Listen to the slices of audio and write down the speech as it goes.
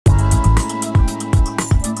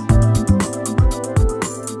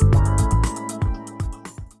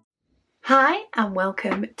Hi and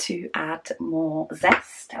welcome to Add More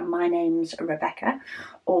Zest. My name's Rebecca,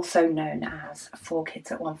 also known as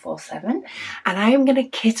 4Kids at 147, and I am going to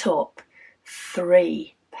kit up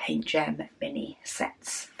 3 PaintGem mini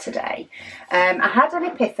sets today. I had an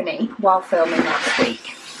epiphany while filming last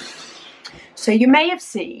week. So you may have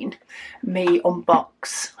seen me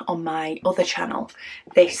unbox on my other channel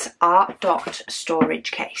this Art Dot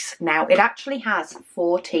storage case. Now it actually has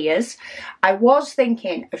 4 tiers. I was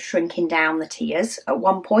thinking of shrinking down the tiers at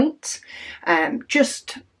one point,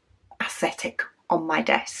 just aesthetic on my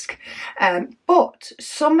desk. But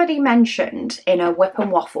somebody mentioned in a Whip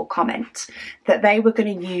and Waffle comment that they were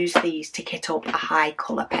going to use these to kit up a high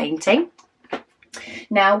colour painting.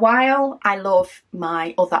 Now, while I love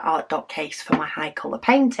my other Art Dot case for my high colour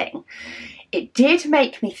painting, it did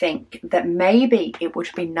make me think that maybe it would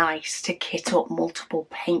be nice to kit up multiple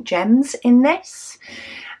paint gems in this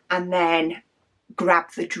and then grab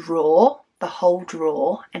the drawer, the whole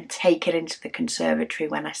drawer, and take it into the conservatory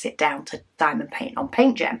when I sit down to diamond paint on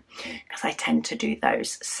PaintGem, because I tend to do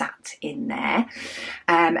those sat in there.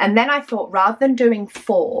 And then I thought, rather than doing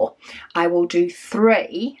 4, I will do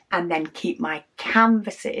 3 and then keep my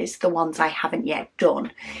canvases, the ones I haven't yet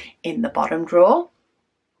done, in the bottom drawer.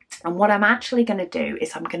 And what I'm actually going to do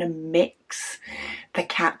is I'm going to mix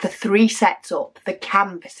the 3 sets up, the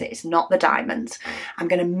canvases, not the diamonds. I'm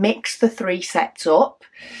going to mix the 3 sets up,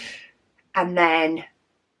 and then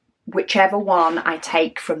whichever one I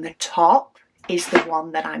take from the top is the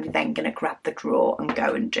one that I'm then going to grab the drawer and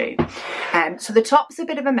go and do. So the top's a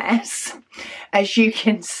bit of a mess, as you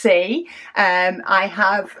can see. I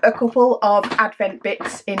have a couple of advent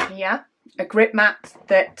bits in here, a grip mat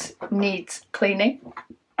that needs cleaning,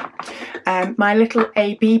 my little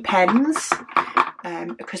AB pens,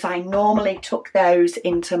 because I normally tuck those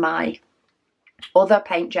into my other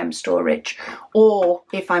PaintGem storage, or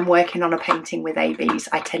if I'm working on a painting with ABs,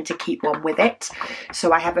 I tend to keep one with it.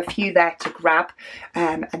 So I have a few there to grab,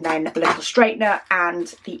 and then a little straightener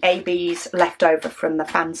and the ABs left over from the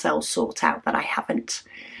fan cell sort out that I haven't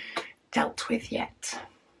dealt with yet.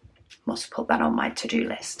 Must put that on my to-do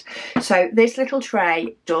list. So this little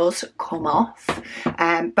tray does come off,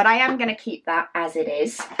 but I am going to keep that as it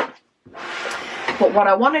is. But what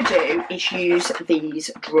I want to do is use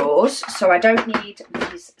these drawers, so I don't need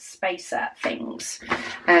these spacer things.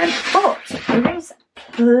 But there is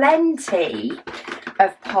plenty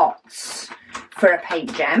of pots for a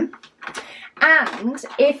PaintGem, and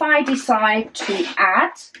if I decide to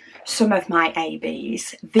add some of my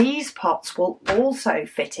ABs, these pots will also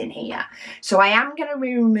fit in here. So I am going to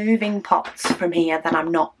be removing pots from here that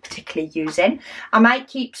I'm not particularly using. I might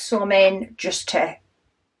keep some in just to,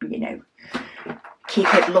 you know,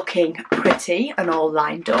 keep it looking pretty and all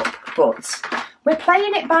lined up, but we're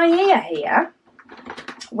playing it by ear here.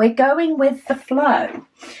 We're going with the flow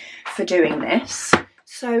for doing this.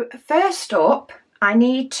 So first up, I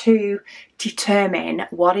need to determine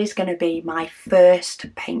what is going to be my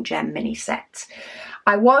first PaintGem mini set.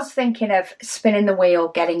 I was thinking of spinning the wheel,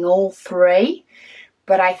 getting all 3,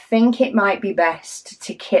 but I think it might be best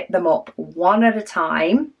to kit them up one at a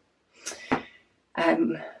time,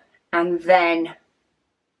 and then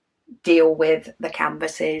deal with the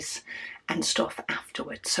canvases and stuff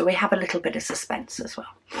afterwards, so we have a little bit of suspense as well.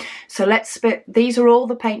 So let's spit. These are all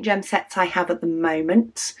the PaintGem sets I have at the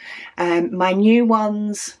moment. My new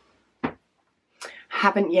ones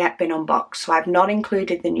haven't yet been unboxed, so I've not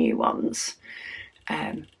included the new ones,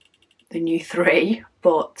 the new 3.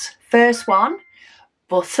 But first one,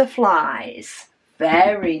 butterflies.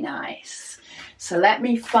 Very nice. So let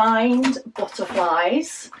me find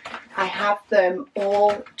butterflies. I have them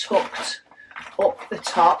all tucked up the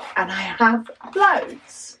top, and I have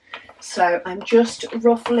loads. So I'm just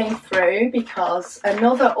ruffling through, because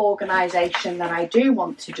another organisation that I do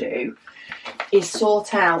want to do is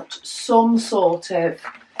sort out some sort of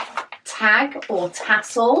tag or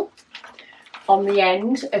tassel on the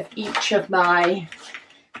end of each of my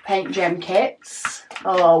PaintGem kits.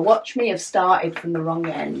 Oh, watch me have started from the wrong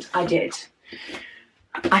end. I did.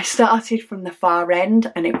 I started from the far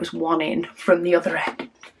end and it was one in from the other end.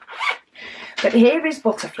 But here is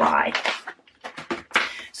Butterfly.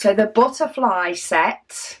 So the Butterfly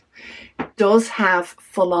set does have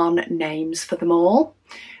full-on names for them all.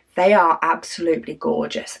 They are absolutely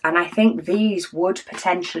gorgeous, and I think these would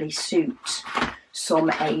potentially suit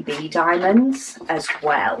some AB diamonds as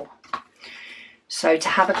well. So to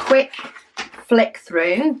have a quick flick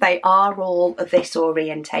through, they are all of this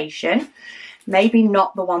orientation. Maybe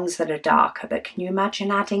not the ones that are darker, but can you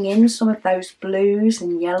imagine adding in some of those blues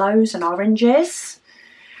and yellows and oranges?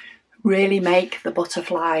 Really make the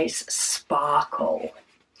butterflies sparkle.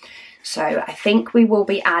 So I think we will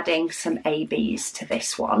be adding some ABs to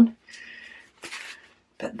this one,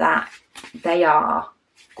 but they are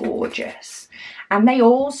gorgeous. And they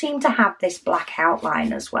all seem to have this black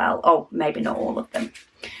outline as well. Oh, maybe not all of them,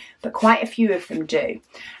 but quite a few of them do.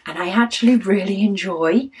 And I actually really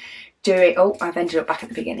enjoy doing, oh, I've ended up back at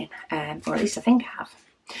the beginning, or at least I think I have.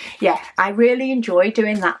 Yeah, I really enjoy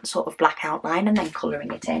doing that sort of black outline and then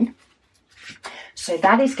colouring it in. So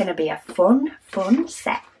that is going to be a fun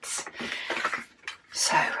set.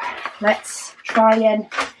 So let's try and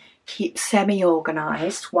keep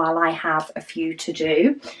semi-organised while I have a few to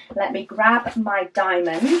do. Let me grab my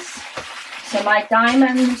diamonds. So my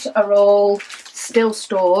diamonds are all still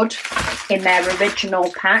stored in their original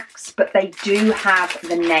packs, but they do have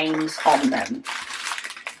the names on them.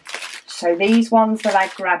 So these ones that I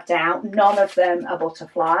grabbed out, none of them are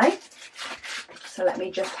butterfly. So let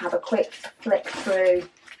me just have a quick flick through.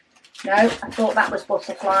 No, I thought that was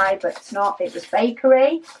butterfly, but it's not. It was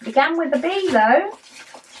bakery. Began with a B though.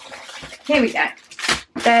 Here we go.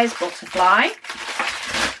 There's butterfly.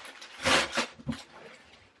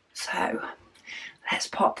 So let's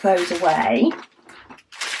pop those away.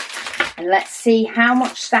 And let's see how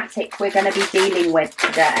much static we're going to be dealing with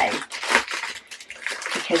today.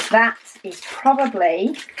 Because that is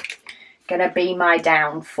probably going to be my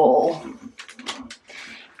downfall,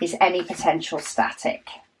 is any potential static.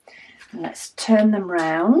 And let's turn them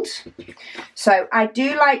round. So I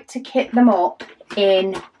do like to kit them up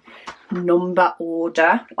in number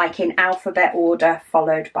order, like in alphabet order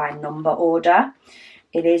followed by number order.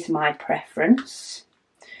 It is my preference.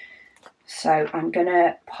 So I'm going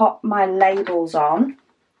to pop my labels on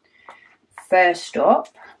first up.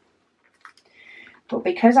 But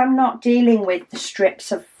because I'm not dealing with the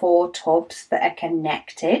strips of 4 tubs that are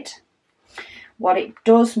connected, what it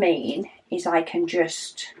does mean is I can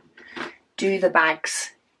just do the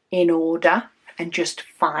bags in order and just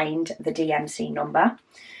find the DMC number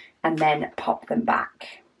and then pop them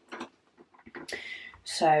back.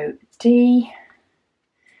 So D,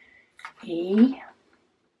 E,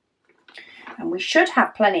 and we should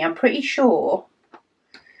have plenty, I'm pretty sure.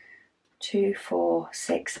 2, 4,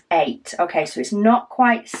 6, 8. Okay, so it's not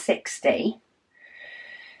quite 60.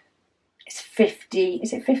 It's 50.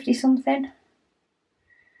 Is it 50 something?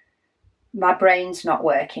 My brain's not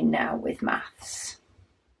working now with maths.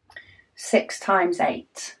 6 times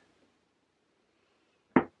 8.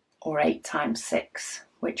 Or 8 times 6.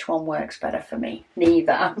 Which one works better for me?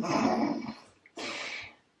 Neither.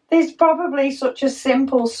 There's probably such a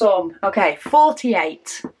simple sum. Okay,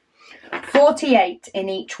 48. 48 in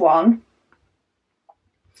each one.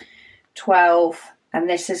 12, and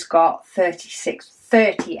this has got 36,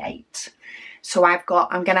 38. So I'm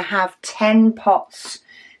going to have 10 pots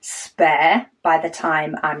spare by the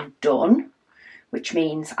time I'm done, which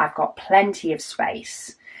means I've got plenty of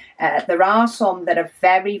space. There are some that are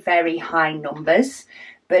very, very high numbers,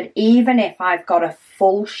 but even if I've got a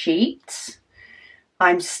full sheet,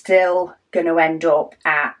 I'm still going to end up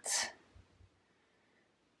at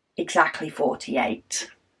exactly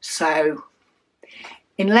 48. So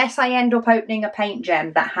unless I end up opening a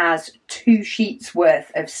PaintGem that has 2 sheets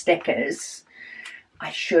worth of stickers,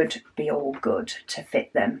 I should be all good to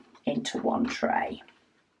fit them into one tray,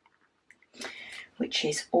 which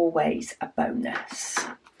is always a bonus.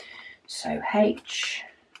 So H,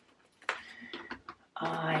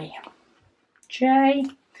 I, J.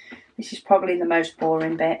 This is probably the most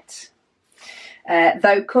boring bit.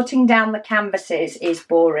 Though cutting down the canvases is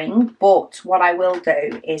boring, but what I will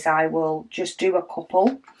do is I will just do a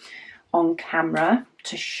couple on camera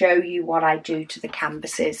to show you what I do to the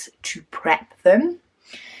canvases to prep them.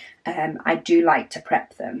 I do like to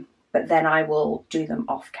prep them, but then I will do them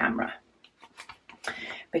off camera.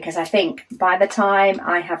 Because I think by the time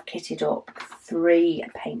I have kitted up 3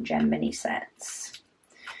 PaintGem mini sets,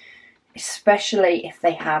 especially if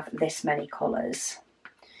they have this many colours,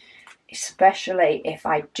 especially if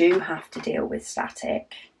I do have to deal with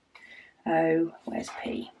static. Oh, where's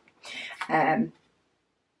P? I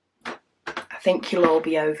think you'll all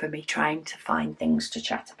be over me trying to find things to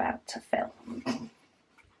chat about to fill.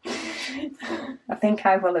 I think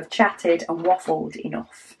I will have chatted and waffled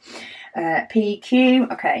enough. P, Q,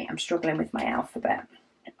 okay, I'm struggling with my alphabet.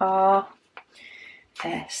 R,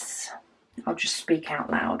 S, I'll just speak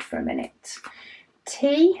out loud for a minute.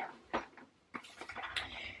 T,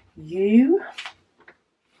 U,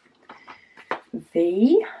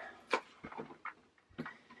 V,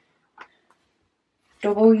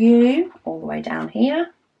 W, all the way down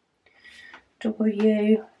here,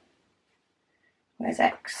 W, where's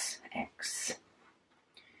X, X,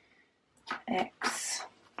 X,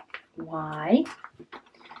 Y,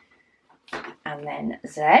 and then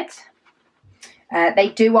Z. They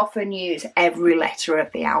do often use every letter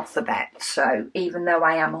of the alphabet, so even though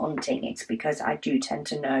I am hunting, it's because I do tend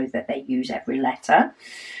to know that they use every letter.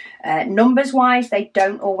 Numbers wise, they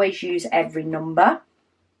don't always use every number,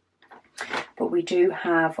 but we do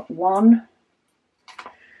have 1,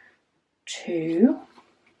 2,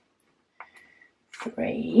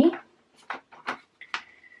 3,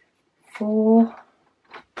 4,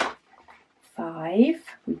 5.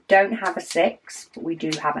 We don't have a 6, but we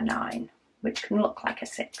do have a 9, which can look like a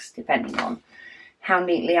 6 depending on how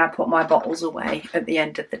neatly I put my bottles away at the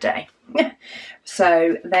end of the day.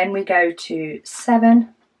 So then we go to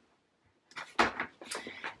 7,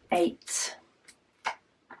 8,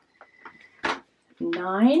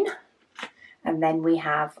 9, and then we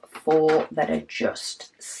have 4 that are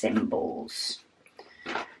just symbols.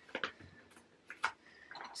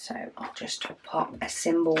 So I'll just pop a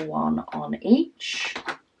symbol 1 on each.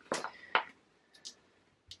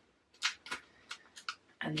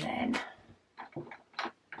 And then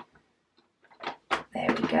there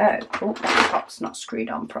we go. Oh, that top's not screwed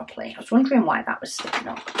on properly. I was wondering why that was sticking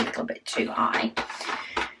up a little bit too high.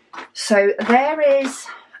 So there is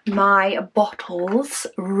my bottles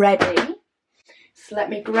ready. So let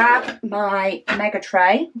me grab my mega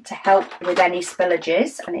tray to help with any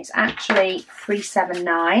spillages, and it's actually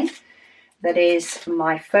 379. That is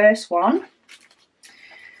my first one.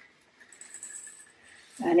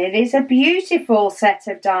 And it is a beautiful set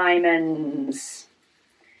of diamonds.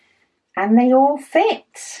 And they all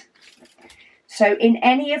fit. So in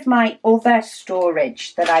any of my other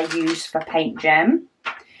storage that I use for PaintGem,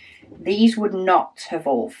 these would not have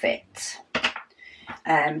all fit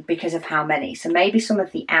because of how many. So maybe some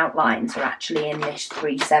of the outlines are actually in this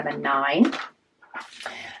 379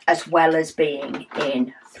 as well as being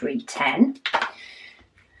in 310.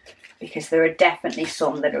 Because there are definitely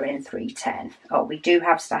some that are in 310. Oh, we do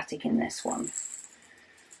have static in this one.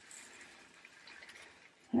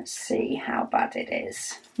 Let's see how bad it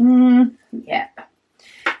is. Yeah.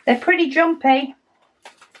 They're pretty jumpy.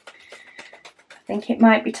 I think it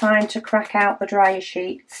might be time to crack out the dryer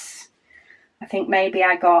sheets. I think maybe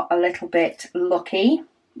I got a little bit lucky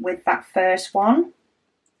with that first one.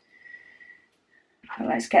 So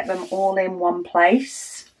let's get them all in one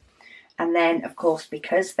place. And then, of course,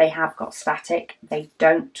 because they have got static, they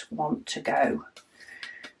don't want to go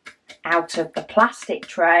out of the plastic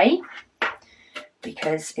tray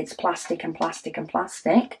because it's plastic and plastic and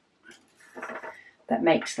plastic that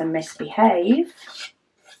makes them misbehave.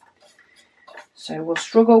 So we'll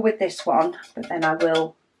struggle with this one, but then I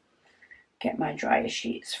will get my dryer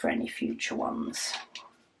sheets for any future ones.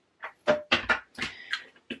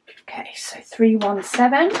 Okay, so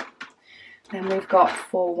 317. Then we've got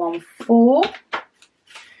 414.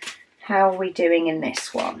 How are we doing in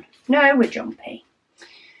this one? No, we're jumpy.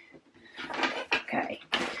 Okay,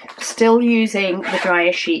 still using the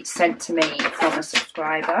dryer sheets sent to me from a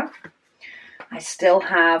subscriber. I still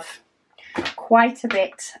have quite a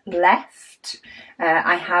bit left.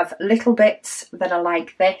 I have little bits that are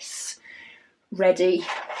like this ready.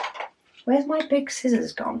 Where's my big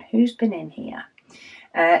scissors gone? Who's been in here?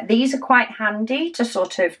 These are quite handy to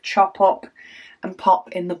sort of chop up and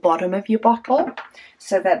pop in the bottom of your bottle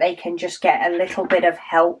so that they can just get a little bit of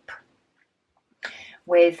help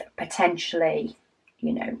with potentially,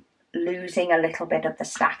 you know, losing a little bit of the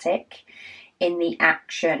static in the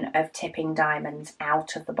action of tipping diamonds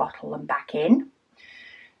out of the bottle and back in.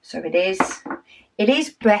 So it is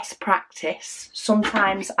best practice.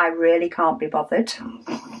 Sometimes I really can't be bothered,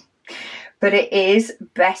 but it is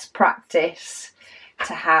best practice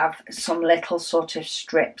to have some little sort of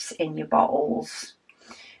strips in your bottles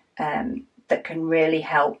that can really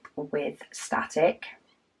help with static.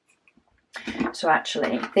 So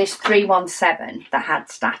actually this 317 that had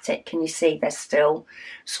static, can you see they're still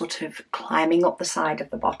sort of climbing up the side of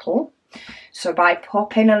the bottle? So by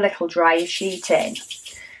popping a little dryer sheet in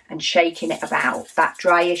and shaking it about, that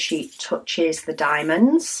dryer sheet touches the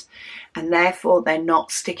diamonds and therefore they're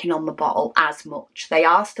not sticking on the bottle as much. They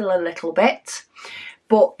are still a little bit,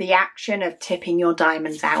 but the action of tipping your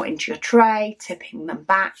diamonds out into your tray, tipping them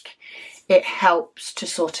back, it helps to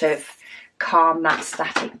sort of calm that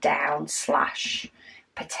static down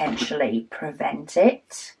 / potentially prevent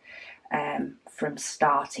it from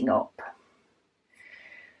starting up.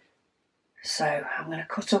 So I'm going to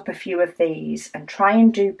cut up a few of these and try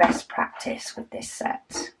and do best practice with this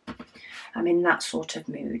set. I'm in that sort of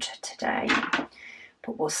mood today,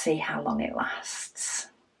 but we'll see how long it lasts.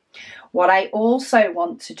 What I also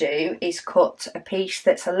want to do is cut a piece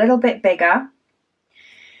that's a little bit bigger,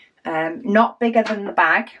 not bigger than the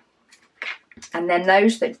bag, And then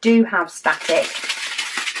those that do have static,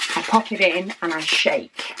 I pop it in and I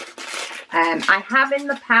shake. I have in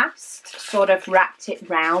the past sort of wrapped it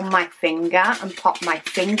round my finger and popped my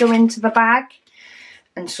finger into the bag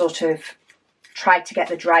and sort of tried to get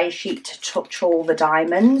the dryer sheet to touch all the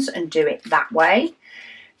diamonds and do it that way.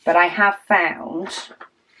 But I have found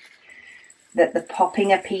that the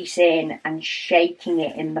popping a piece in and shaking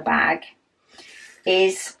it in the bag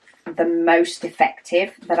is the most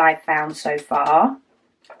effective that I've found so far.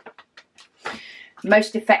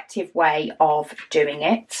 Most effective way of doing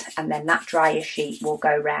it, and then that dryer sheet will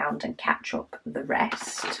go round and catch up the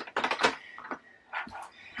rest.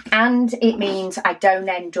 And it means I don't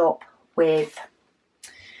end up with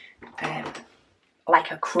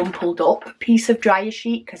like a crumpled up piece of dryer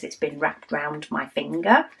sheet because it's been wrapped round my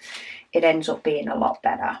finger. It ends up being a lot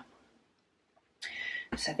better.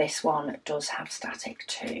 So this one does have static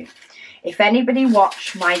too. If anybody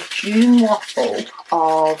watched my June waffle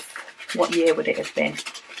of, what year would it have been?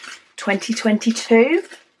 2022.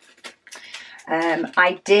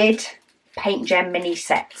 I did PaintGem mini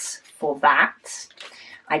sets for that.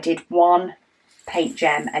 I did 1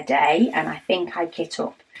 PaintGem a day, and I think I kit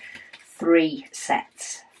up 3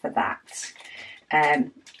 sets for that.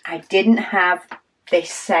 I didn't have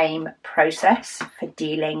this same process for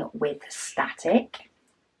dealing with static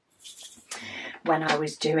when I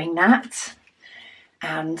was doing that,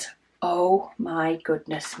 and oh my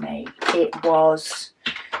goodness me, it was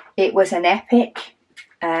an epic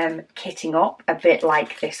kitting up, a bit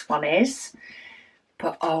like this one is,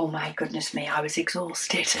 but oh my goodness me, I was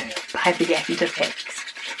exhausted by the end of it.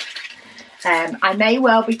 I may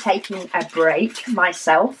well be taking a break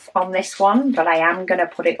myself on this one, but I am going to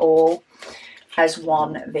put it all as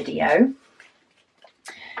one video.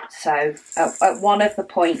 So at one of the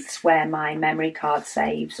points where my memory card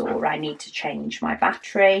saves or I need to change my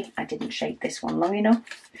battery, I didn't shake this one long enough,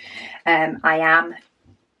 I am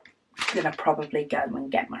going to probably go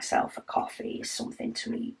and get myself a coffee, something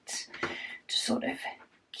to eat, to sort of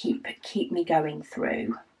keep me going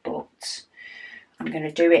through. But I'm going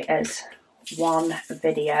to do it as one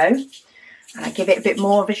video, and I give it a bit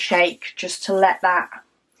more of a shake just to let that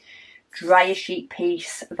dryer sheet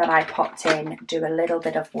piece that I popped in do a little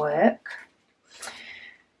bit of work.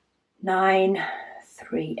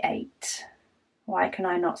 938. Why can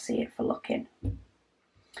I not see it for looking? It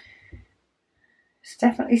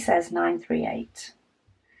definitely says 938.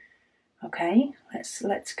 Okay,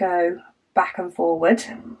 let's go back and forward.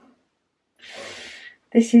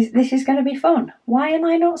 This is going to be fun. Why am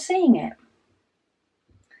I not seeing it?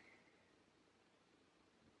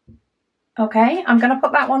 Okay, I'm going to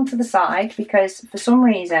put that one to the side because for some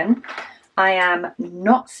reason I am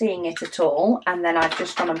not seeing it at all, and then I've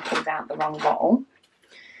just gone and pulled out the wrong bottle.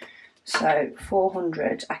 So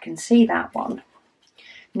 400, I can see that one.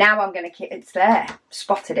 Now I'm going to, it's there,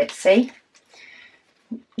 spotted it, see?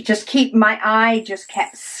 My eye just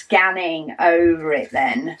kept scanning over it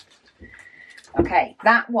then. Okay,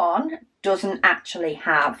 that one doesn't actually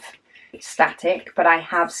have static, but I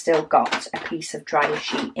have still got a piece of dryer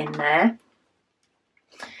sheet in there,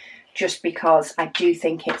 just because I do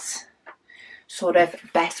think it's sort of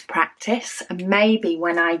best practice. And maybe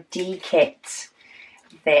when I de-kit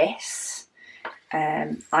this,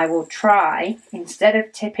 I will try, instead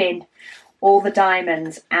of tipping all the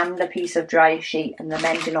diamonds and the piece of dryer sheet and them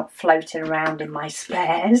ending up floating around in my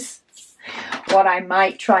spares, what I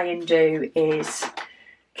might try and do is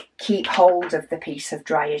keep hold of the piece of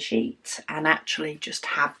dryer sheet and actually just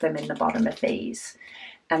have them in the bottom of these.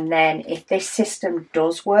 And then if this system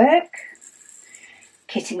does work,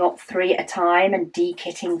 kitting up 3 at a time and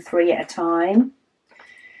de-kitting 3 at a time,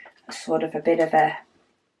 sort of a bit of a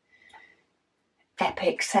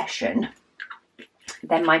epic session,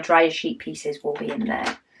 then my dryer sheet pieces will be in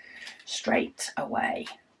there straight away.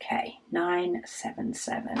 Okay,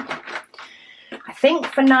 977. I think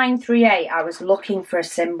for 938 I was looking for a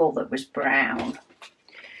symbol that was brown,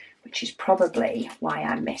 which is probably why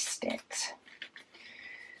I missed it.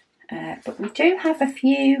 But we do have a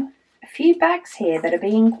few bags here that are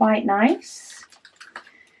being quite nice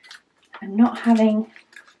and not having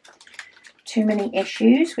too many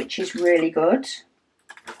issues, which is really good,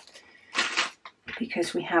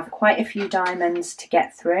 because we have quite a few diamonds to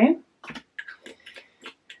get through.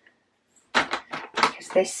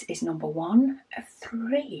 This is number 1 of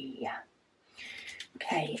 3.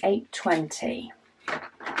 Okay, 820.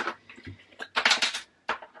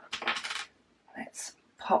 Let's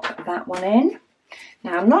pop that one in.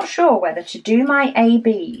 Now I'm not sure whether to do my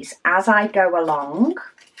ABs as I go along,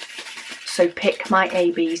 so pick my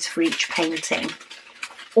ABs for each painting,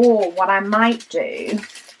 or what I might do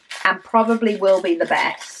and probably will be the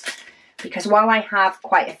best, because while I have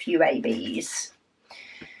quite a few ABs,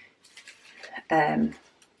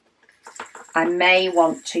 I may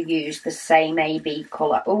want to use the same AB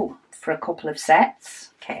colour for a couple of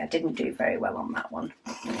sets. Okay, I didn't do very well on that one.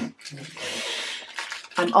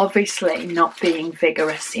 I'm obviously not being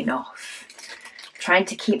vigorous enough. I'm trying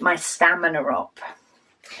to keep my stamina up.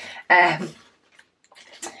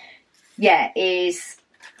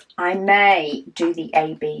 I may do the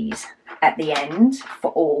ABs at the end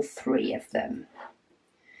for all 3 of them.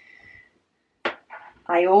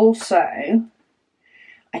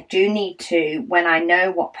 I do need to, when I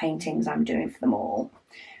know what paintings I'm doing for them all,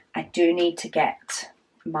 I do need to get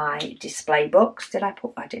my display books.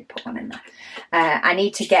 I did put one in there. I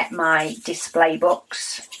need to get my display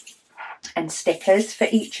books and stickers for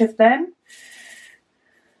each of them,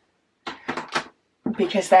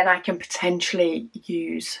 because then I can potentially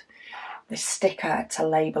use the sticker to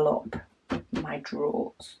label up my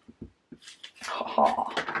drawers.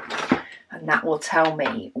 And that will tell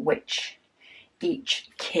me which each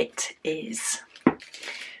kit is,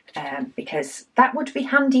 because that would be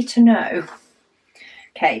handy to know.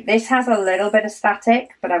 Okay, this has a little bit of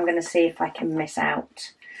static, but I'm going to see if I can miss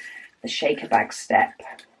out the shaker bag step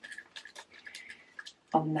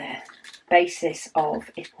on the basis of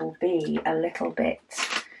it will be a little bit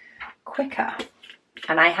quicker.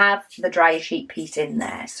 And I have the dryer sheet piece in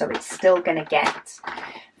there, so it's still going to get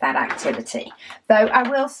that activity. Though I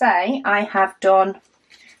will say I have done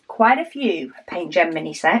quite a few PaintGem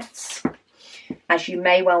mini sets, as you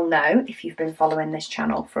may well know if you've been following this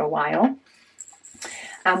channel for a while.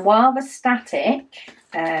 And while the static,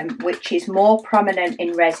 which is more prominent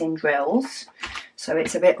in resin drills, so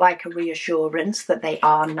it's a bit like a reassurance that they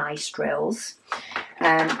are nice drills,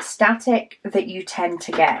 static that you tend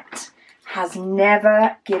to get has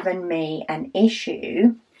never given me an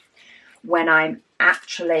issue when I'm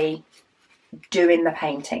actually doing the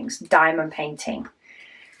paintings, diamond painting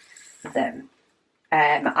them.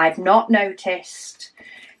 I've not noticed,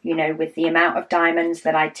 you know, with the amount of diamonds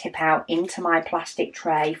that I tip out into my plastic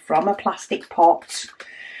tray from a plastic pot,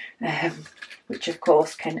 which of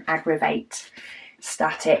course can aggravate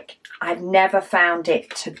static, I've never found it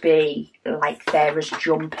to be like they're as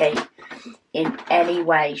jumpy in any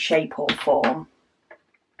way, shape or form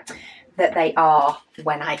that they are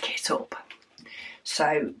when I kit up.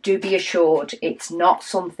 So do be assured it's not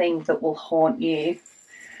something that will haunt you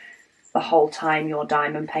the whole time you're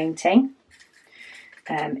diamond painting.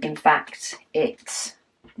 In fact, it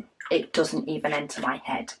doesn't even enter my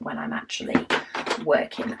head when I'm actually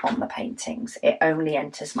working on the paintings. It only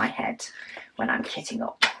enters my head when I'm kitting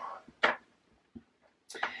up.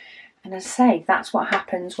 And as I say, that's what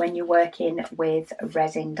happens when you're working with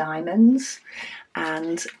resin diamonds,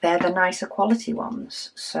 and they're the nicer quality ones.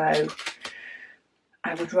 So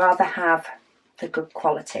I would rather have the good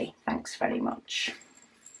quality. Thanks very much.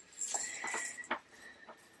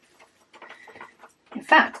 In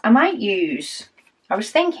fact, I was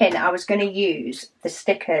thinking I was going to use the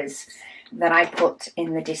stickers that I put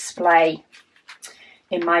in the display,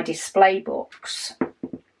 in my display books,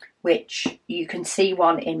 which you can see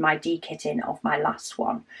one in my dekitting of my last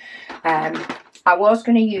one. I was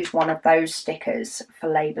going to use one of those stickers for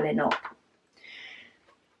labelling up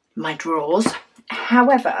my drawers.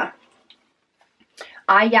 However,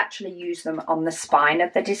 I actually use them on the spine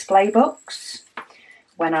of the display books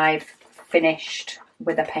when I've finished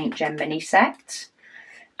with a PaintGem mini set,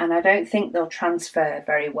 and I don't think they'll transfer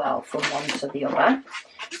very well from one to the other.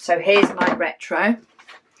 So here's my retro.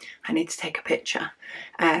 I need to take a picture,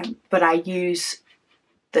 but I use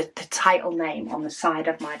the title name on the side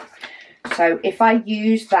of my, so if I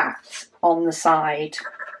use that on the side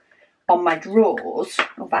on my drawers,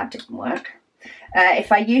 oh that didn't work,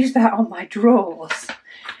 if I use that on my drawers,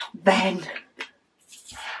 then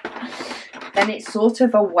it's sort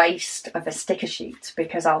of a waste of a sticker sheet,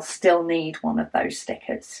 because I'll still need one of those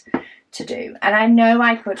stickers to do. And I know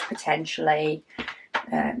I could potentially,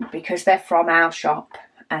 because they're from our shop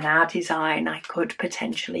and our design, I could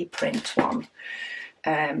potentially print one.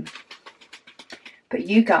 But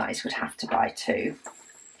you guys would have to buy 2.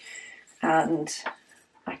 And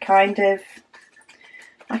I kind of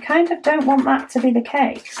don't want that to be the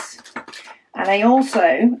case. And I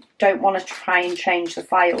also don't want to try and change the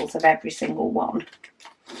files of every single one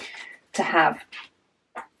to have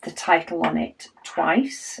the title on it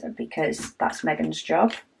twice, because that's Megan's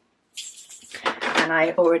job. And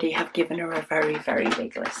I already have given her a very, very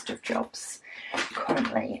big list of jobs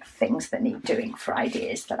currently, things that need doing for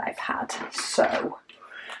ideas that I've had. So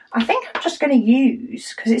I think I'm just going to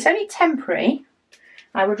use, because it's only temporary,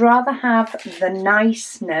 I would rather have the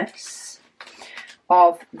niceness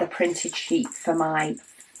of the printed sheet for my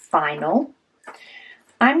final.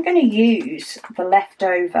 I'm going to use the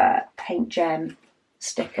leftover PaintGem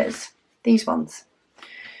stickers, these ones.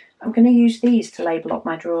 I'm going to use these to label up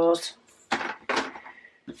my drawers,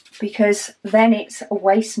 because then it's a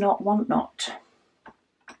waste not, want not.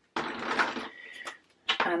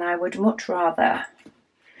 And I would much rather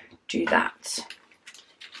do that.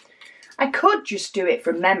 I could just do it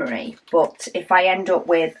from memory, but if I end up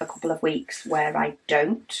with a couple of weeks where I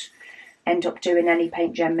don't end up doing any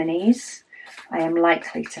PaintGem minis, I am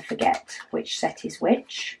likely to forget which set is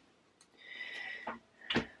which.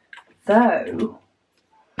 Though,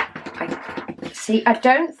 I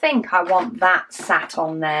don't think I want that sat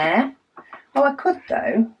on there. Oh, I could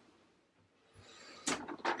though.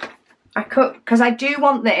 I could, because I do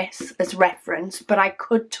want this as reference, but I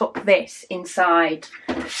could tuck this inside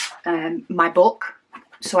my book,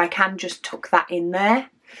 so I can just tuck that in there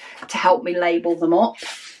to help me label them up.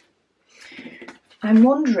 I'm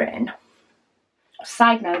wondering,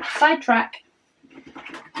 side note, sidetrack,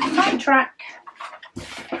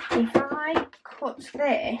 if I cut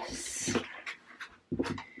this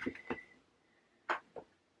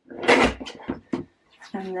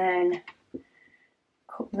and then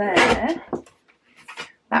cut there,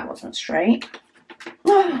 that wasn't straight.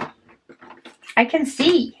 I can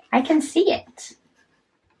see it.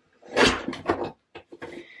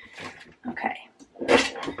 Okay,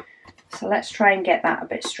 so let's try and get that a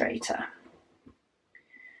bit straighter,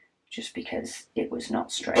 just because it was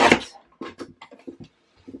not straight.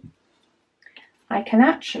 I can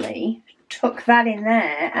actually tuck that in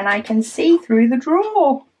there and I can see through the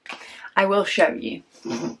drawer. I will show you.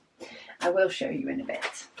 I will show you in a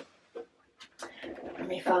bit. Let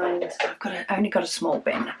me find, I've only got a small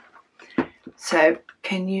bin. So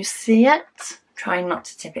can you see it? Trying not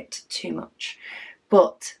to tip it too much.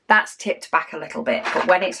 But that's tipped back a little bit. But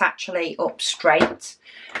when it's actually up straight,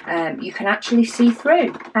 you can actually see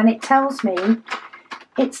through. And it tells me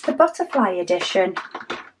it's the butterfly edition.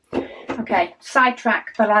 Okay,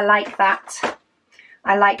 sidetrack, but I like that.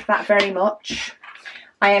 I like that very much.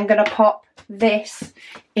 I am going to pop this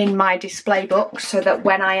in my display book so that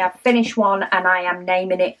when I have finished one and I am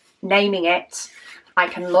naming it, I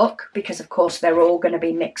can look, because of course they're all going to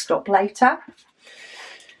be mixed up later.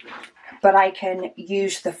 But I can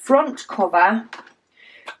use the front cover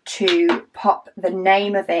to pop the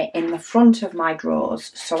name of it in the front of my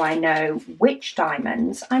drawers so I know which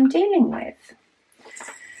diamonds I'm dealing with.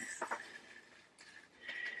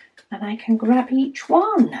 And I can grab each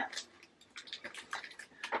one.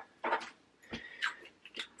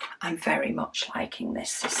 I'm very much liking this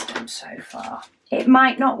system so far. It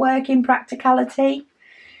might not work in practicality.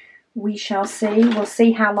 We shall see. We'll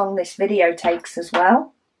see how long this video takes as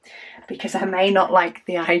well, because I may not like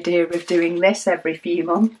the idea of doing this every few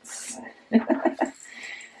months.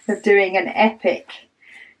 Of doing an epic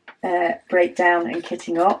breakdown and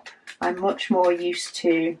kitting up. I'm much more used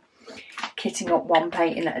to kitting up one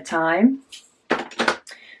painting at a time.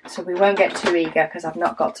 So we won't get too eager because I've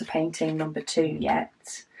not got to painting number 2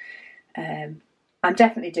 yet. I'm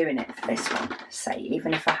definitely doing it for this one, say,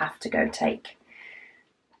 even if I have to go take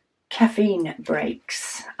caffeine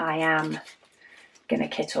breaks. I am going to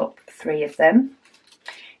kit up 3 of them.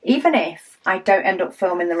 Even if I don't end up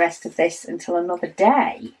filming the rest of this until another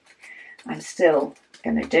day, I'm still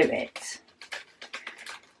going to do it.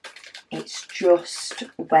 It's just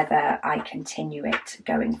whether I continue it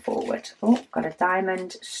going forward. Oh, got a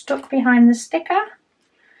diamond stuck behind the sticker.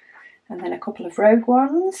 And then a couple of rogue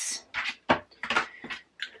ones.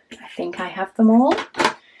 I think I have them all.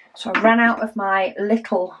 So I ran out of my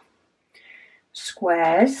little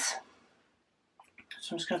squares.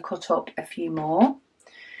 So I'm just going to cut up a few more.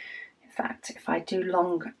 In fact, if I do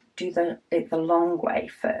the long way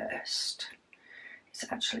first, it's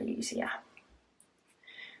actually easier.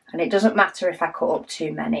 And it doesn't matter if I cut up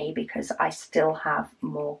too many because I still have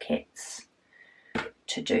more kits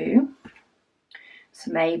to do.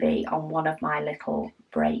 So maybe on one of my little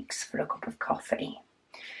breaks for a cup of coffee,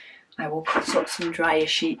 I will cut up some dryer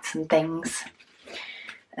sheets and things,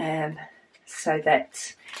 so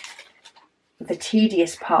that the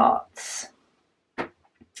tedious parts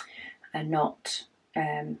are not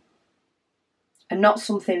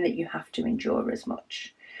something that you have to endure as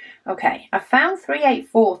much. Okay, I found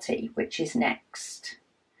 3840, which is next.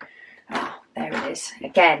 Oh, there it is.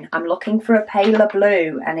 Again, I'm looking for a paler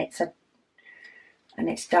blue, and it's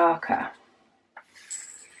darker.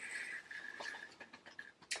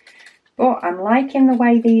 But I'm liking the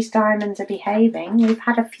way these diamonds are behaving. We've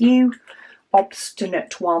had a few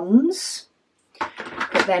obstinate ones,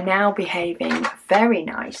 but they're now behaving very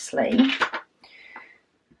nicely.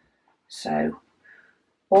 So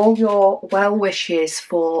all your well wishes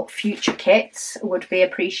for future kits would be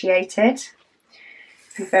appreciated.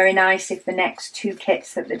 It'd be very nice if the next 2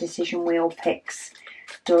 kits that the Decision Wheel picks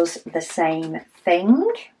does the same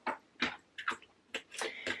thing.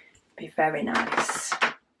 Be very nice.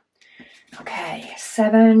 Okay,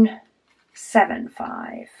 7, 7,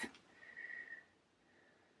 5.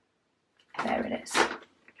 There it is.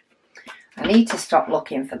 I need to stop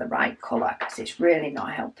looking for the right colour because it's really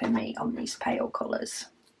not helping me on these pale colours.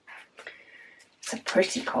 It's a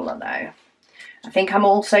pretty colour though. I think I'm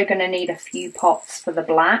also going to need a few pots for the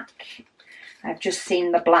black. I've just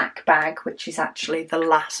seen the black bag, which is actually the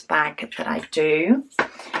last bag that I do.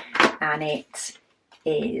 And it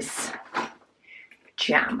is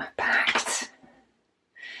jam-packed.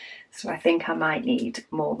 So I think I might need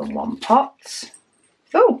more than 1 pot.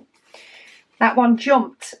 Oh, that one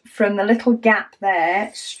jumped from the little gap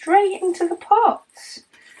there straight into the pot.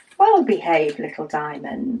 Well behaved, little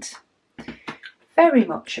diamond. Very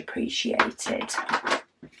much appreciated.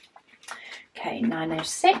 Okay,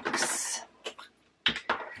 906.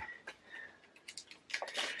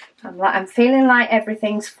 I'm feeling like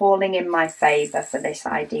everything's falling in my favour for this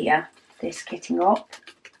idea, this kitting up.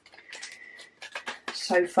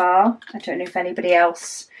 So far, I don't know if anybody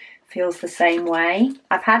else feels the same way.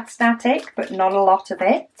 I've had static, but not a lot of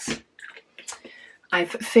it.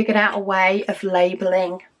 I've figured out a way of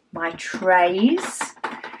labelling my trays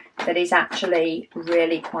that is actually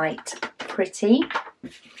really quite pretty.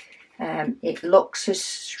 It looks as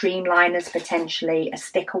streamlined as potentially a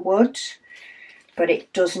sticker would, but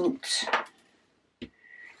it doesn't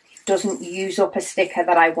use up a sticker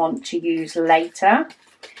that I want to use later.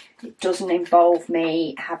 It doesn't involve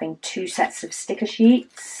me having 2 sets of sticker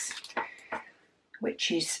sheets,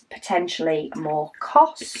 which is potentially more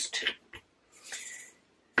cost.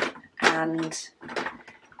 And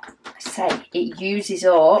I say it uses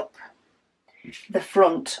up the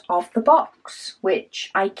front of the box,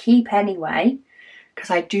 which I keep anyway,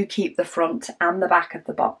 because I do keep the front and the back of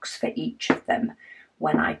the box for each of them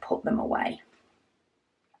when I put them away.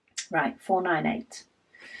 Right, 498.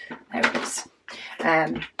 There it is.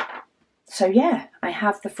 So yeah, I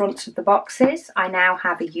have the fronts of the boxes. I now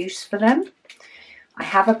have a use for them. I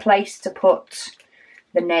have a place to put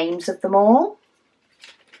the names of them all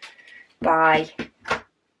by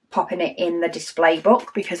popping it in the display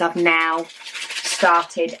book, because I've now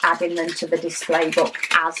started adding them to the display book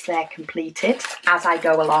as they're completed, as I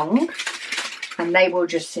go along, and they will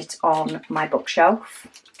just sit on my bookshelf.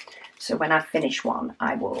 So when I finish one,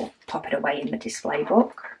 I will pop it away in the display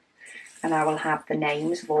book, and I will have the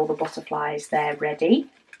names of all the butterflies there ready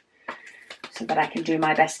so that I can do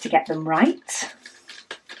my best to get them right.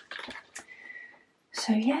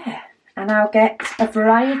 So yeah, and I'll get a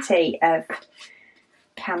variety of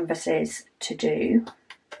canvases to do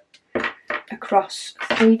across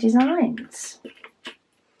 3 designs.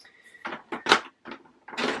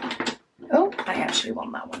 Oh, I actually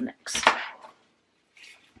want that one next.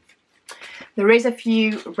 There is a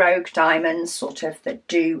few rogue diamonds sort of that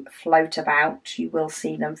do float about. You will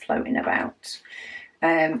see them floating about.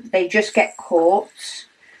 They just get caught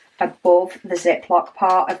above the Ziploc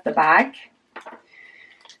part of the bag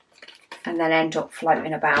and then end up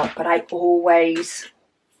floating about. But I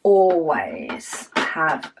always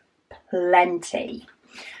have plenty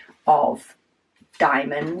of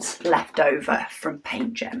diamonds left over from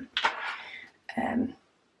PaintGem.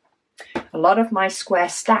 A lot of my square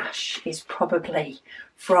stash is probably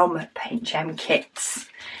from PaintGem kits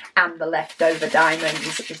and the leftover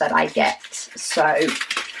diamonds that I get. So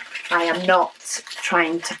I am not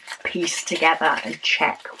trying to piece together and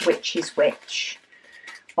check which is which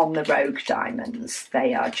on the rogue diamonds.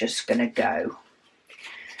 They are just going to go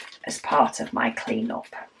as part of my cleanup,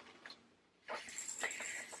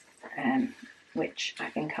 which I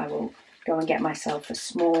think I will go and get myself a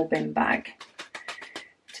small bin bag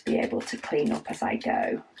to be able to clean up as I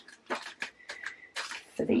go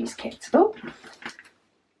for these kits. Oh,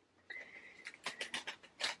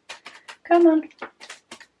 come on.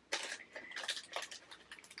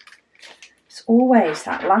 It's always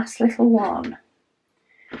that last little one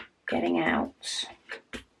getting out.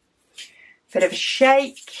 Bit of a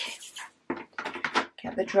shake.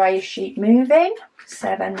 Get the dryer sheet moving.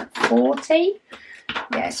 740.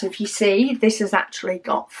 Yeah, so if you see, this has actually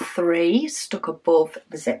got 3 stuck above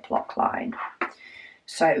the Ziploc line.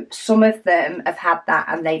 So some of them have had that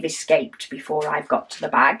and they've escaped before I've got to the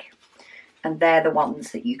bag. And they're the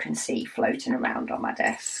ones that you can see floating around on my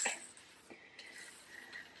desk.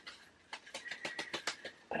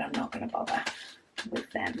 But I'm not going to bother. with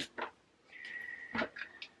them.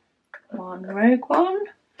 One rogue one.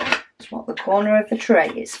 That's what the corner of the tray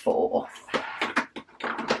is for.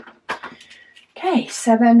 Okay,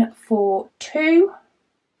 7, 4, 2.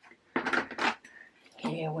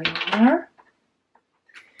 Here we are.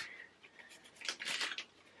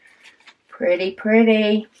 Pretty,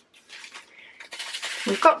 pretty.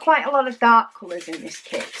 We've got quite a lot of dark colours in this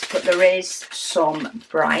kit, but there is some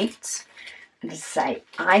bright. And as I say,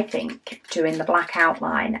 I think doing the black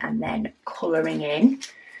outline and then colouring in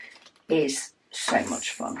is so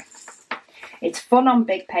much fun. It's fun on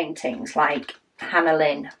big paintings like Hannah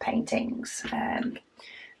Lynn paintings,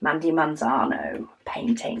 Mandy Manzano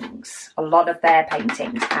paintings. A lot of their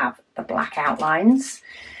paintings have the black outlines.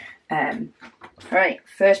 Right,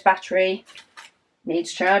 first battery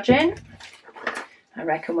needs charging. I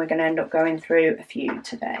reckon we're going to end up going through a few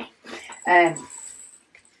today.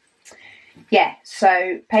 Yeah,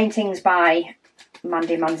 so paintings by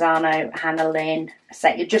Mandy Manzano, Hannah Lynn.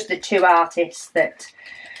 Say just the two artists that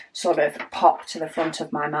sort of pop to the front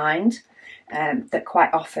of my mind, that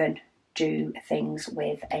quite often do things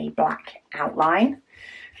with a black outline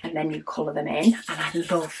and then you colour them in, and I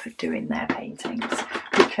love doing their paintings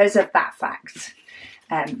because of that fact.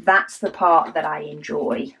 That's the part that I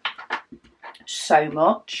enjoy so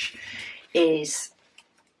much, is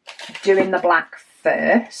doing the black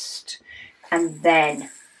first and then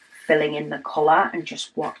filling in the colour and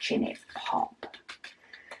just watching it pop.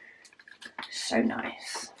 So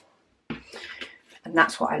nice. And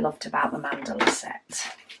that's what I loved about the mandala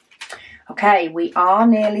set. Okay, we are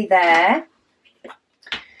nearly there.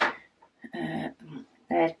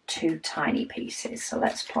 They're two tiny pieces, so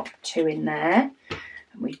let's pop two in there.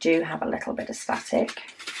 And we do have a little bit of static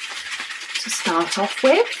to start off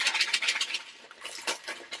with.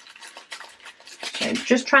 So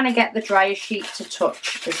just trying to get the dryer sheet to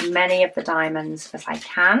touch as many of the diamonds as I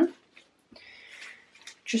can,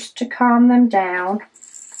 just to calm them down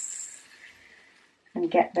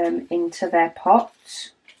and get them into their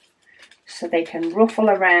pots so they can ruffle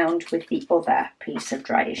around with the other piece of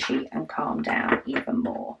dryer sheet and calm down even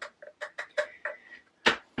more.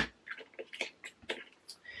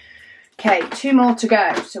 Okay, two more to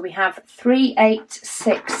go. So we have 3, 8,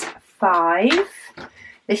 6, 5.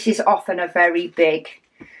 This is often a very big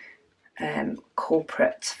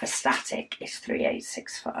culprit for static, is 3, 8,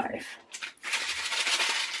 6, 5.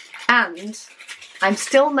 And I'm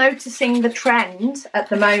still noticing the trend at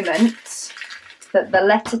the moment that the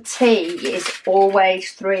letter T is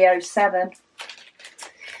always 307.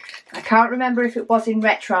 I can't remember if it was in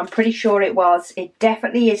retro. I'm pretty sure it was. It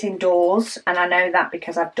definitely is indoors, and I know that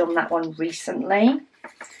because I've done that one recently.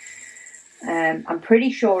 I'm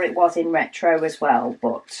pretty sure it was in retro as well,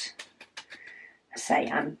 but I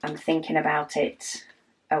say I'm thinking about it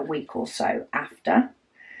a week or so after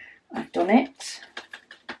I've done it.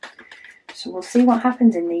 So we'll see what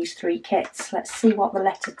happens in these three kits. Let's see what the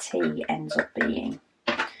letter T ends up being,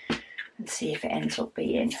 and see if it ends up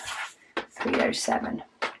being 307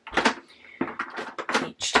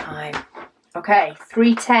 each time. Okay,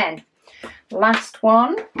 310. Last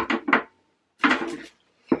one.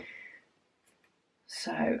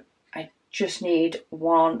 So I just need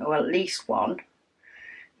one, or at least one,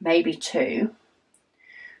 maybe two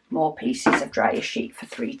more pieces of dryer sheet for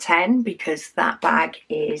 310, because that bag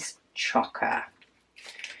is chocker.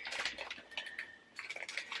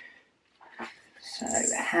 So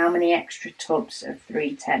how many extra tubs of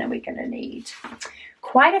 310 are we going to need?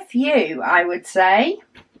 Quite a few, I would say.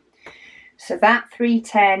 So that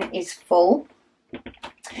 310 is full.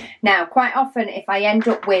 Now, quite often if I end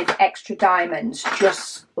up with extra diamonds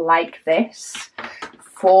just like this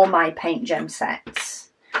for my PaintGem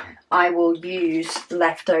sets, I will use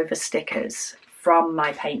leftover stickers from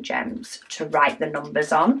my PaintGems to write the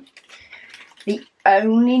numbers on. The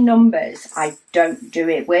only numbers I don't do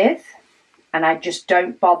it with, and I just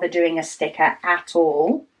don't bother doing a sticker at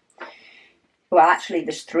all, well actually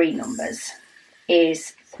there's three numbers,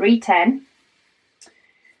 is 310,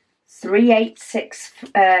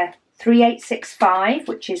 3865,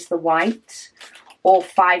 which is the white, or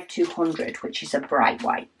 5200, which is a bright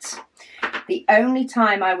white. The only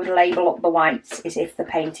time I would label up the whites is if the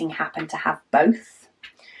painting happened to have both,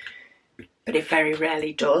 but it very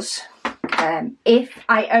rarely does. If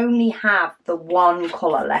I only have the one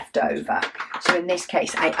colour left over, so in this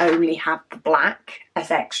case I only have the black as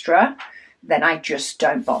extra, then I just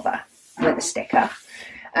don't bother with a sticker.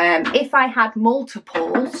 If I had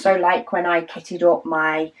multiple, so like when I kitted up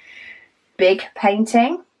my big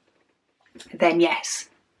painting, then yes,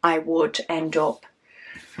 I would end up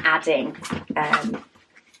adding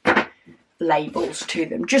labels to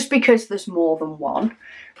them, just because there's more than one.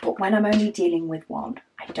 But when I'm only dealing with one,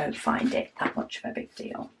 I don't find it that much of a big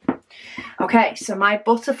deal. Okay, so my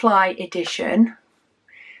butterfly edition,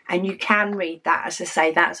 and you can read that, as I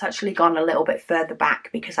say, that's actually gone a little bit further back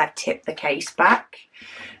because I've tipped the case back.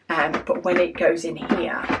 But when it goes in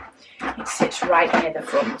here, it sits right near the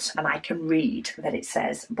front and I can read that it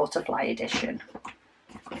says Butterfly Edition.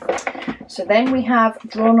 So then we have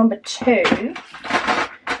drawer number 2,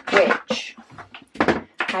 which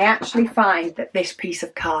I actually find that this piece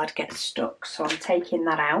of card gets stuck, so I'm taking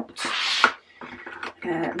that out.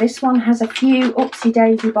 This one has a few upsy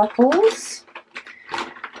daisy bottles.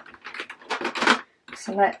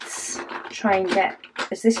 So let's try and get,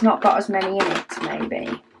 has this not got as many in it?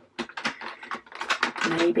 Maybe.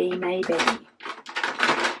 Maybe.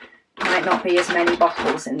 Might not be as many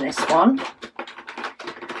bottles in this one,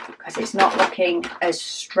 because it's not looking as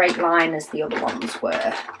straight line as the other ones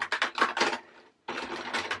were.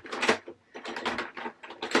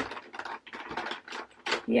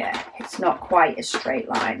 Yeah, it's not quite as straight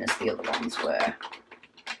line as the other ones were.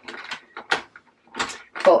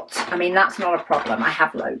 But, I mean, that's not a problem. I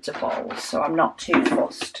have loads of bottles, so I'm not too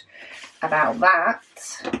fussed about that.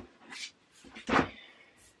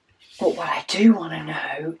 But what I do want to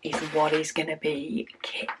know is what is going to be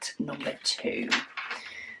kit number 2.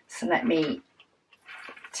 So let me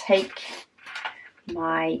take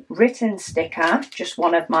my written sticker, just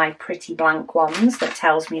one of my pretty blank ones that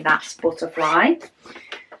tells me that's butterfly.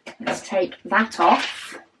 Let's take that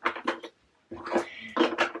off.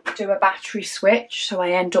 Do a battery switch so I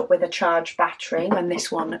end up with a charged battery when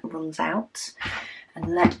this one runs out. And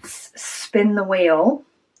let's spin the wheel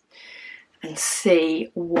and see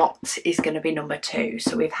what is going to be number 2.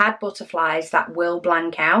 So we've had butterflies, that will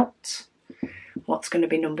blank out. What's going to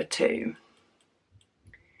be number 2?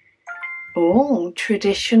 Oh,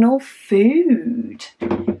 traditional food.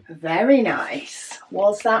 Very nice.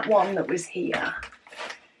 Was that one that was here?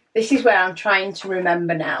 This is where I'm trying to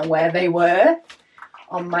remember now where they were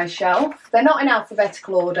on my shelf. They're not in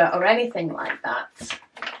alphabetical order or anything like that,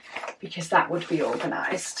 because that would be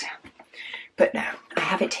organised. But no, I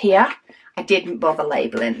have it here. I didn't bother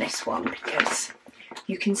labelling this one because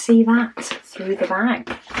you can see that through the bag.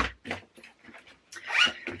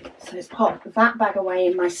 So let's pop that bag away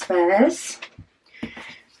in my spares.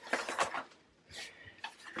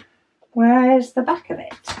 Where's the back of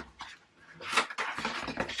it?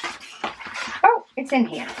 Oh, it's in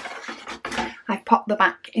here. I've popped the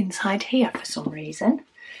back inside here for some reason.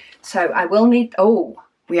 So I will need, oh,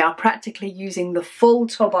 we are practically using the full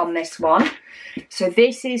tub on this one. So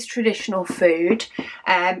this is traditional food.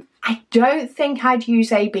 I don't think I'd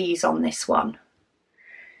use ABs on this one.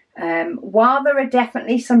 While there are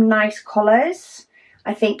definitely some nice colours,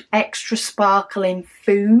 I think extra sparkling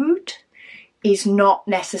food is not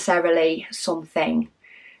necessarily something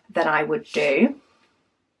that I would do.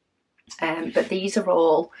 But these are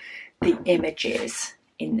all the images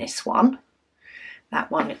in this one. That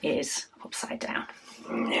one is upside down.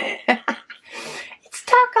 It's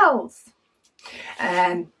tacos.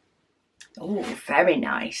 Oh, very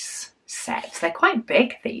nice sets. They're quite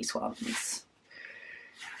big, these ones.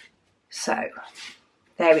 So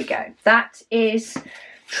there we go. That is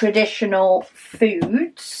traditional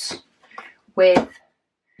foods with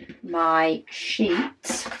my sheet.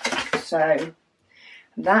 So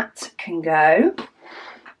that can go.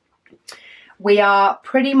 We are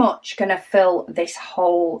pretty much going to fill this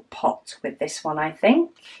whole pot with this one, I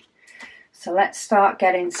think. So let's start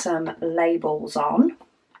getting some labels on.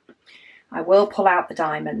 I will pull out the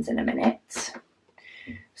diamonds in a minute.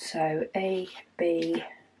 So A, B,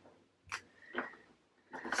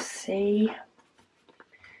 C.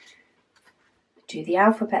 Do the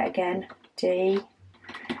alphabet again. D.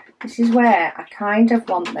 This is where I kind of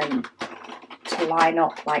want them to line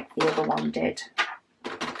up like the other one did.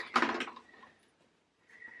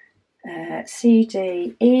 C,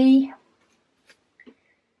 D, E,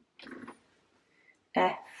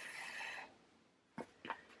 F,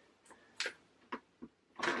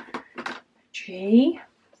 G.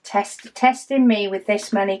 Testing me with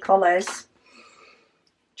this many colours.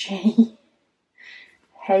 G,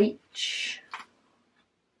 H,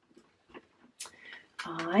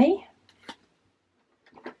 I,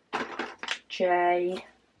 J,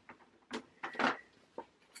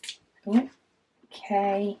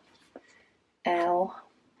 K, L.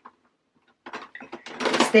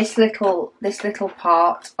 It's this little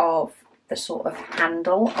part of the sort of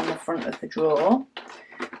handle on the front of the drawer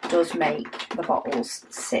does make the bottles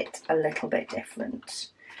sit a little bit different.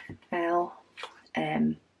 L,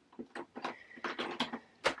 M.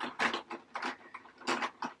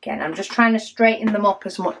 again. I'm just trying to straighten them up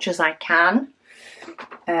as much as I can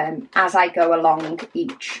as I go along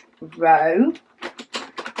each row,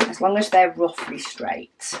 as long as they're roughly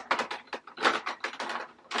straight.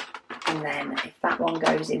 And then if that one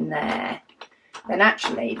goes in there, then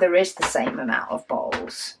actually there is the same amount of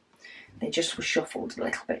bowls. They just were shuffled a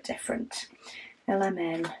little bit different.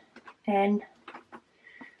 LMN, N,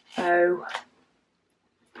 O,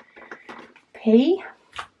 P,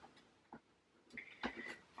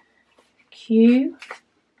 Q,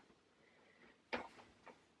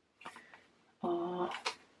 R,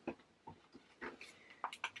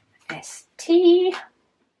 S, T,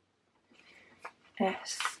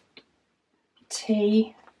 S,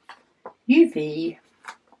 T, U, V.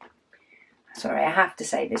 Sorry, I have to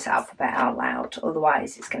say this alphabet out loud,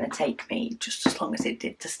 otherwise it's going to take me just as long as it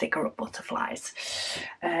did to sticker up butterflies.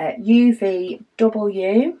 U, V,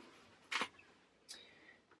 W.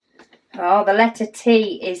 Oh, the letter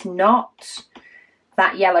T is not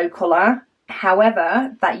that yellow colour.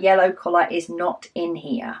 However, that yellow colour is not in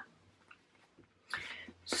here.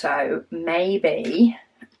 So maybe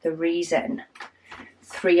the reason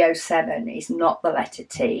 307 is not the letter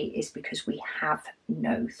T is because we have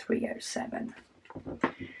no 307.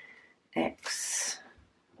 X,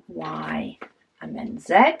 Y, and then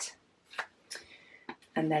Z.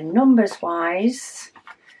 And then numbers wise,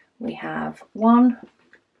 we have 1,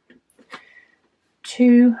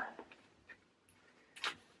 2,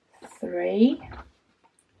 3,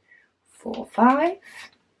 4, 5,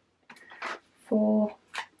 4,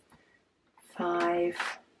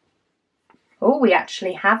 5. Oh, we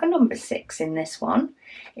actually have a number 6 in this one.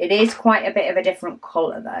 It is quite a bit of a different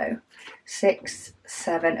colour though. 6,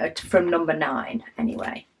 7, from number 9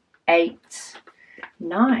 anyway. 8,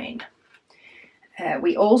 9.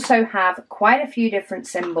 We also have quite a few different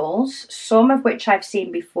symbols, some of which I've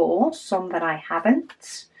seen before, some that I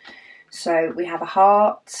haven't. So we have a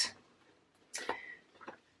heart,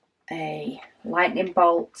 a lightning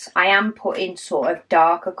bolt. I am putting sort of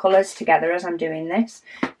darker colours together as I'm doing this.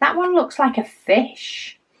 That one looks like a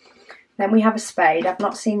fish. Then we have a spade. I've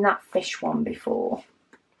not seen that fish one before.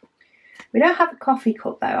 We don't have a coffee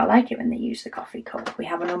cup though. I like it when they use the coffee cup. We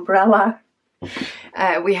have an umbrella.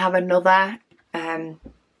 We have another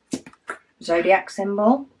zodiac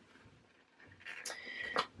symbol.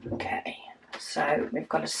 Okay, so we've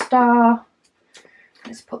got a star.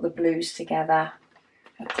 Let's put the blues together.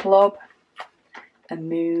 A club, a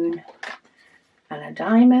moon, and a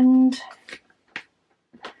diamond.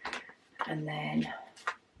 And then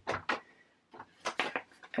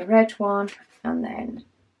a red one, and then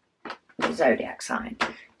the zodiac sign.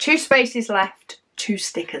 2 spaces left, 2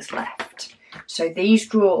 stickers left. So these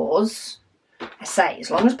drawers, I say,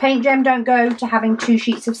 as long as PaintGem don't go to having 2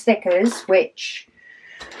 sheets of stickers, which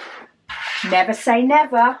never say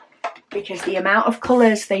never, because the amount of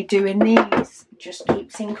colours they do in these just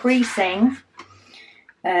keeps increasing.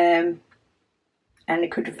 And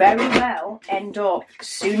it could very well end up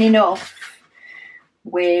soon enough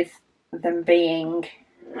with them being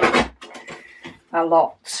a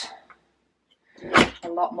lot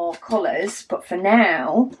more colours, but for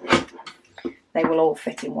now they will all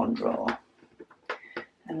fit in one drawer.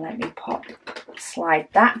 And let me slide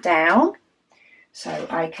that down so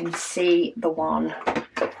I can see the one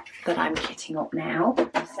that I'm kitting up now.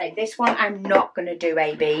 I say this one I'm not going to do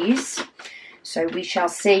ABs, so we shall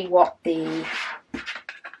see what the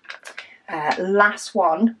last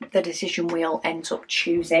one, the decision wheel, ends up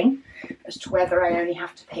choosing as to whether I only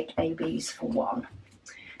have to pick ABs for one.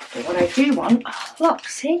 But what I do want, oh, look,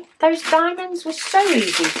 see, those diamonds were so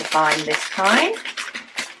easy to find this time,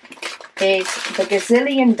 is the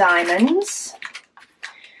gazillion diamonds.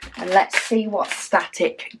 And let's see what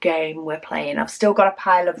static game we're playing. I've still got a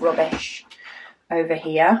pile of rubbish over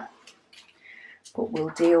here, but we'll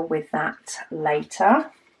deal with that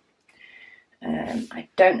later. I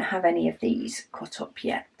don't have any of these cut up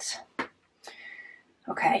yet.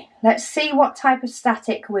 Okay, let's see what type of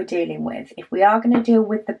static we're dealing with. If we are going to deal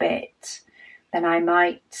with the bit, then I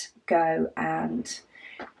might go and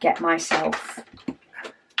get myself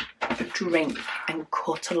a drink and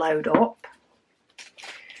cut a load up.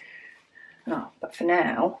 Oh, but for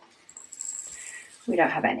now, we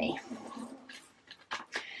don't have any.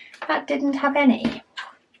 That didn't have any.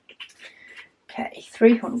 Okay,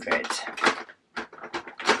 300.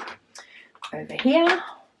 Over here.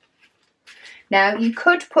 Now you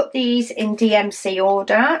could put these in DMC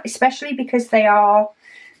order, especially because they are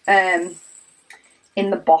in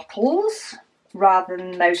the bottles rather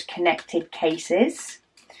than those connected cases.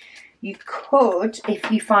 You could,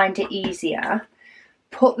 if you find it easier,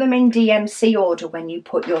 put them in DMC order when you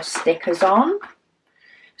put your stickers on.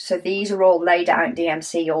 So these are all laid out in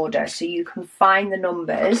DMC order, so you can find the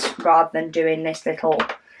numbers rather than doing this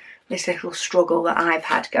little struggle that I've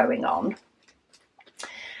had going on.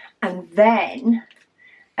 And then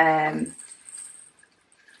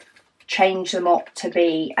change them up to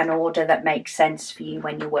be an order that makes sense for you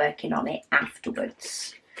when you're working on it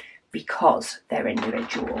afterwards, because they're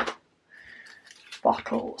individual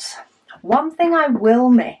bottles. One thing I will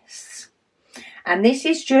miss, and this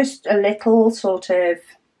is just a little sort of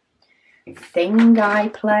game I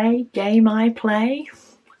play,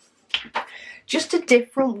 just a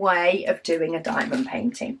different way of doing a diamond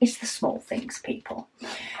painting. It's the small things, people.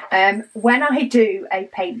 When I do a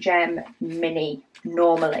PaintGem mini,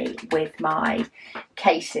 normally with my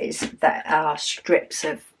cases that are strips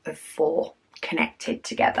of 4 connected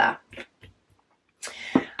together,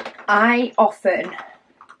 I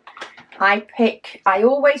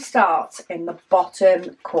always start in the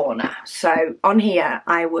bottom corner. So on here,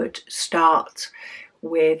 I would start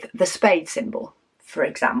with the spade symbol, for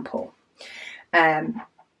example. And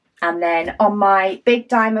then on my big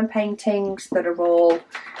diamond paintings that are all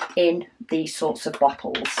in these sorts of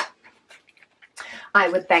bottles, I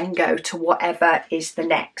would then go to whatever is the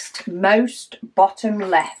next. Most bottom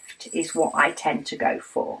left is what I tend to go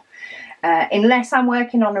for. Unless I'm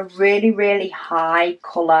working on a really, really high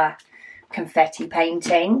colour confetti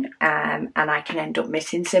painting and I can end up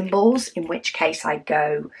missing symbols, in which case I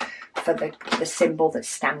go for the symbol that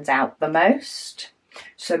stands out the most.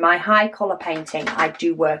 So my high colour painting I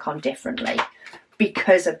do work on differently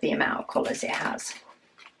because of the amount of colours it has.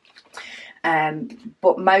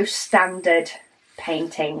 But most standard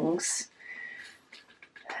paintings,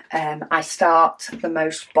 I start the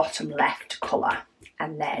most bottom left colour,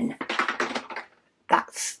 and then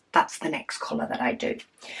that's the next colour that I do.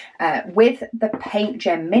 With the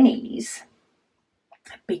PaintGem minis,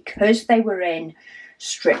 because they were in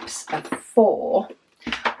strips of 4,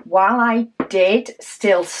 while I did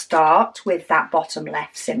still start with that bottom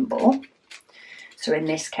left symbol, so in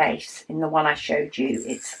this case, in the one I showed you,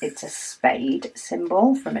 it's a spade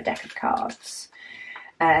symbol from a deck of cards.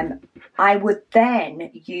 I would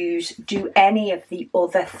then do any of the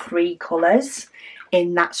other 3 colours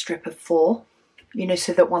in that strip of 4, you know,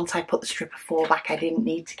 so that once I put the strip of 4 back, I didn't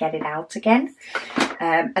need to get it out again.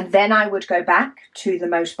 And then I would go back to the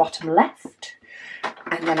most bottom left,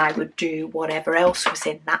 and then I would do whatever else was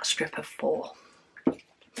in that strip of 4.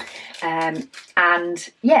 And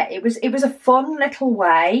yeah, it was a fun little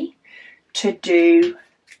way to do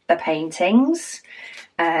the paintings,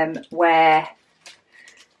 where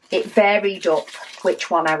it varied up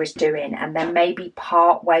which one I was doing, and then maybe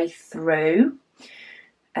part way through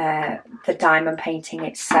the diamond painting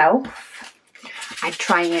itself, I'd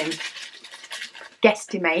try and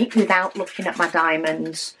guesstimate without looking at my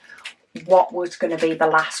diamonds what was going to be the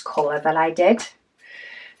last colour that I did,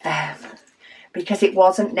 because it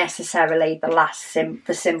wasn't necessarily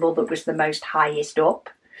the symbol that was the most highest up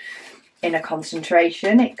in a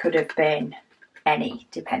concentration. It could have been any,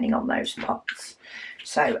 depending on those pots.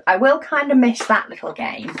 So I will kind of miss that little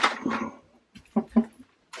game.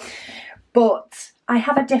 But I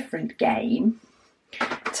have a different game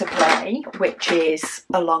to play, which is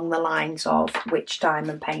along the lines of which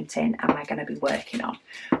diamond painting am I going to be working on?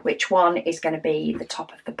 Which one is going to be the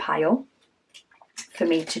top of the pile for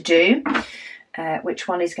me to do? Which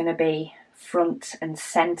one is going to be front and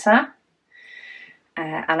centre?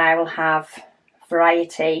 And I will have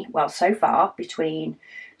variety, well, so far, between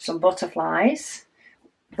some butterflies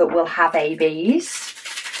that will have ABs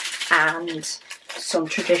and some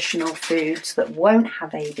traditional foods that won't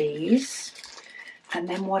have ABs, and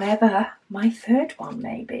then whatever my third one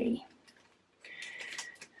may be.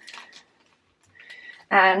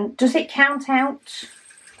 And does it counteract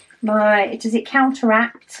my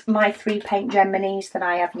 3 PaintGem minis that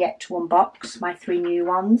I have yet to unbox, my 3 new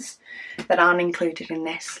ones that aren't included in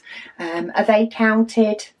this? Are they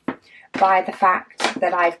counted by the fact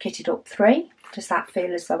that I've kitted up 3? Does that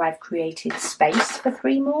feel as though I've created space for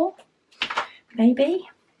 3 more? Maybe,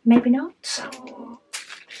 maybe not.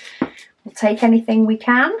 We'll take anything we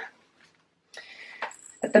can.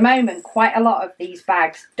 At the moment, quite a lot of these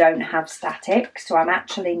bags don't have static, so I'm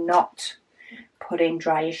actually not putting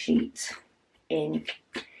dryer sheets in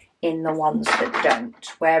the ones that don't.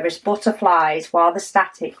 Whereas butterflies, while the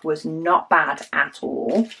static was not bad at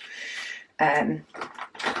all,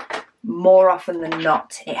 more often than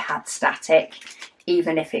not it had static,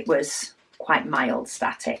 even if it was quite mild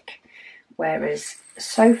static. Whereas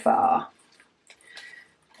so far,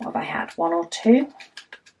 what have I had? 1 or 2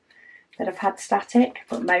 that have had static,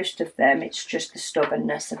 but most of them it's just the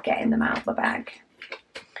stubbornness of getting them out of the bag.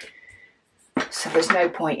 So there's no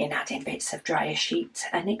point in adding bits of dryer sheet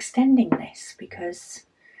and extending this because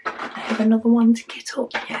I have another one to kit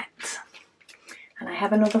up yet. And I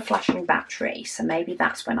have another flashing battery, so maybe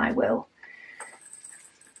that's when I will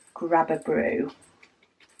grab a brew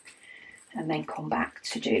and then come back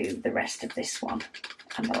to do the rest of this one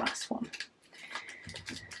and the last one.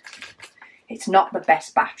 It's not the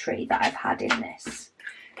best battery that I've had in this,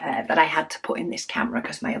 that I had to put in this camera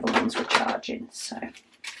because my other ones were charging. So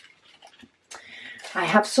I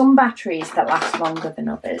have some batteries that last longer than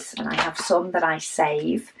others, and I have some that I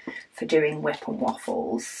save for doing whip and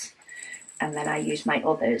waffles, and then I use my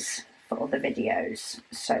others for other videos.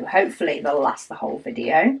 So hopefully they'll last the whole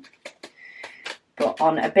video. But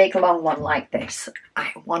on a big long one like this,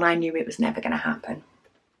 I knew it was never going to happen.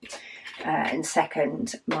 And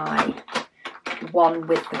second, my one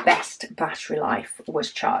with the best battery life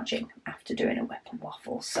was charging after doing a whip and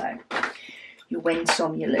waffle. So you win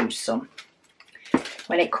some, you lose some.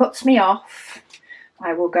 When it cuts me off,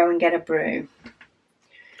 I will go and get a brew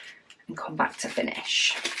and come back to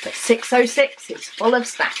finish. But 606 is full of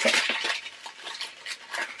static.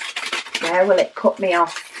 Where will it cut me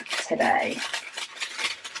off today?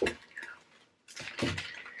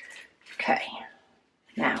 Okay,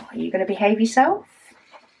 now are you going to behave yourself?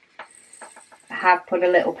 I have put a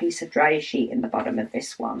little piece of dryer sheet in the bottom of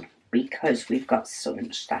this one because we've got so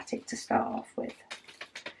much static to start off with.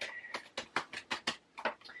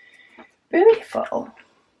 Beautiful.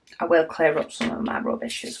 I will clear up some of my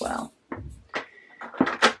rubbish as well.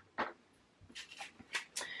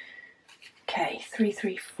 Okay,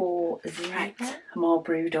 3340. Right, I'm all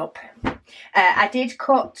brewed up. I did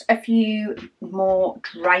cut a few more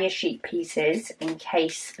dryer sheet pieces in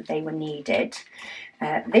case they were needed.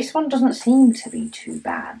 This one doesn't seem to be too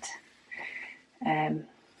bad.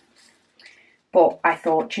 But I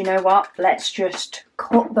thought, you know what, let's just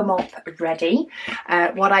cut them up ready.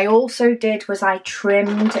 What I also did was I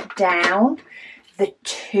trimmed down the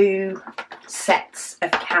 2 sets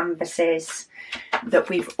of canvases that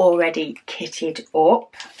we've already kitted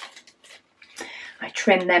up. I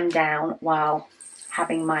trimmed them down while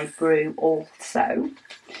having my brew also,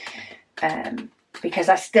 because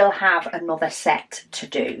I still have another set to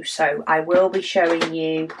do. So I will be showing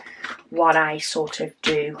you what I sort of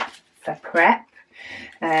do for prep.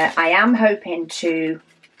 I am hoping to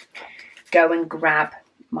go and grab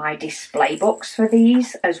my display books for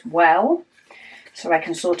these as well, so I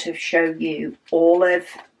can sort of show you all of,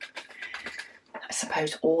 I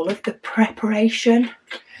suppose, all of the preparation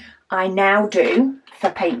I now do for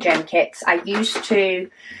PaintGem kits. I used to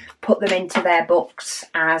put them into their books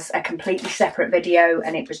as a completely separate video,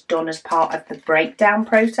 and it was done as part of the breakdown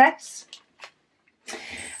process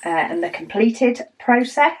and the completed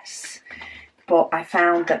process. But I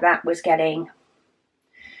found that that was getting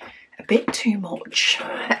a bit too much.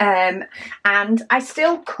 And I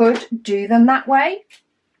still could do them that way.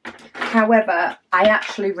 However, I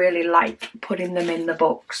actually really like putting them in the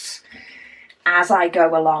books as I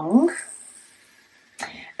go along,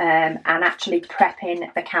 and actually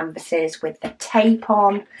prepping the canvases with the tape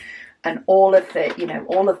on and all of the, you know,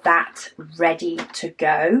 all of that ready to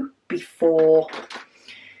go before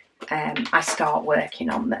I start working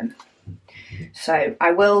on them. So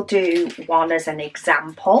I will do one as an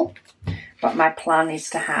example, but my plan is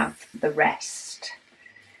to have the rest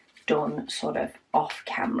done sort of off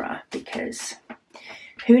camera, because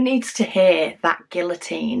who needs to hear that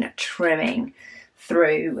guillotine trimming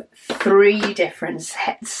through 3 different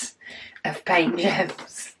sets of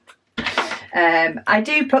PaintGems? I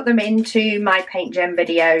do put them into my PaintGem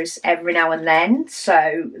videos every now and then,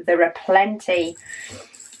 so there are plenty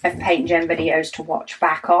of PaintGem videos to watch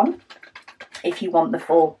back on if you want the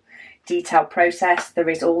full detailed process. There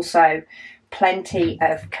is also plenty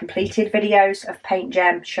of completed videos of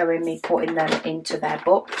PaintGem showing me putting them into their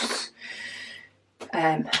books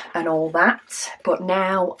and all that. But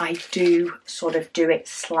now I do sort of do it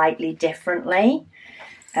slightly differently.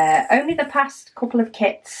 Only the past couple of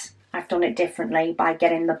kits I've done it differently by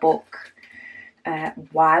getting the book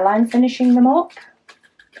while I'm finishing them up.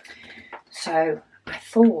 So I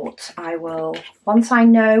thought I will, once I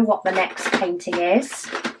know what the next painting is,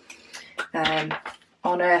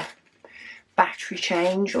 on a battery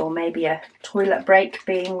change or maybe a toilet break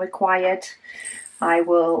being required, I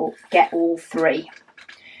will get all 3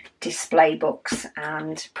 display books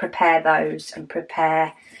and prepare those and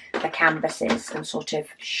prepare the canvases and sort of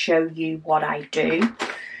show you what I do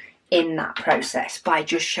in that process by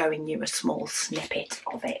just showing you a small snippet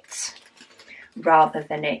of it, rather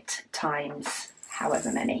than it times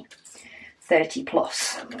however many, 30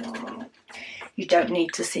 plus. You don't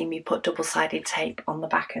need to see me put double-sided tape on the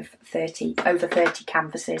back of over 30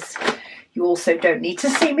 canvases. You also don't need to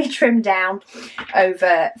see me trim down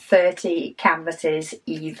over 30 canvases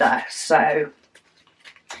either. So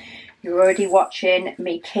you're already watching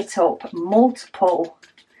me kit up multiple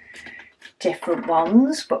different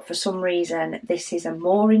ones, but for some reason this is a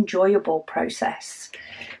more enjoyable process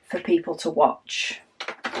for people to watch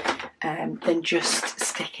than just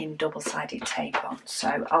sticking double-sided tape on.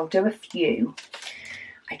 So I'll do a few,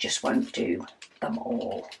 I just won't do them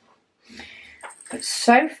all. But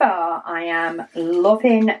so far I am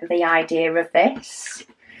loving the idea of this.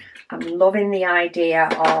 I'm loving the idea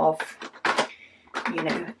of, you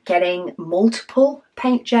know, getting multiple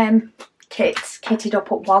PaintGem kits kitted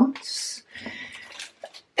up at once.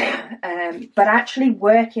 But actually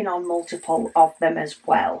working on multiple of them as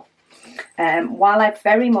well. While I've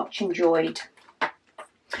very much enjoyed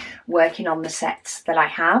working on the sets that I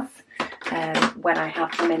have, when I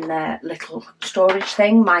have them in their little storage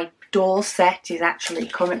thing, my door set is actually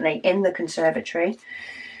currently in the conservatory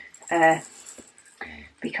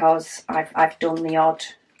because I've done the odd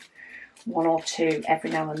one or two every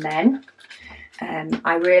now and then.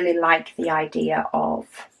 I really like the idea of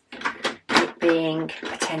it being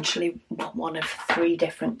potentially one of 3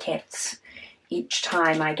 different kits each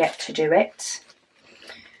time I get to do it.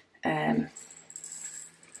 And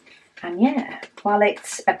yeah, while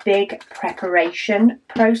it's a big preparation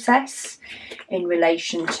process in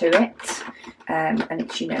relation to it, and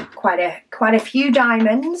it's, you know, quite a few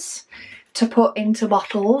diamonds to put into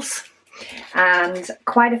bottles and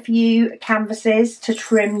quite a few canvases to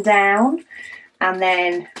trim down, and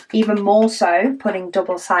then even more so putting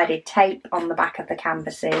double-sided tape on the back of the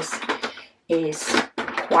canvases is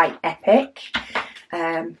quite epic.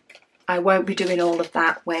 I won't be doing all of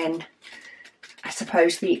that when I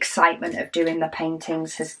suppose the excitement of doing the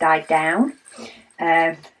paintings has died down.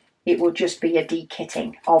 It will just be a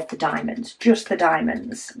de-kitting of the diamonds, just the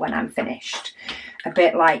diamonds when I'm finished. A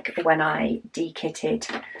bit like when I de-kitted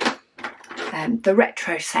the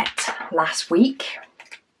retro set last week.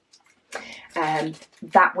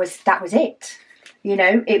 That was it. You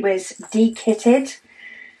know, it was de-kitted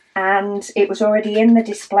and it was already in the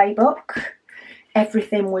display book.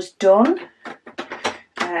 Everything was done.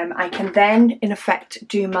 I can then, in effect,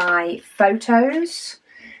 do my photos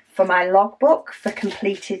for my logbook for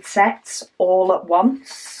completed sets all at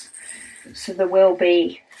once. So there will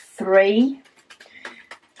be 3,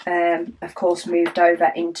 of course, moved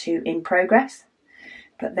over into in progress.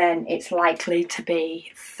 But then it's likely to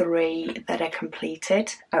be 3 that are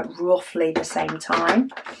completed at roughly the same time.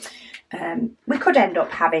 We could end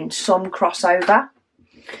up having some crossover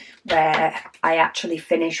where I actually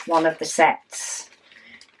finish one of the sets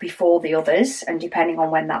before the others, and depending on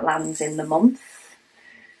when that lands in the month,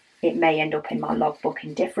 it may end up in my logbook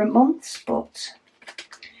in different months, but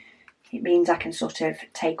it means I can sort of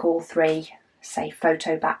take all 3, say,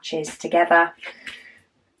 photo batches together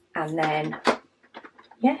and then,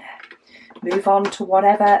 yeah, move on to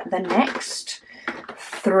whatever the next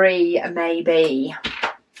 3 may be.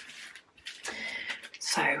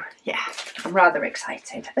 So, yeah, I'm rather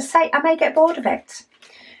excited. I say I may get bored of it.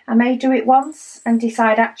 I may do it once and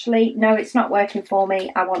decide, actually, no, it's not working for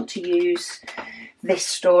me. I want to use this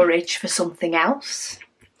storage for something else.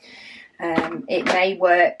 It may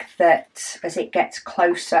work that as it gets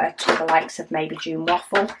closer to the likes of maybe June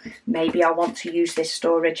Waffle, maybe I want to use this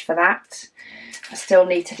storage for that. I still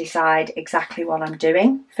need to decide exactly what I'm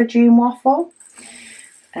doing for June Waffle.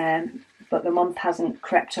 But the month hasn't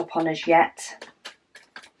crept up on us yet.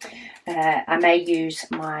 I may use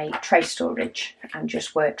my tray storage and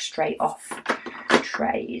just work straight off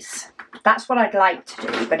trays. That's what I'd like to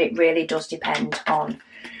do, but it really does depend on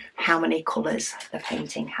how many colours the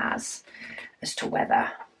painting has as to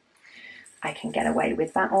whether I can get away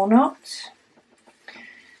with that or not.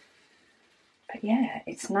 But yeah,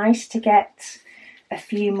 it's nice to get a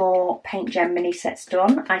few more PaintGem mini sets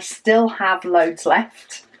done. I still have loads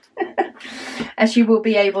left. As you will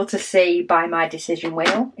be able to see by my decision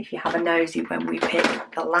wheel, if you have a nosy when we pick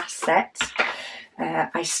the last set.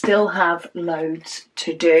 I still have loads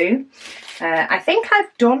to do. I think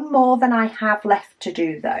I've done more than I have left to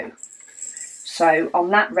do though. So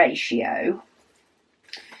on that ratio,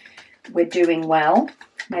 we're doing well.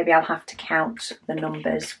 Maybe I'll have to count the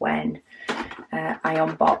numbers when I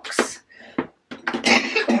unbox.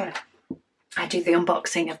 I do the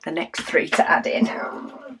unboxing of the next 3 to add in.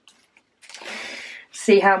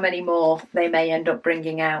 See how many more they may end up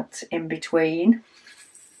bringing out in between.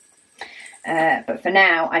 But for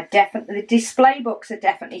now, the display books are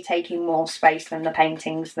definitely taking more space than the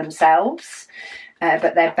paintings themselves.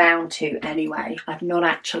 But they're bound to anyway. I've not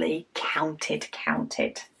actually counted.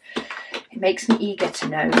 It makes me eager to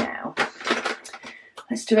know now.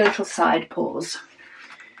 Let's do a little side pause.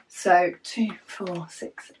 So 2, 4,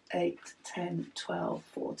 6, 8, 10, 12,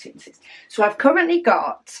 14, 16. So I've currently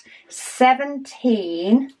got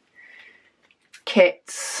 17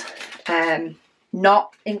 kits,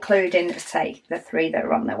 not including, say, the 3 that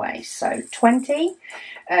are on their way. So 20,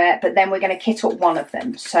 but then we're going to kit up one of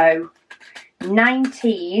them. So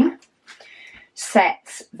 19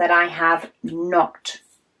 sets that I have not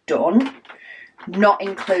done, not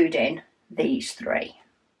including these 3,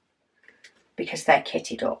 because they're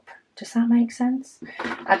kitted up. Does that make sense?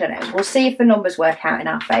 I don't know. We'll see if the numbers work out in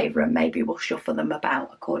our favour, and maybe we'll shuffle them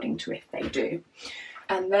about according to if they do.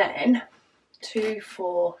 And then 2,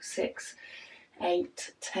 4, 6,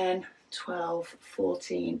 8, 10, 12,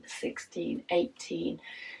 14, 16, 18.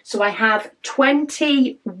 So I have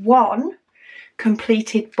 21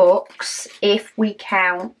 completed books if we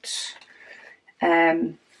count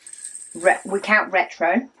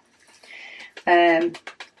retro.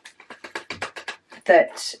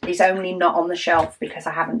 That is only not on the shelf because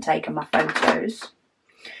I haven't taken my photos.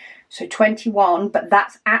 So 21, but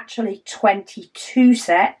that's actually 22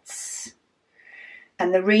 sets.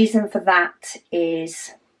 And the reason for that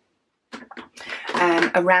is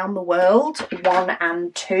Around the World 1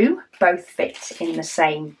 and 2 both fit in the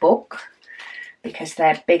same book because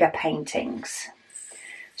they're bigger paintings.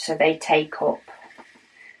 So they take up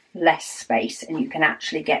less space and you can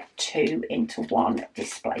actually get 2 into one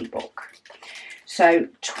display book. So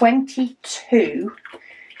 22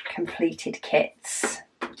 completed kits.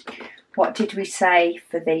 What did we say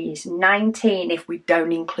for these? 19 if we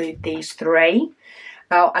don't include these 3.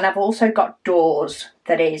 Oh, and I've also got doors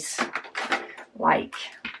that is like,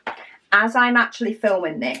 as I'm actually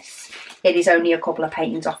filming this, it is only a couple of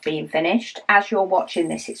paintings off being finished. As you're watching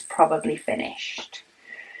this, it's probably finished.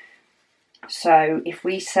 So if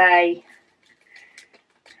we say,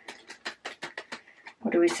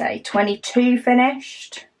 what do we say, 22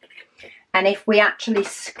 finished, and if we actually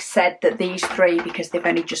said that these 3, because they've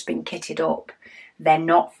only just been kitted up, they're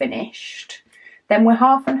not finished, then we're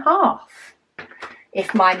half and half.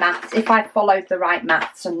 If I followed the right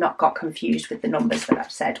maths and not got confused with the numbers that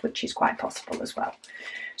I've said, which is quite possible as well.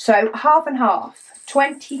 So half and half,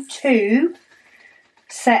 22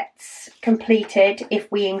 sets completed if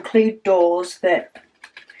we include doors that,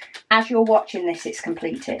 as you're watching this, it's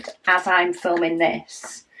completed. As I'm filming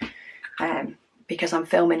this, because I'm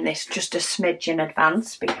filming this just a smidge in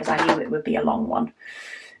advance because I knew it would be a long one,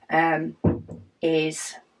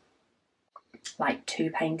 is like 2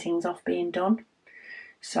 paintings off being done.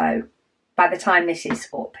 So by the time this is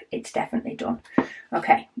up, it's definitely done.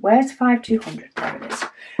 Okay, where's 5200? There it is.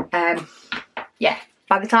 Yeah,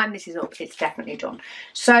 by the time this is up, it's definitely done.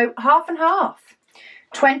 So half and half.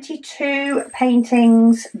 22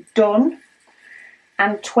 paintings done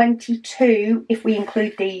and 22 if we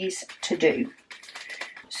include these to do.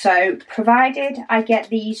 So provided I get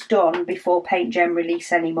these done before PaintGem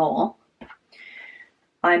release any more,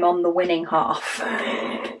 I'm on the winning half.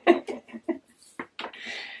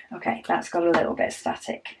 Okay, that's got a little bit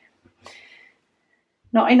static.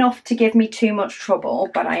 Not enough to give me too much trouble,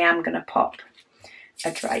 but I am going to pop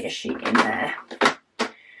a dryer sheet in there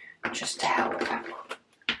just to help.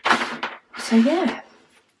 So yeah,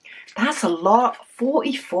 that's a lot.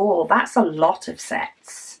 44, that's a lot of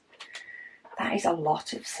sets. That is a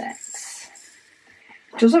lot of sets.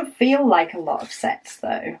 Doesn't feel like a lot of sets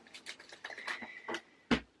though.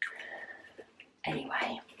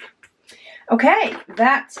 Anyway. Okay,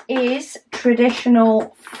 that is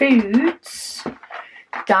Traditional Foods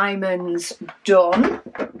Diamonds done.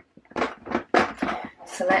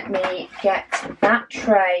 So let me get that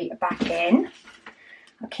tray back in.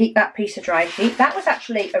 I'll keep that piece of dry sheet. That was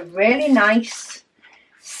actually a really nice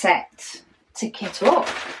set to kit up.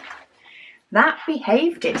 That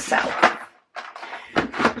behaved itself.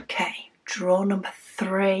 Okay, drawer number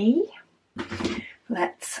 3.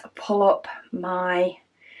 Let's pull up my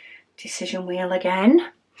decision wheel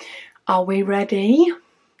again. Are we ready?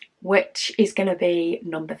 Which is going to be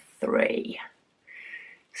number 3.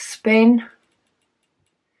 Spin.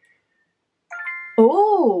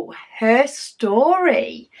 Oh, Her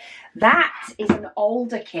Story. That is an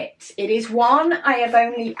older kit. It is one I have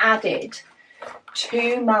only added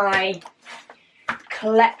to my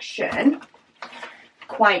collection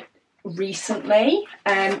quite recently.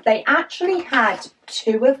 They actually had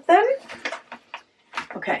 2 of them.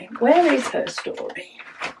 Okay, where is Her Story?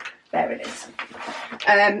 There it is.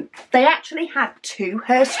 They actually had 2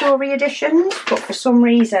 Her Story editions, but for some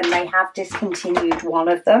reason they have discontinued one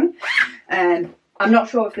of them. I'm not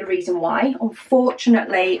sure of the reason why.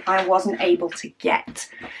 Unfortunately, I wasn't able to get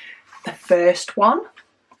the first one.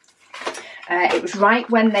 It was right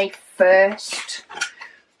when they first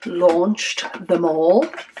launched them all,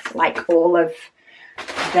 like all of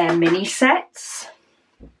their mini sets.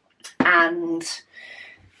 And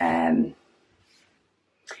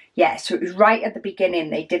yeah, so it was right at the beginning.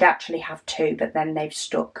 They did actually have 2, but then they've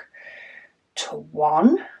stuck to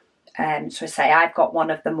 1. So I say I've got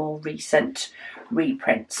one of the more recent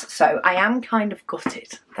reprints. So I am kind of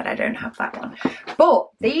gutted that I don't have that one. But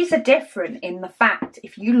these are different in the fact,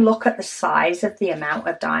 if you look at the size of the amount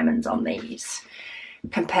of diamonds on these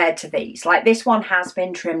compared to these, like this one has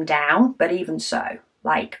been trimmed down, but even so,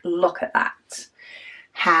 like, look at that.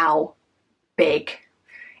 How big.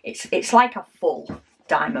 It's like a full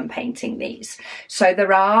diamond painting, these. So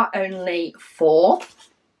there are only 4.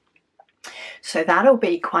 So that'll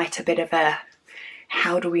be quite a bit of a,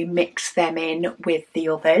 how do we mix them in with the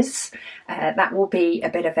others? That will be a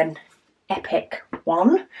bit of an epic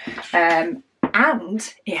one. And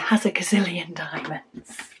it has a gazillion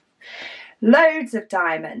diamonds. Loads of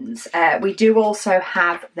diamonds. We do also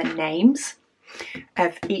have the names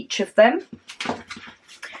of each of them.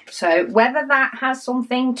 So whether that has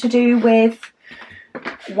something to do with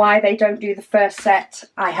why they don't do the first set,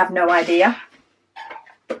 I have no idea.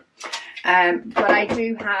 But I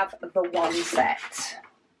do have the 1 set.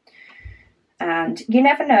 And you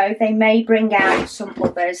never know, they may bring out some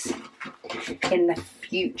others in the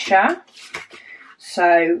future.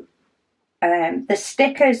 So the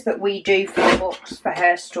stickers that we do for the books for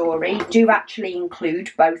Her Story do actually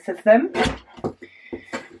include both of them,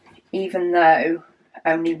 even though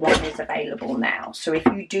only 1 is available now. So if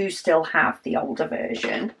you do still have the older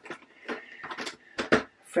version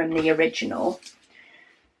from the original,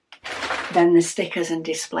 then the stickers and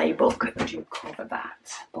display book do cover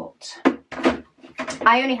that. But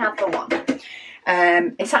I only have the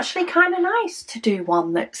 1. It's actually kind of nice to do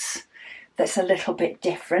one that's a little bit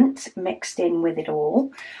different, mixed in with it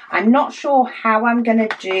all. I'm not sure how I'm going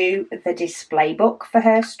to do the display book for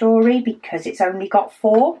Her Story because it's only got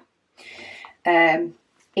 4.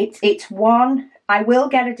 It's 1. I will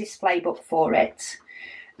get a display book for it,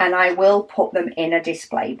 and I will put them in a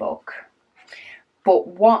display book. But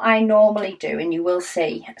what I normally do, and you will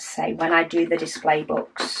see, say when I do the display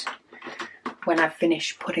books, when I've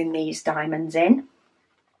finished putting these diamonds in,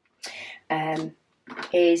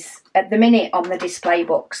 is at the minute on the display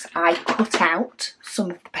books, I cut out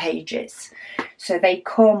some of the pages. So they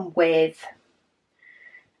come with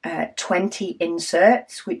 20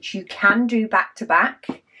 inserts, which you can do back to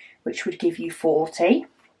back, which would give you 40.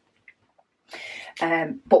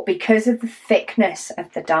 But because of the thickness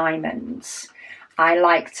of the diamonds, I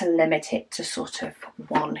like to limit it to sort of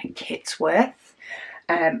 1 kit's worth.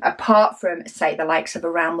 Apart from, say, the likes of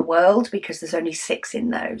Around the World, because there's only 6 in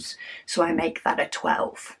those, so I make that a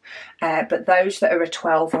 12. But those that are a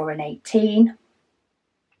 12 or an 18,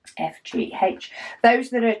 FGH, those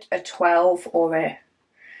that are a 12 or a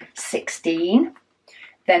 16,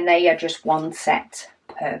 then they are just 1 set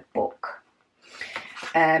per book.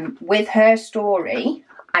 With Her Story,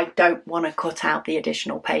 I don't want to cut out the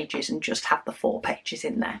additional pages and just have the 4 pages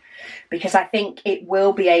in there, because I think it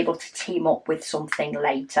will be able to team up with something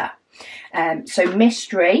later. So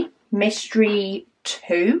Mystery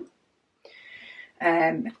 2,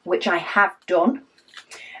 which I have done,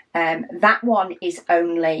 that one is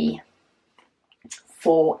only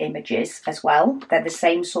 4 images as well. They're the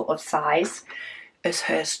same sort of size as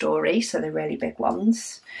Her Story, so they're really big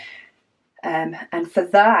ones. And for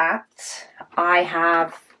that, I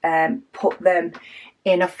have put them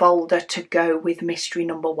in a folder to go with Mystery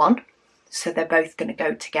number 1. So they're both going to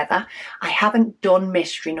go together. I haven't done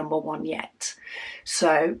Mystery number 1 yet.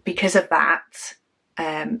 So because of that,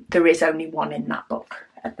 there is only 1 in that book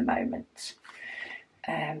at the moment.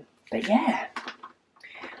 But yeah,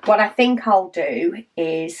 what I think I'll do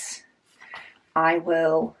is I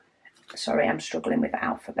will, sorry, I'm struggling with the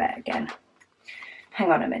alphabet again.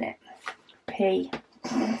 Hang on a minute. P.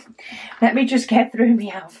 Let me just get through my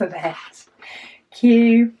alphabet.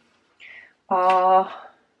 Q, R,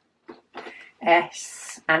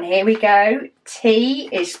 S, and here we go. T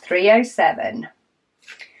is 307.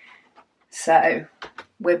 So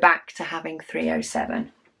we're back to having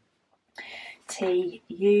 307. T,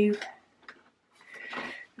 U,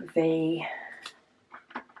 V,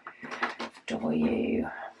 W,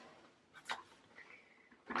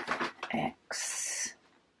 X,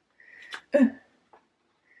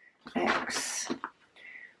 X,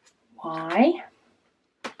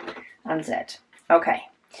 and Z. Okay.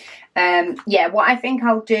 Yeah, what I think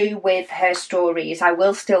I'll do with her story is I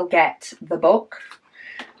will still get the book.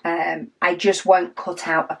 I just won't cut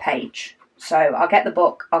out a page. So I'll get the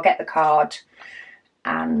book, I'll get the card,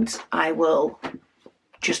 and I will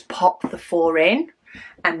just pop the 4 in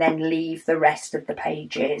and then leave the rest of the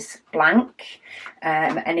pages blank.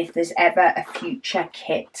 And if there's ever a future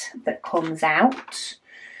kit that comes out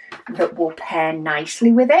that will pair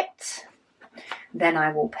nicely with it, then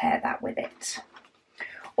I will pair that with it.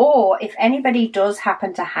 Or if anybody does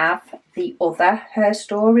happen to have the other Her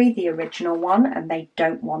Story, the original one, and they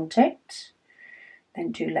don't want it,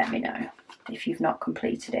 then do let me know if you've not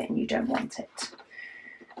completed it and you don't want it.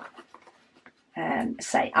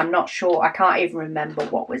 Say, I'm not sure, I can't even remember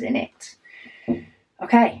what was in it.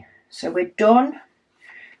 Okay, so we're done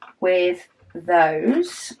with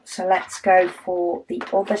those. So let's go for the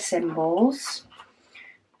other symbols.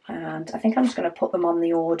 And I think I'm just going to put them on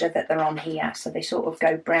the order that they're on here. So they sort of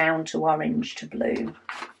go brown to orange to blue,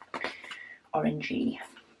 orangey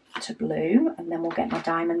to blue. And then we'll get my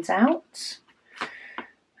diamonds out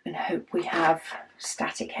and hope we have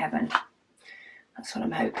static heaven. That's what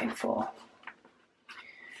I'm hoping for.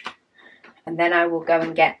 And then I will go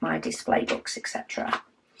and get my display books, etc.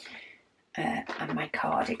 And my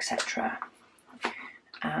card, etc.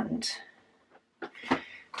 And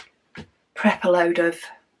prep a load of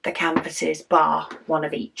the canvases, bar one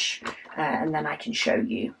of each, and then I can show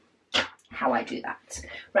you how I do that.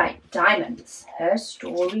 Right, diamonds. Her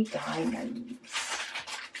Story diamonds.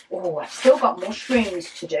 Oh, I've still got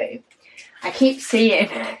mushrooms to do. I keep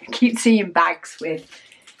seeing bags with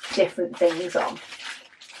different things on,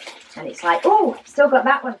 and it's like, oh, I've still got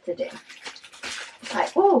that one to do. It's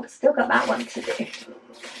like, oh, I've still got that one to do.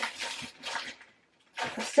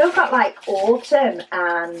 I've still got like autumn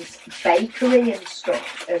and bakery and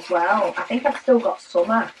stuff as well. I think I've still got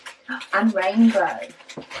summer and rainbow.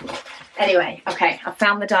 Anyway, okay, I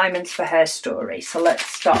found the diamonds for Her Story. So let's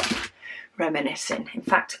stop reminiscing. In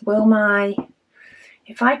fact,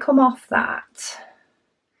 if I come off that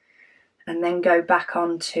and then go back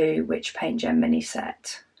onto which PaintGem mini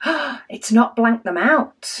set, it's not blanked them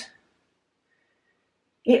out.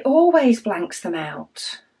 It always blanks them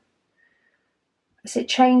out. Has it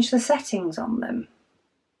changed the settings on them?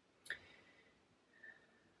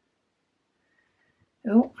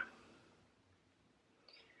 Oh.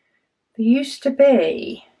 There used to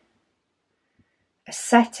be a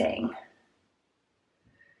setting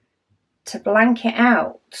to blank it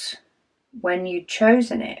out when you'd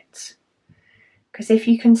chosen it. Because if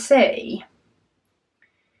you can see,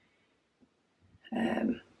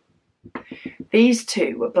 these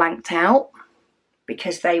two were blanked out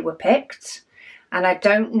because they were picked. And I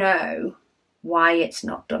don't know why it's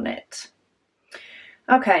not done it.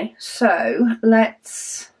 Okay, so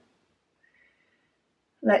let's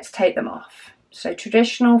take them off. So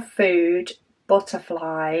traditional food,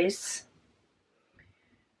 butterflies,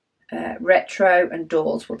 retro and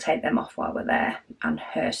doors, we'll take them off while we're there, and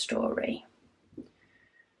Her Story.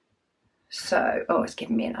 So, oh, it's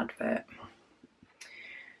giving me an advert.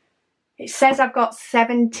 It says I've got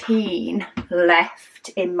 17 left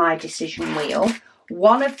in my decision wheel.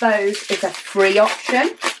 One of those is a free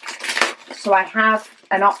option. So I have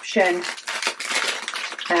an option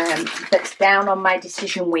that's down on my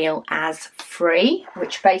decision wheel as free,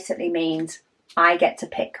 which basically means I get to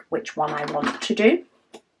pick which one I want to do.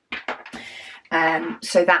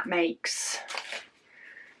 So that makes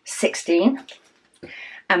 16.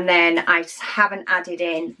 And then I haven't added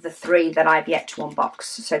in the 3 that I've yet to unbox.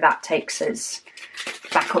 So that takes us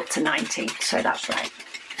back up to 19. So that's right.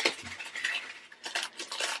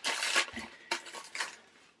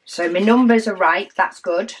 So my numbers are right. That's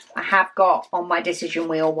good. I have got on my decision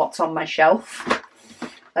wheel what's on my shelf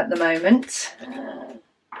at the moment.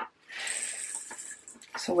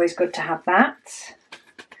 It's always good to have that.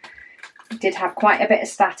 Did have quite a bit of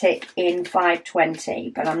static in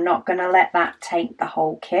 520, but I'm not going to let that take the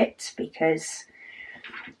whole kit because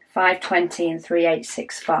 520 and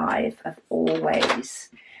 3865 have always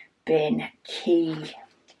been key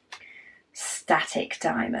static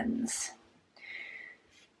diamonds.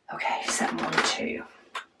 Okay, 712.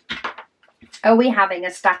 Are we having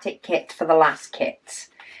a static kit for the last kit?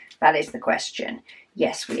 That is the question.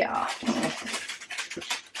 Yes, we are.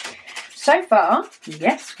 So far,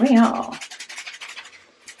 yes, we are.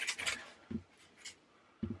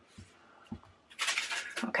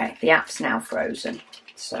 Okay, the app's now frozen,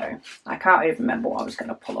 so I can't even remember what I was going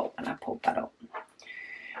to pull up when I pulled that up.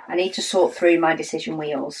 I need to sort through my decision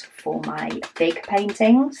wheels for my big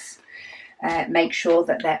paintings, make sure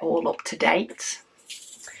that they're all up to date.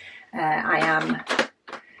 I am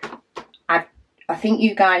think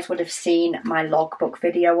you guys would have seen my logbook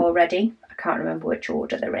video already. I can't remember which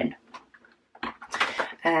order they're in.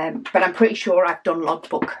 But I'm pretty sure I've done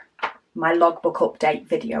my logbook update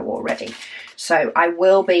video already. So I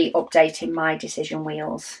will be updating my decision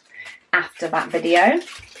wheels after that video.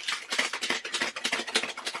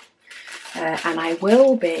 And I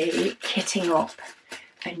will be kitting up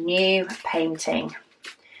a new painting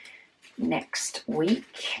next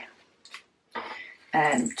week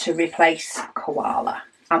to replace Koala.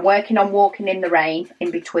 I'm working on Walking in the Rain in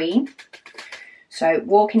between. So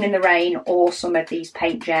Walking in the Rain or some of these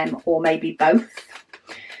PaintGem, or maybe both.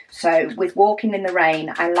 So with Walking in the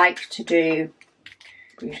Rain, I like to do,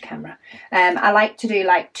 I like to do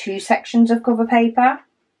like 2 sections of cover paper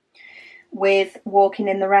with Walking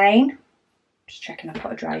in the Rain. Just checking I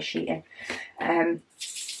put a dry sheet in.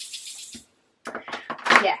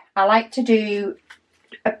 Yeah, I like to do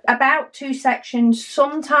about 2 sections.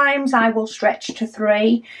 Sometimes I will stretch to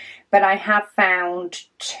 3, but I have found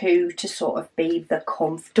 2 to sort of be the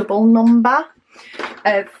comfortable number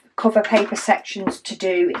of cover paper sections to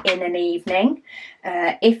do in an evening.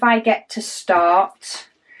 If I get to start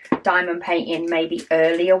diamond painting maybe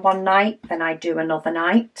earlier one night than I do another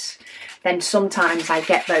night, then sometimes I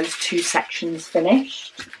get those 2 sections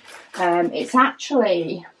finished. It's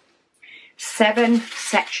actually 7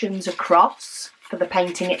 sections across for the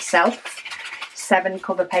painting itself, 7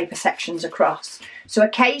 cover paper sections across. So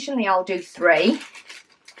occasionally I'll do 3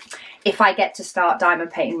 if I get to start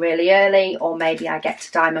diamond painting really early, or maybe I get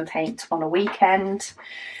to diamond paint on a weekend.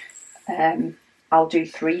 I'll do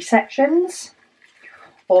 3 sections,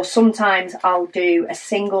 or sometimes I'll do a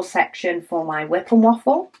single section for my whip and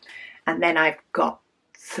waffle, and then I've got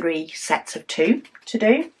 3 sets of 2 to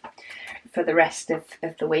do for the rest of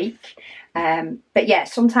the week. But yeah,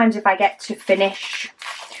 sometimes if I get to finish,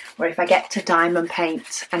 or if I get to diamond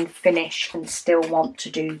paint and finish and still want to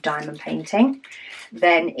do diamond painting,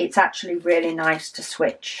 then it's actually really nice to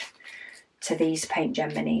switch to these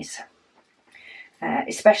PaintGem minis.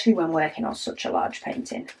 Especially when working on such a large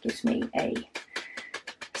painting. It gives me a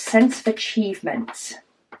sense of achievement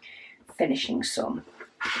finishing some.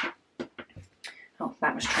 Oh,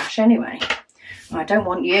 that was trash anyway. I don't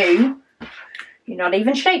want you. You're not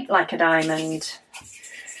even shaped like a diamond.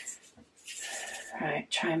 Right,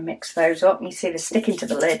 try and mix those up. You see they're sticking to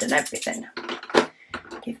the lid and everything.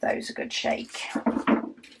 Give those a good shake.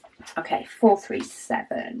 Okay,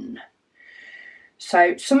 437.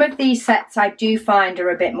 So some of these sets I do find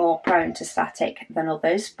are a bit more prone to static than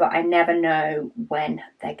others, but I never know when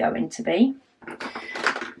they're going to be.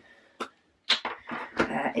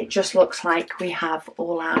 It just looks like we have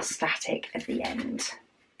all our static at the end,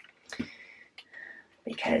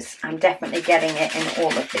 because I'm definitely getting it in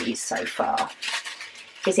all of these so far.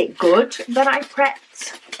 Is it good that I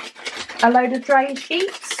prepped a load of dry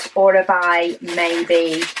sheets, or have I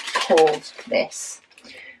maybe caused this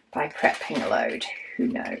by prepping a load? Who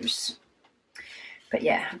knows? But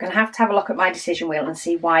yeah, I'm going to have a look at my decision wheel and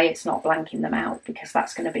see why it's not blanking them out, because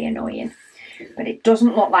that's going to be annoying. But it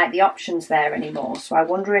doesn't look like the option's there anymore, so I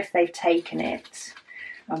wonder if they've taken it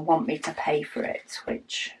and want me to pay for it,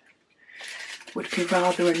 which would be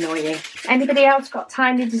rather annoying. Anybody else got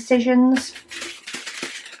tiny decisions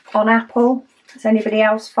on Apple? Has anybody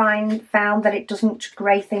else found that it doesn't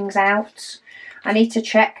grey things out? I need to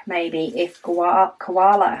check maybe if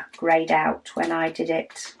Koala greyed out when I did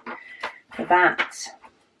it for that.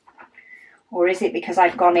 Or is it because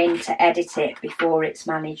I've gone in to edit it before it's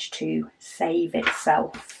managed to save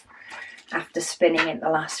itself after spinning it the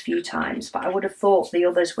last few times? But I would have thought the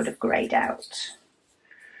others would have greyed out.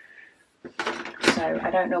 So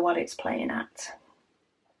I don't know what it's playing at.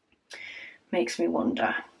 Makes me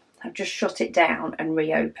wonder. I've just shut it down and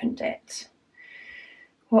reopened it.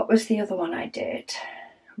 What was the other one I did?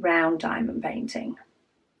 Round diamond painting.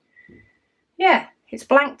 Yeah, it's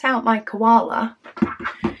blanked out my Koala.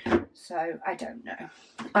 So I don't know.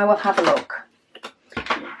 I will have a look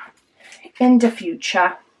in the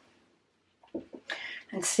future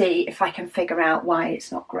and see if I can figure out why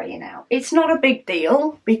it's not greying out. It's not a big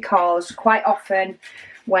deal, because quite often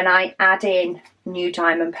when I add in new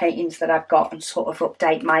diamond paintings that I've got and sort of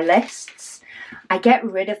update my lists, I get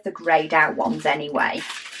rid of the greyed out ones anyway.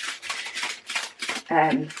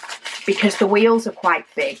 Because the wheels are quite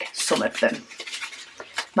big, some of them.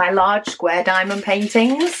 My large square diamond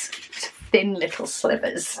paintings, thin little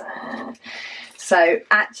slivers. So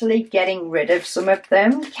actually getting rid of some of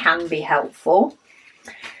them can be helpful.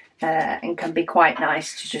 And can be quite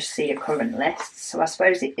nice to just see a current list. So I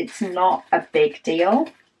suppose it's not a big deal.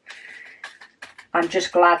 I'm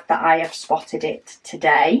just glad that I have spotted it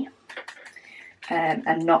today.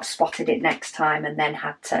 and not spotted it next time, and then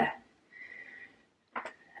had to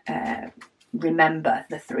remember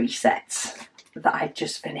the 3 sets that I'd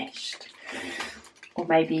just finished. Or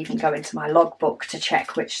maybe even go into my logbook to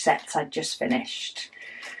check which sets I'd just finished,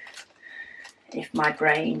 if my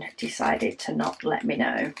brain decided to not let me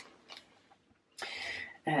know.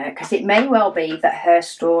 Because it may well be that her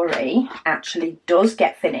story actually does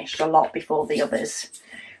get finished a lot before the others,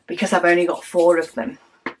 because I've only got 4 of them.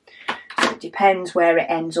 So it depends where it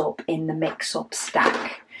ends up in the mix-up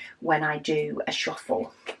stack when I do a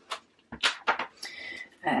shuffle,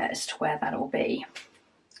 as to where that'll be.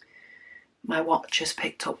 My watch has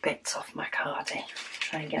picked up bits off my cardie.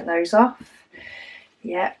 Try and get those off.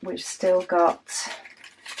 Yeah, we've still got,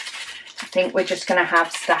 I think we're just going to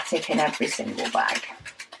have static in every single bag.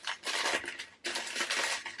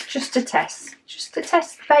 Just to test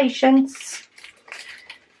the patience.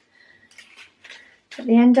 At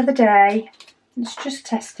the end of the day, it's just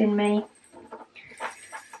testing me.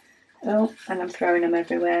 Oh, and I'm throwing them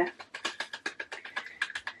everywhere.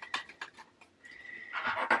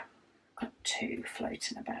 Got 2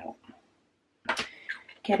 floating about.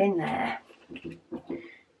 Get in there.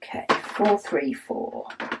 Okay, 4, 3, 4.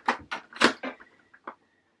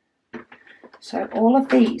 So all of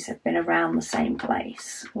these have been around the same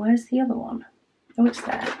place. Where's the other one? Oh, it's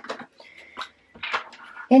there.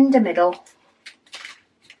 In the middle.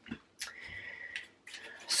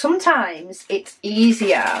 Sometimes it's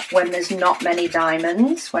easier when there's not many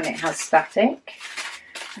diamonds, when it has static.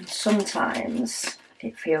 And sometimes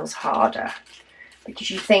it feels harder, because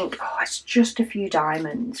you think, oh, it's just a few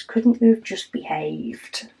diamonds. Couldn't you have just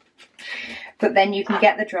behaved? But then you can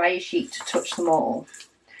get the dryer sheet to touch them all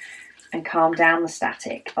and calm down the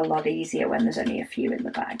static a lot easier when there's only a few in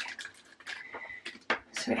the bag.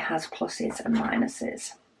 So it has pluses and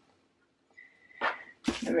minuses.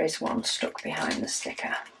 There is one stuck behind the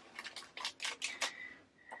sticker.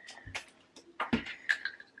 Okay,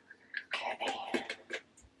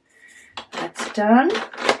 that's done.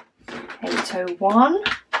 801.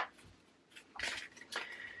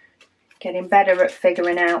 Getting better at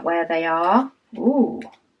figuring out where they are. Ooh.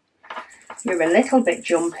 You're a little bit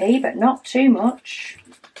jumpy, but not too much.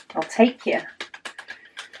 I'll take you.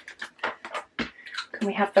 Can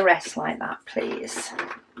we have the rest like that, please?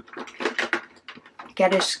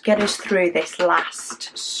 Get us through this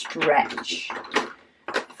last stretch.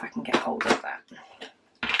 If I can get hold of that.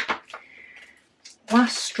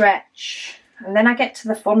 Last stretch. And then I get to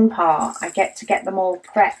the fun part. I get to get them all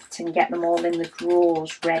prepped and get them all in the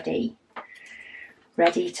drawers ready.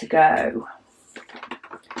 Ready to go.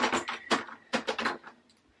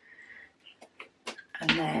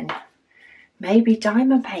 And then maybe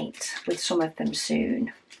diamond paint with some of them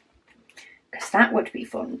soon, because that would be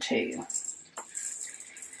fun too.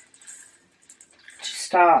 To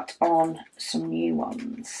start on some new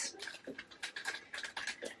ones.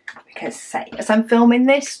 Because say, as I'm filming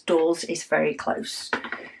this, Doors is very close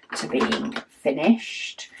to being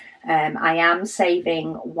finished. I am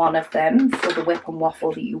saving one of them for the whip and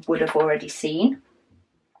waffle that you would have already seen.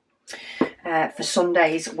 For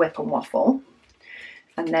Sunday's whip and waffle.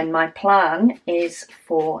 And then my plan is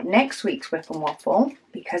for next week's whip and waffle,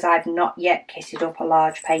 because I've not yet kitted up a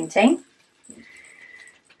large painting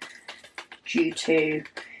due to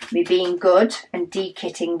me being good and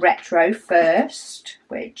de-kitting retro first,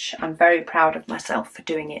 which I'm very proud of myself for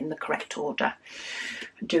doing it in the correct order,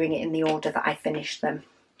 doing it in the order that I finished them,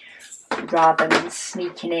 rather than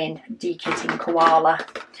sneaking in de-kitting koala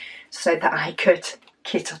so that I could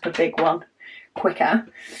kit up a big one quicker.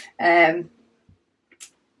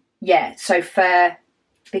 Yeah, so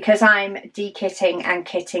because I'm de-kitting and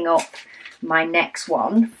kitting up my next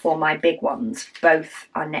one for my big ones, both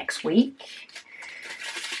are next week.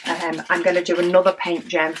 I'm going to do another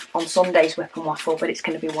PaintGem on Sunday's whip and waffle, but it's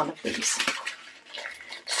going to be one of these.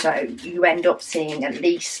 So you end up seeing at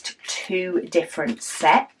least 2 different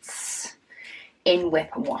sets in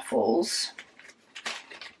whip and waffles.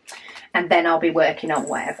 And then I'll be working on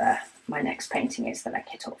whatever my next painting is that I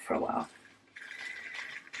kit up for a while.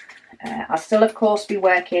 I'll still, of course, be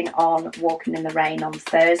working on Walking in the Rain on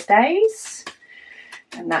Thursdays,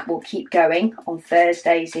 and that will keep going. On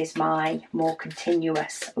Thursdays is my more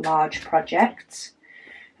continuous large project,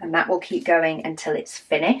 and that will keep going until it's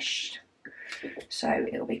finished. So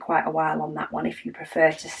it'll be quite a while on that one if you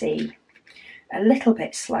prefer to see a little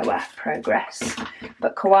bit slower progress.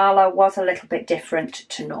 But Koala was a little bit different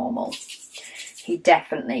to normal. He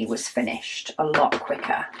definitely was finished a lot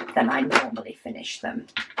quicker than I normally finish them,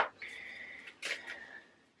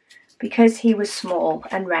 because he was small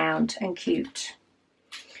and round and cute,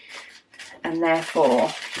 and therefore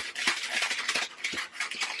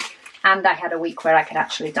and I had a week where I could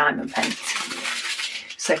actually diamond paint.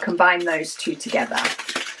 So combine those two together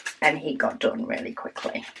and he got done really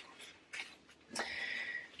quickly.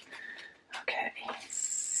 Okay,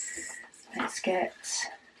 let's get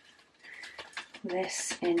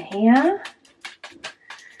this in here.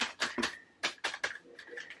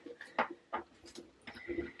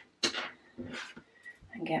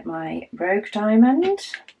 And get my rogue diamond.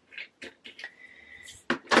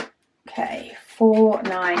 Okay,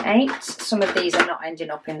 498. Some of these are not ending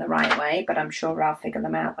up in the right way, but I'm sure I'll figure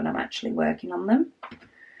them out when I'm actually working on them.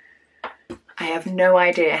 I have no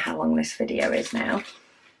idea how long this video is now.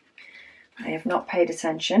 I have not paid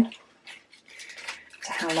attention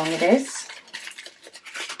to how long it is.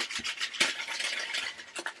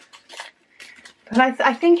 But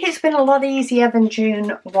I think it's been a lot easier than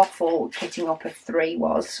June waffle kitting up of 3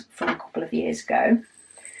 was from a couple of years ago.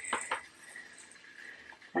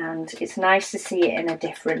 And it's nice to see it in a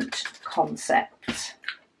different concept.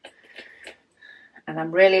 And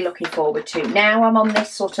I'm really looking forward to. Now I'm on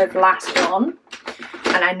this sort of last one,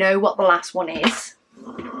 and I know what the last one is.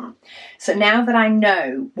 So now that I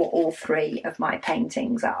know what all 3 of my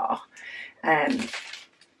paintings are,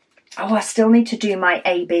 oh, I still need to do my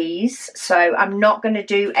ABs. So I'm not going to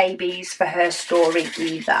do ABs for her story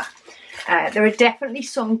either. There are definitely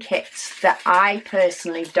some kits that I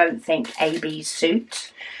personally don't think ABs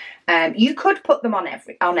suit. You could put them on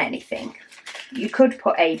anything. You could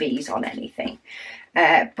put ABs on anything.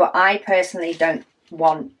 But I personally don't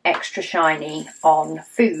want extra shiny on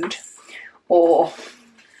food or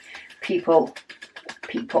people.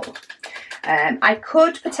 I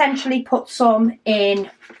could potentially put some in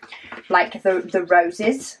like the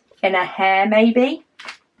roses in a hair maybe,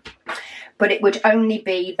 but it would only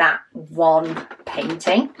be that one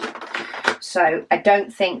painting. So I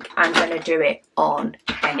don't think I'm going to do it on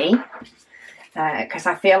any, because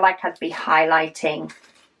I feel like I'd be highlighting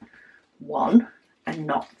one and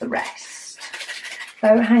not the rest.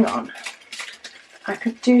 So hang on, I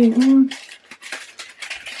could do,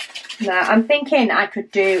 no, I'm thinking I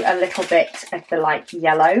could do a little bit of the like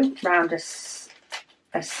yellow round a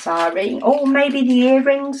sari, or maybe the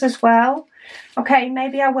earrings as well. Okay,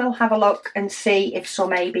 maybe I will have a look and see if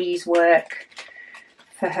some ABs work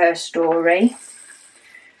for her story.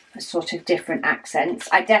 A sort of different accents.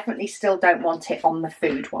 I definitely still don't want it on the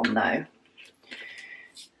food one though.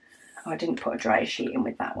 Oh, I didn't put a dry sheet in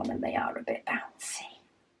with that one and they are a bit bouncy.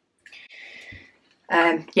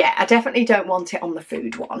 Yeah, I definitely don't want it on the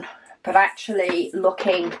food one. But actually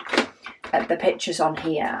looking at the pictures on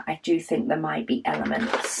here, I do think there might be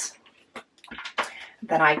elements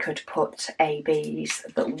that I could put ABs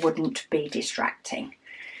that wouldn't be distracting,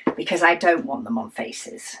 because I don't want them on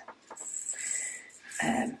faces.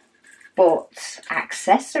 But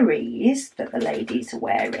accessories that the ladies are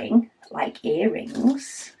wearing, like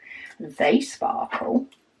earrings, they sparkle.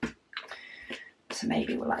 So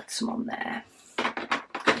maybe we'll add some on there.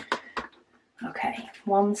 Okay,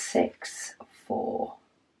 164.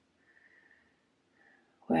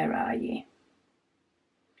 Where are you?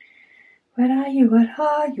 Where are you? Where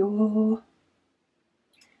are you?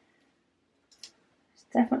 It's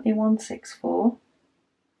definitely 164.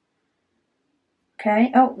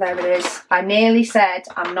 Okay, oh, there it is. I nearly said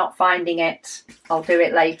I'm not finding it. I'll do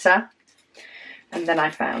it later. And then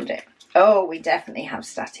I found it. Oh, we definitely have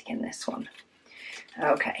static in this one.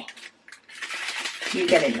 Okay. You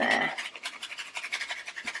get in there.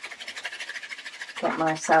 Got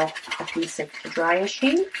myself a piece of dryer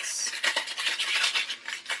sheets.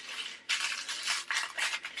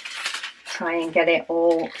 Try and get it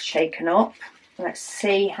all shaken up. Let's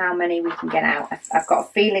see how many we can get out. I've got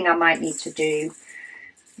a feeling I might need to do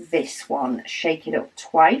this one, shake it up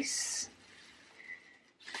twice.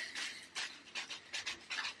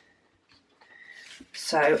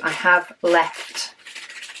 So I have left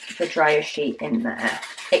the dryer sheet in there.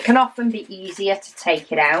 It can often be easier to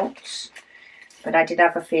take it out, but I did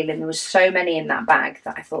have a feeling there was so many in that bag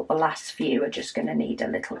that I thought the last few are just going to need a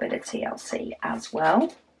little bit of TLC as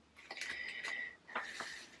well.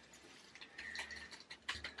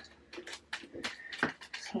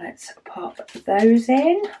 So let's pop those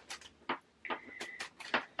in.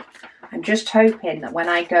 I'm just hoping that when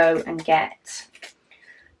I go and get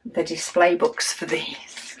the display books for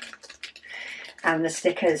these and the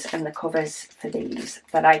stickers and the covers for these,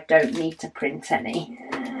 that I don't need to print any,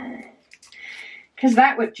 because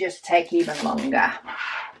that would just take even longer.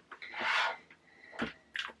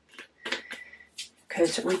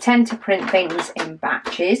 Because we tend to print things in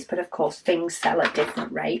batches, but of course things sell at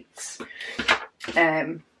different rates.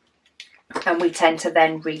 and we tend to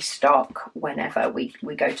then restock whenever we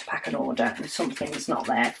go to pack an order and something's not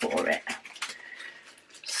there for it.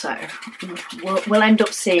 So we'll end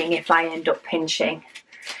up seeing if I end up pinching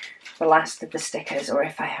the last of the stickers or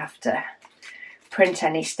if I have to print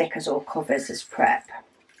any stickers or covers as prep.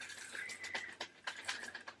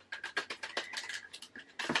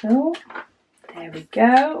 So there we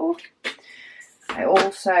go. I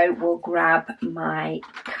also will grab my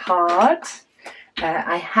card.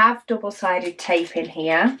 I have double-sided tape in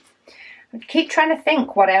here. I keep trying to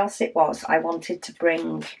think what else it was I wanted to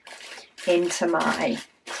bring into my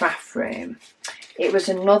craft room. It was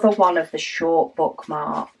another one of the short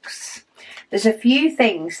bookmarks. There's a few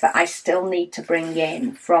things that I still need to bring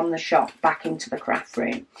in from the shop back into the craft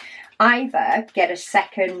room. Either get a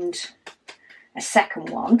second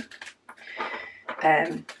one,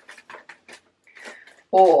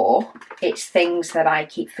 or it's things that I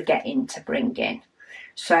keep forgetting to bring in.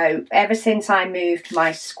 So ever since I moved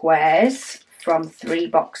my squares from 3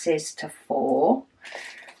 boxes to 4,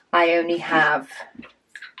 I only have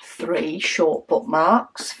 3 short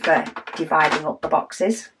bookmarks for dividing up the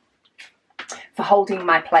boxes, for holding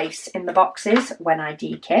my place in the boxes when I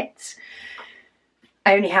de-kit.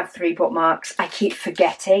 I only have 3 bookmarks. I keep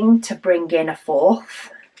forgetting to bring in a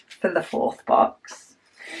 4th for the 4th box.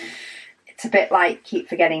 It's a bit like keep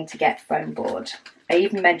forgetting to get foam board. I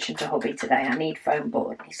even mentioned to hubby today I need foam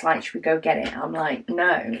board. He's like, should we go get it? I'm like,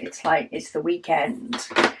 no, it's like, it's the weekend.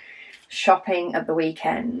 Shopping at the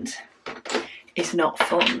weekend is not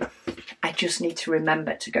fun. I just need to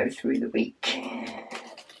remember to go through the week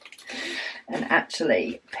and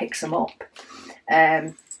actually pick some up.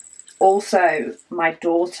 Also, my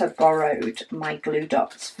daughter borrowed my glue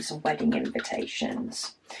dots for some wedding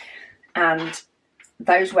invitations, and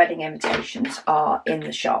those wedding invitations are in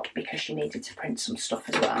the shop because she needed to print some stuff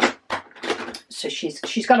as well. So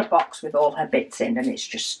she's got a box with all her bits in, and it's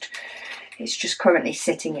just currently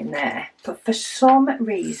sitting in there. But for some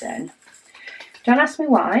reason, don't ask me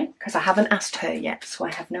why, because I haven't asked her yet, so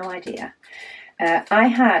I have no idea. I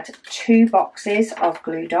had 2 boxes of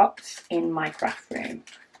glue dots in my craft room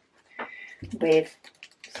with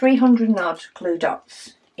 300 and odd glue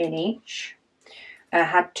dots in each. I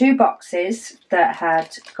had 2 boxes that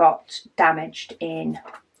had got damaged in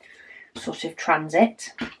sort of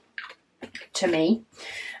transit to me,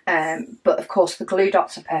 but of course the glue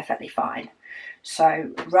dots are perfectly fine.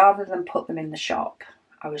 So rather than put them in the shop,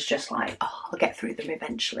 I was just like, oh, I'll get through them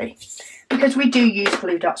eventually, because we do use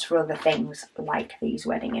glue dots for other things like these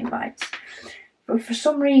wedding invites. But for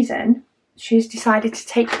some reason she's decided to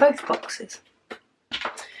take both boxes.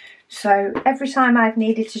 So every time I've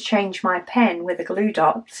needed to change my pen with a glue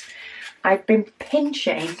dot, I've been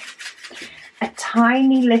pinching a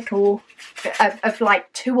tiny little of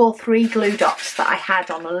like 2 or 3 glue dots that I had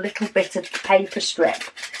on a little bit of paper strip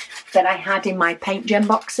that I had in my PaintGem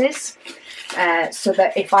boxes, so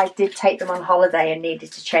that if I did take them on holiday and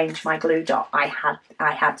needed to change my glue dot, I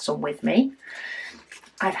had some with me.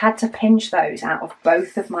 I've had to pinch those out of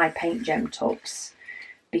both of my PaintGem tubs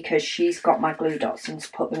because she's got my glue dots and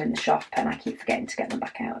put them in the shop, and I keep forgetting to get them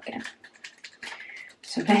back out again.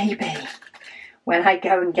 So maybe when I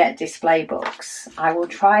go and get display books, I will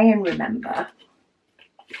try and remember.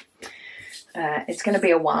 It's going to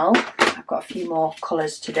be a while. I've got a few more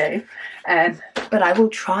colours to do, but I will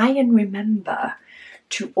try and remember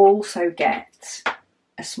to also get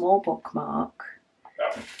a small bookmark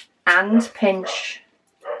and pinch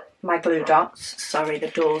my glue dots. Sorry, the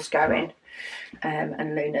door's going,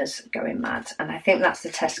 and Luna's going mad, and I think that's the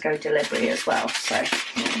Tesco delivery as well. So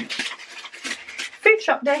food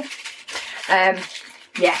shop day.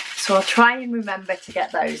 Yeah, so I'll try and remember to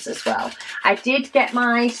get those as well. I did get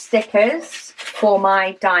my stickers for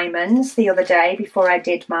my diamonds the other day before I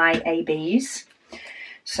did my ABs.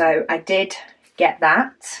 So I did get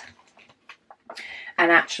that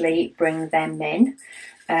and actually bring them in.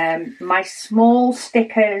 My small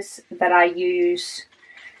stickers that I use,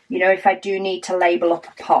 you know, if I do need to label up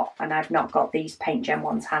a pot and I've not got these PaintGem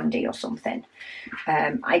ones handy or something,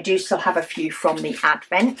 I do still have a few from the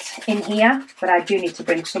Advent in here, but I do need to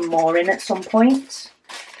bring some more in at some point,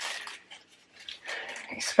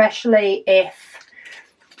 especially if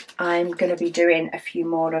I'm going to be doing a few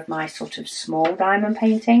more of my sort of small diamond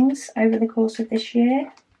paintings over the course of this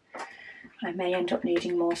year. I may end up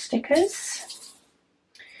needing more stickers,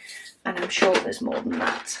 and I'm sure there's more than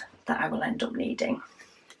that I will end up needing.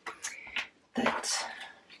 That,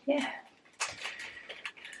 yeah,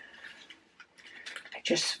 I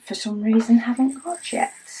just for some reason haven't got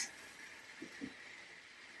yet.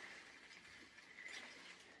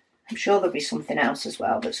 I'm sure there'll be something else as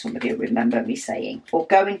well that somebody will remember me saying. Or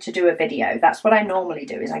going to do a video. That's what I normally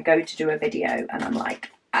do, is I go to do a video and I'm like,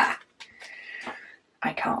 I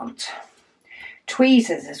can't.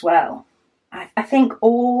 Tweezers as well. I think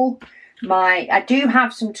I do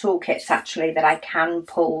have some toolkits actually that I can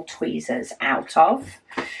pull tweezers out of.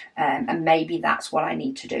 And maybe that's what I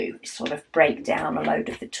need to do, is sort of break down a load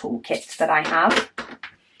of the toolkits that I have.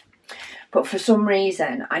 But for some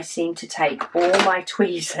reason, I seem to take all my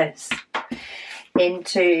tweezers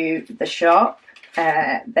into the shop.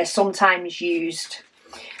 They're sometimes used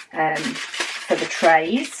for the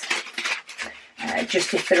trays.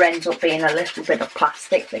 Just if there ends up being a little bit of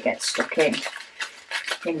plastic that gets stuck in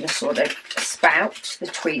the sort of spout, the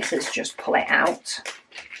tweezers just pull it out.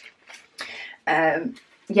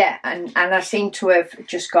 Yeah, and I seem to have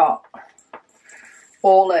just got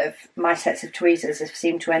all of my sets of tweezers have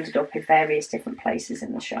seemed to ended up in various different places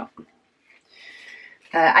in the shop.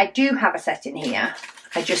 I do have a set in here.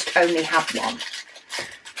 I just only have one.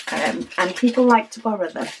 And people like to borrow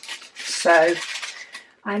them. So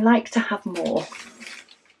I like to have more.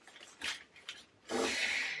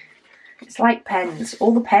 It's like pens.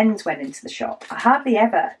 All the pens went into the shop. I hardly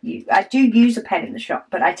ever use, I do use a pen in the shop,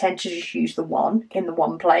 but I tend to just use the one in the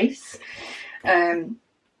one place.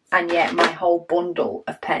 And yet my whole bundle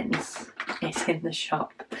of pens is in the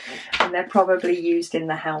shop, and they're probably used in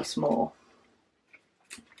the house more.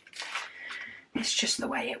 It's just the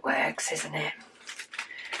way it works, isn't it?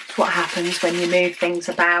 It's what happens when you move things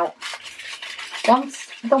about. Once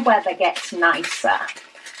the weather gets nicer,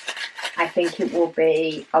 I think it will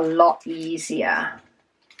be a lot easier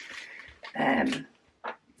to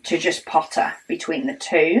just potter between the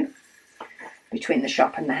two, between the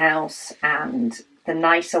shop and the house. And the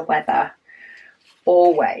nicer weather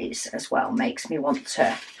always as well makes me want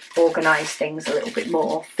to organise things a little bit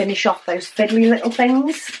more, finish off those fiddly little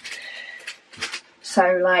things.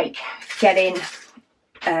 So like getting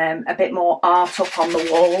a bit more art up on the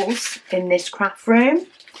walls in this craft room,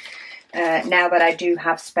 now that I do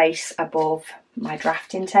have space above my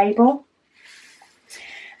drafting table.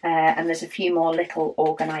 And there's a few more little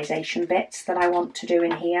organisation bits that I want to do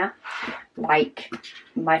in here, like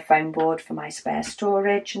my foam board for my spare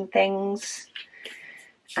storage and things.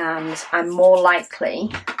 And I'm more likely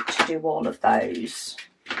to do all of those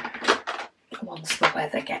once the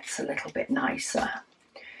weather gets a little bit nicer.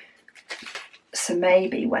 So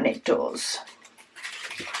maybe when it does,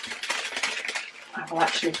 I will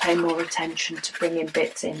actually pay more attention to bringing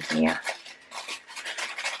bits in here.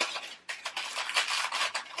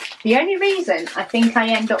 The only reason I think I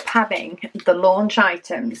end up having the launch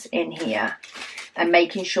items in here and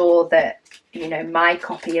making sure that, you know, my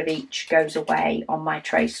copy of each goes away on my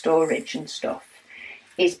tray storage and stuff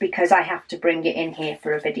is because I have to bring it in here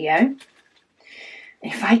for a video.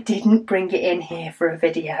 If I didn't bring it in here for a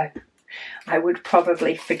video, I would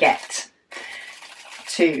probably forget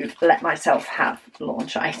to let myself have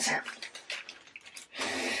launch item.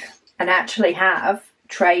 And actually have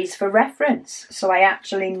trays for reference, so I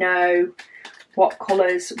actually know what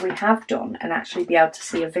colours we have done and actually be able to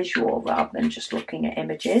see a visual rather than just looking at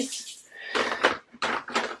images.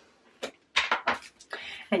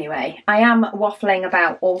 Anyway, I am waffling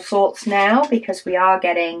about all sorts now because we are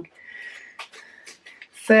getting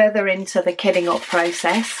further into the kitting up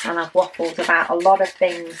process, and I've waffled about a lot of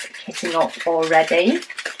things kitting up already.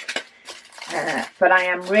 But I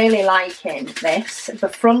am really liking this. The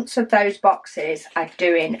fronts of those boxes are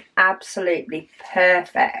doing absolutely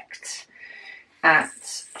perfect at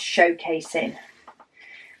showcasing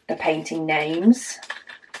the painting names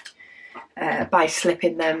by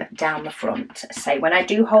slipping them down the front. So when I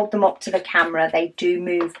do hold them up to the camera, they do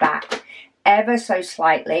move back ever so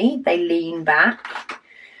slightly. They lean back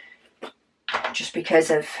just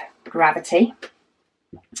because of gravity.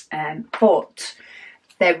 But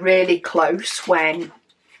they're really close when,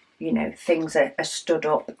 you know, things are stood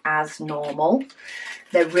up as normal.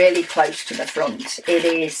 They're really close to the front. It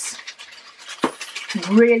is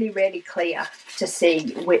really, really clear to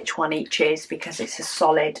see which one each is because it's a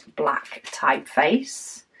solid black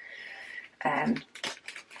typeface.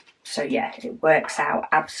 So yeah, it works out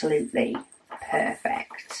absolutely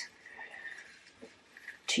perfect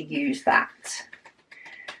to use that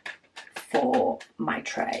for my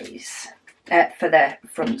trays. For the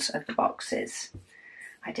fronts of the boxes.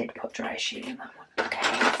 I did put dry sheet in that one. Okay,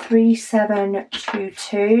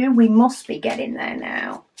 3722. We must be getting there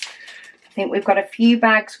now. I think we've got a few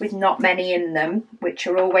bags with not many in them, which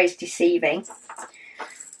are always deceiving.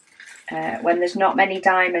 When there's not many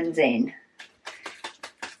diamonds in,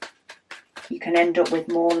 you can end up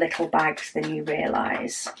with more little bags than you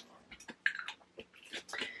realise.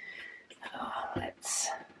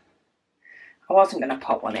 I wasn't going to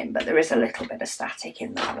pop one in, but there is a little bit of static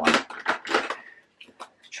in that one.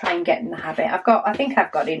 Try and get in the habit. I think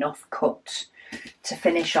I've got enough cut to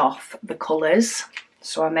finish off the colours,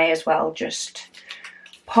 so I may as well just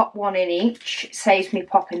pop one in each. It saves me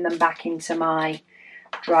popping them back into my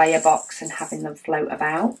dryer box and having them float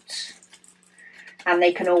about. And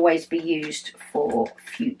they can always be used for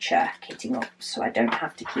future kitting up, so I don't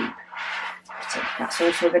have to keep kitting. That's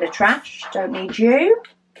also a bit of trash, don't need you.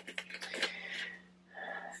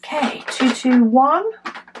 Okay, 221.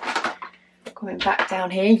 Going back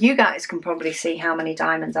down here, you guys can probably see how many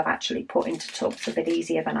diamonds I've actually put into tubs a bit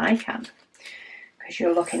easier than I can, because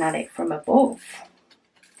you're looking at it from above.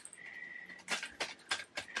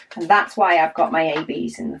 And that's why I've got my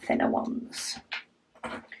ABs in the thinner ones,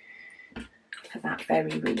 for that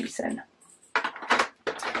very reason.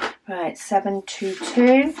 Right,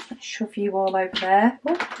 722. Let's shove you all over there.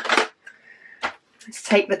 Oh. Let's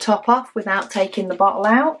take the top off without taking the bottle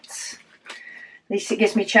out. At least it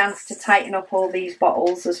gives me a chance to tighten up all these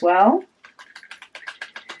bottles as well,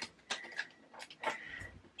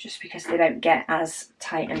 just because they don't get as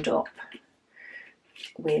tightened up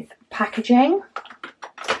with packaging.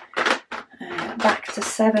 Back to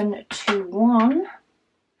 721.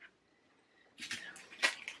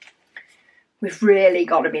 We've really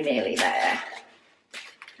got to be nearly there.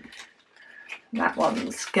 That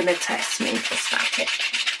one's going to test me for static.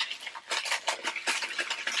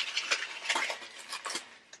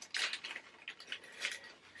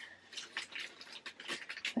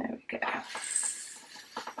 There we go.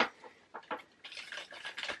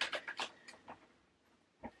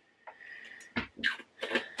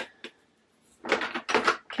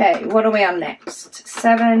 Okay, what are we on next?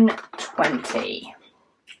 720.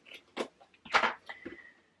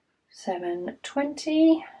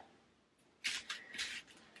 720.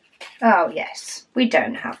 Oh yes, we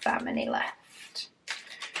don't have that many left.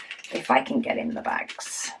 If I can get in the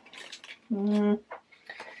bags.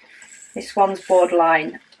 This one's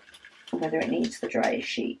borderline whether it needs the dryer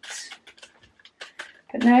sheet.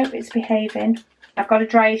 But no, it's behaving. I've got a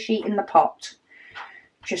dryer sheet in the pot.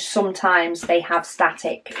 Just sometimes they have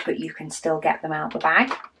static, but you can still get them out the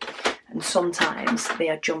bag. And sometimes they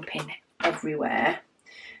are jumping everywhere,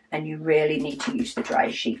 and you really need to use the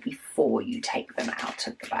dryer sheet before you take them out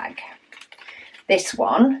of the bag. This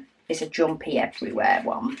one is a jumpy everywhere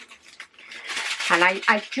one. And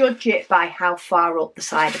I judge it by how far up the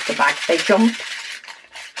side of the bag they jump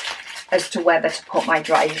as to whether to put my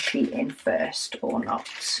dryer sheet in first or not.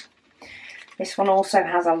 This one also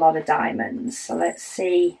has a lot of diamonds, so let's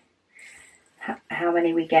see how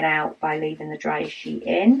many we get out by leaving the dryer sheet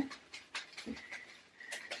in.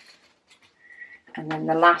 And then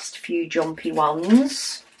the last few jumpy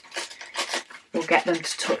ones, we'll get them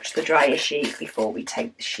to touch the dryer sheet before we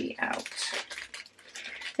take the sheet out.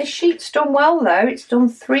 This sheet's done well though. It's done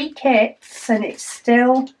 3 kits and it's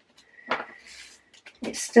still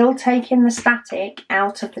taking the static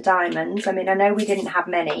out of the diamonds. I mean, I know we didn't have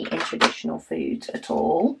many in traditional foods at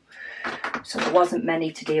all, so there wasn't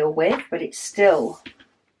many to deal with, but it's still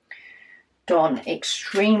done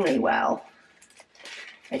extremely well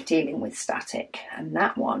at dealing with static. And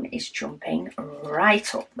that one is jumping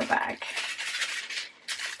right up the bag.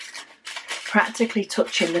 Practically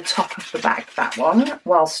touching the top of the bag, that one,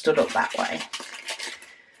 while stood up that way.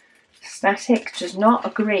 Static does not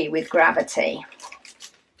agree with gravity.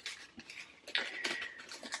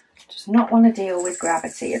 Does not want to deal with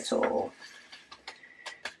gravity at all.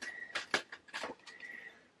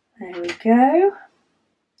 There we go.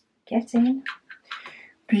 Get in.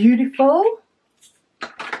 Beautiful.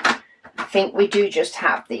 I think we do just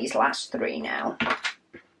have these last 3 now.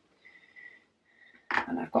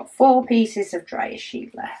 And I've got 4 pieces of dryer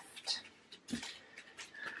sheet left.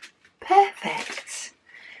 Perfect.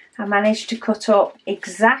 I managed to cut up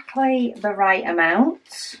exactly the right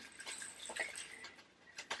amount,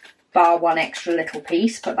 bar one extra little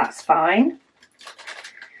piece, but that's fine.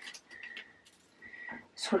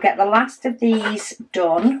 So we'll get the last of these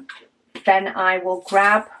done. Then I will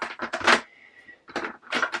grab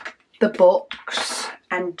the books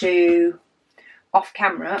and do, off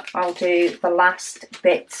camera, I'll do the last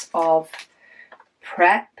bits of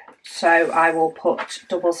prep. So I will put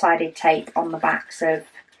double-sided tape on the backs of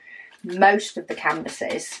most of the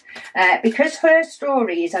canvases. Because her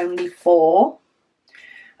story is only 4,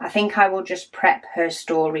 I think I will just prep her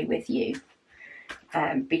story with you,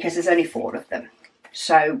 because there's only 4 of them.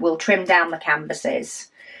 So we'll trim down the canvases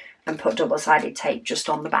and put double-sided tape just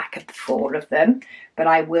on the back of the 4 of them. But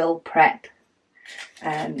I will prep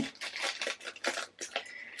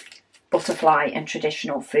butterfly and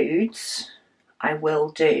traditional foods. I will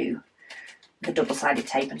do the double-sided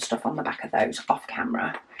tape and stuff on the back of those off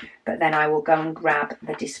camera. But then I will go and grab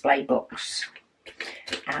the display books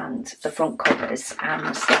and the front covers and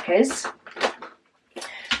the stickers.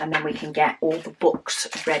 And then we can get all the books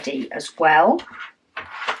ready as well.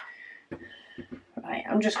 Right,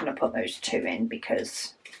 I'm just going to put those 2 in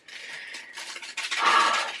because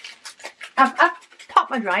I've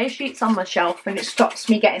popped my dryer sheets on my shelf and it stops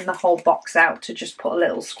me getting the whole box out to just put a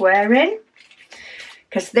little square in.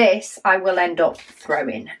 Because this I will end up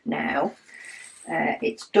throwing now.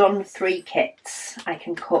 It's done 3 kits. I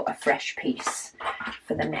can cut a fresh piece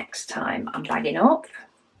for the next time I'm bagging up.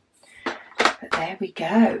 But there we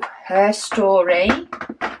go. Her Story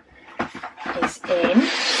is in.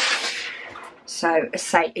 So, as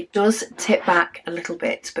I say, it does tip back a little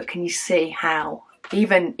bit, but can you see how,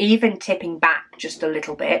 even tipping back just a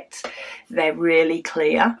little bit, they're really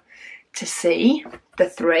clear to see, the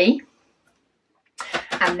 3.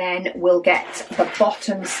 And then we'll get the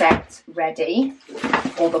bottom set ready,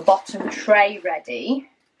 or the bottom tray ready,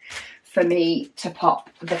 for me to pop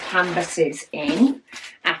the canvases in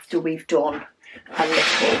after we've done a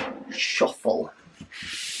little shuffle.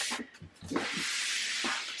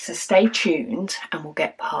 So stay tuned and we'll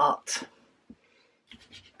get part,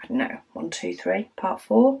 I don't know, 1, 2, 3, part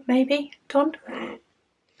 4 maybe done. Okay,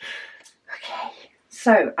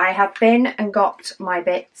 so I have been and got my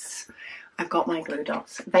bits. I've got my glue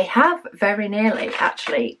dots. They have very nearly,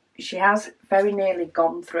 actually, she has very nearly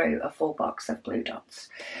gone through a full box of glue dots.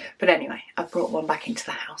 But anyway, I've brought one back into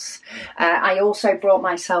the house. I also brought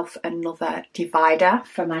myself another divider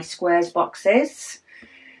for my squares boxes.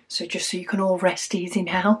 So just so you can all rest easy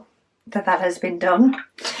now that that has been done.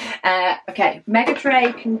 Okay, mega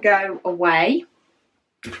tray can go away.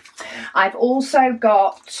 I've also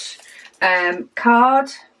got card.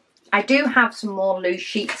 I do have some more loose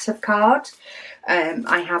sheets of card.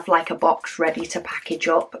 I have like a box ready to package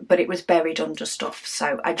up, but it was buried under stuff.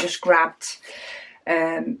 So I just grabbed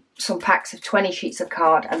some packs of 20 sheets of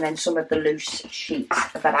card and then some of the loose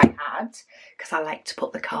sheets that I had, because I like to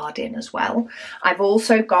put the card in as well. I've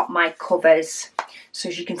also got my covers. So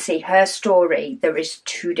as you can see, Her Story, there is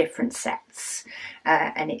 2 different sets,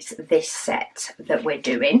 and it's this set that we're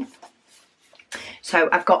doing. So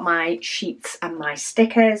I've got my sheets and my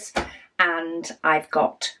stickers, and I've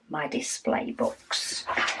got my display books.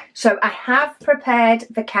 So I have prepared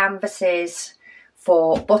the canvases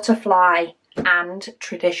for butterfly and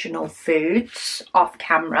traditional foods off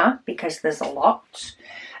camera because there's a lot.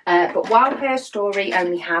 But while Her Story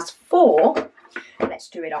only has 4, let's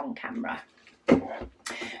do it on camera.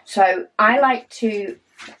 So I like to,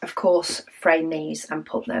 of course, frame these and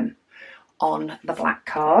put them on the black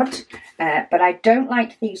card, but I don't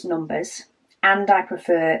like these numbers, and I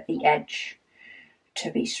prefer the edge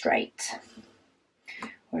to be straight,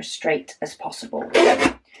 or as straight as possible.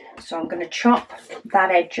 So I'm going to chop that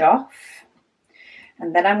edge off,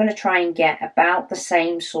 and then I'm going to try and get about the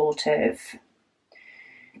same sort of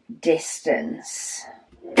distance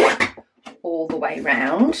all the way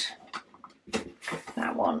round.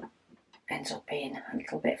 That one ends up being a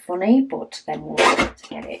little bit funny, but then we'll be able to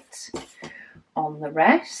get it on the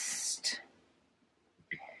rest.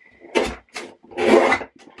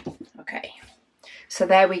 Okay, so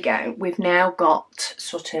there we go. We've now got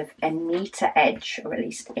sort of a neater edge, or at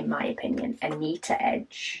least in my opinion, a neater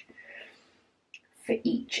edge for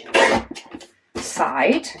each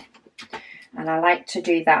side. And I like to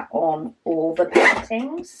do that on all the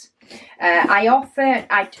paintings.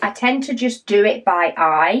 I tend to just do it by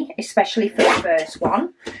eye, especially for the first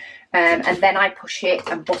one. And then I push it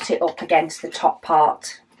and butt it up against the top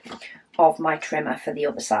part of my trimmer for the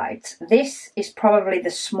other sides. This is probably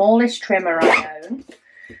the smallest trimmer I own.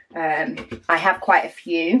 I have quite a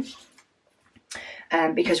few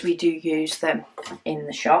because we do use them in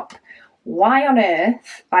the shop. Why on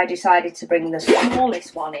earth I decided to bring the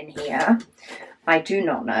smallest one in here, I do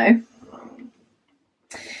not know.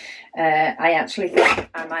 I actually think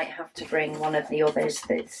I might have to bring one of the others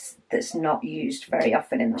that's not used very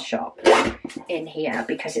often in the shop in here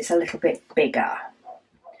because it's a little bit bigger.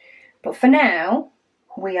 But for now,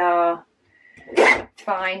 we are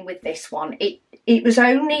fine with this one. It was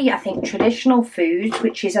only, I think, Traditional Foods,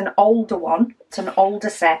 which is an older one. It's an older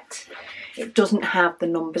set. It doesn't have the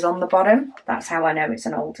numbers on the bottom. That's how I know it's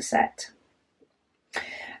an older set.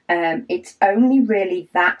 It's only really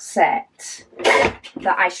that set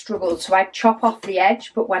that I struggled. So I chop off the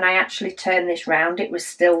edge, but when I actually turn this round, it was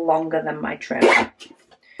still longer than my trim.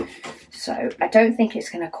 So I don't think it's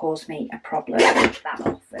going to cause me a problem that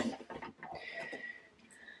often.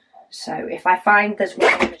 So if I find there's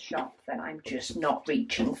one in the shop that I'm just not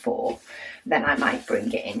reaching for, then I might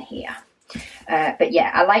bring it in here. But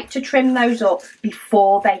yeah, I like to trim those up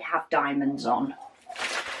before they have diamonds on.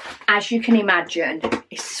 As you can imagine,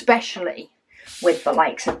 especially with the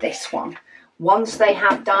likes of this one, once they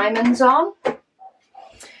have diamonds on,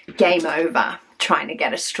 game over trying to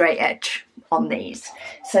get a straight edge on these.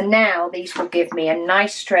 So now these will give me a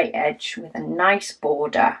nice straight edge with a nice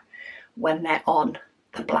border when they're on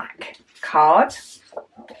the black card.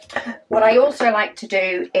 What I also like to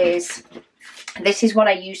do is, this is what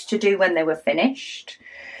I used to do when they were finished,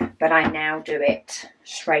 but I now do it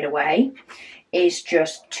straight away, is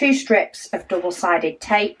just 2 strips of double-sided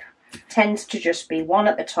tape. Tends to just be one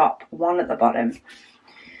at the top, one at the bottom,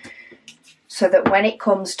 so that when it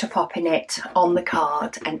comes to popping it on the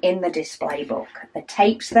card and in the display book, the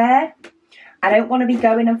tape's there. I don't want to be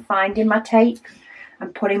going and finding my tape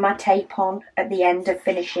and putting my tape on at the end of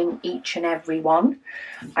finishing each and every one.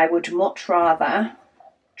 I would much rather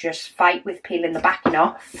just fight with peeling the backing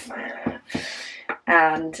off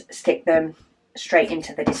and stick them straight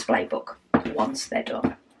into the display book once they're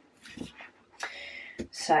done.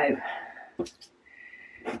 So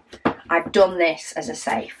I've done this, as I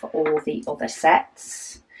say, for all the other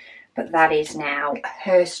sets, but that is now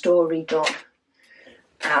her story done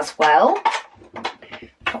as well.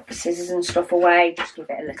 Pop the scissors and stuff away, just give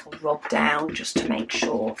it a little rub down just to make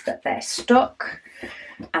sure that they're stuck.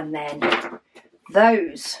 And then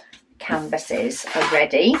those canvases are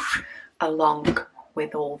ready along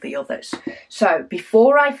with all the others. So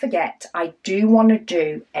before I forget, I do want to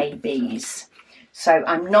do ABs. So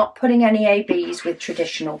I'm not putting any ABs with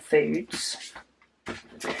traditional foods.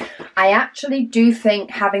 I actually do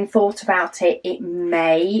think, having thought about it, it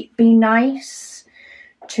may be nice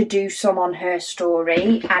to do some on her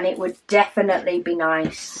story, and it would definitely be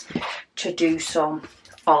nice to do some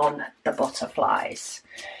on the butterflies.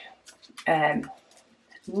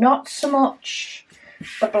 Not so much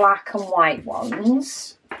the black and white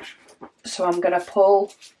ones. So I'm going to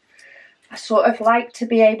pull. I sort of like to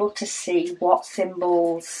be able to see what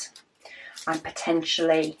symbols I'm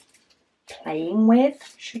potentially playing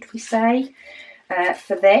with, should we say,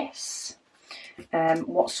 for this.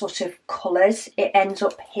 What sort of colours it ends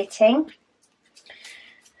up hitting.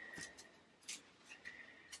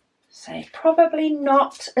 So probably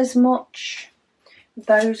not as much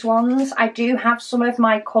those ones. I do have some of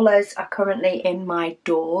my colours are currently in my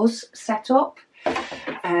doors set up,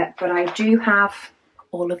 but I do have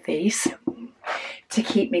all of these to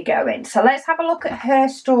keep me going. So let's have a look at her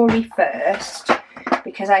story first,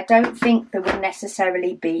 because I don't think there would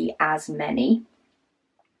necessarily be as many.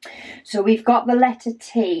 So we've got the letter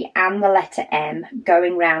T and the letter M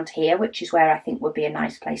going round here, which is where I think would be a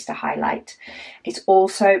nice place to highlight. It's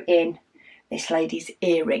also in this lady's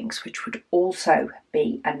earrings, which would also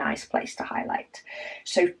be a nice place to highlight.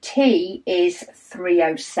 So T is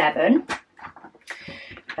 307.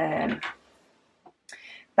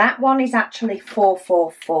 That one is actually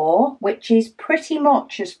 444, which is pretty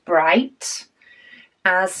much as bright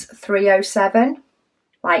as 307.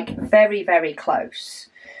 Like very, very close.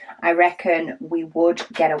 I reckon we would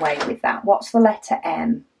get away with that. What's the letter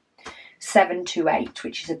M? 728,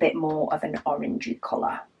 which is a bit more of an orangey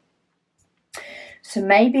colour. So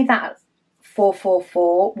maybe that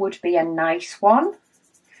 444 would be a nice one.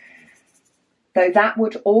 Though that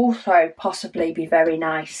would also possibly be very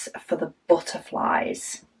nice for the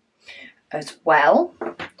butterflies as well.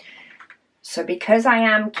 So because I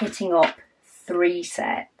am kitting up 3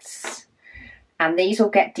 sets, and these will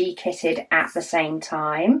get dekitted at the same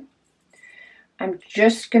time, I'm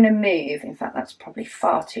just going to move, in fact that's probably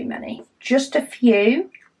far too many, just a few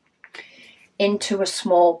into a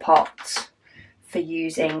small pot for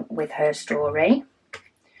using with her story.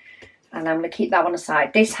 And I'm going to keep that one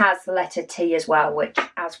aside. This has the letter T as well, which,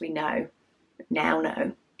 as we now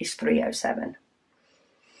know, is 307.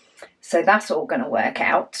 So that's all going to work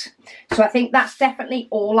out. So I think that's definitely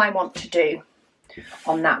all I want to do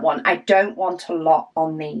on that one. I don't want a lot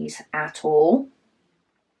on these at all.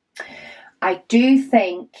 I do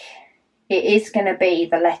think it is going to be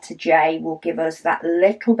the letter J will give us that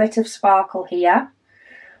little bit of sparkle here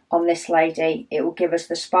on this lady. It will give us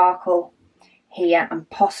the sparkle here and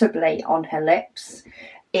possibly on her lips.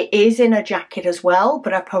 It is in a jacket as well,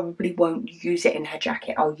 but I probably won't use it in her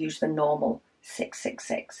jacket. I'll use the normal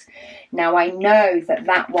 666. Now I know that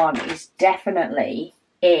that one is definitely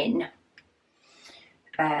in.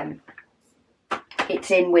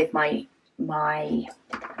 It's in with my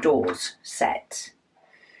doors set,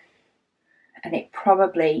 and it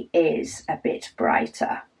probably is a bit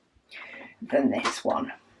brighter than this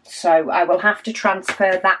one. So I will have to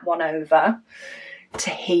transfer that one over to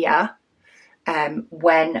here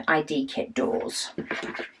when I dekit doors.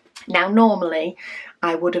 Now normally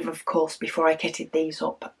I would have, of course, before I kitted these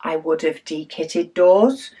up, I would have de-kitted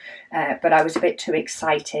doors, but I was a bit too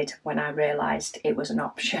excited when I realised it was an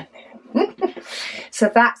option.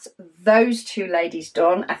 So that's those two ladies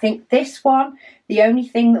done. I think this one, the only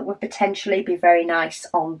thing that would potentially be very nice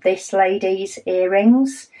on this lady's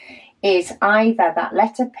earrings is either that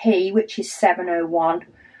letter P, which is 701,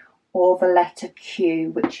 or the letter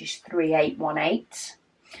Q, which is 3818.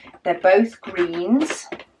 They're both greens.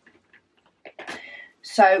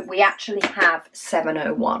 So we actually have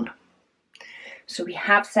 701. So we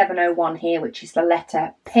have 701 here, which is the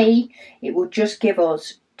letter P. It will just give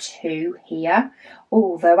us 2 here.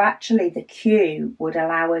 Although actually the Q would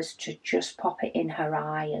allow us to just pop it in her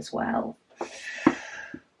eye as well.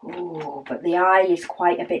 Ooh, but the eye is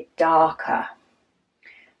quite a bit darker.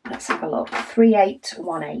 Let's have a look.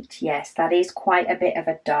 3818. Yes, that is quite a bit of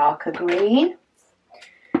a darker green.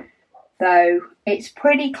 Though it's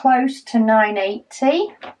pretty close to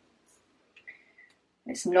 980.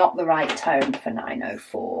 It's not the right tone for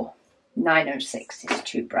 904. 906 is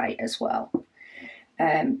too bright as well.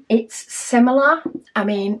 It's similar. I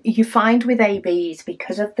mean, you find with ABs,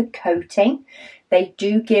 because of the coating, they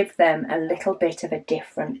do give them a little bit of a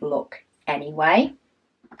different look anyway.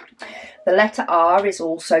 The letter R is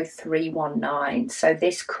also 319, so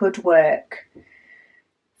this could work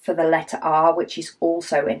for the letter R, which is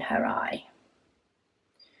also in her eye.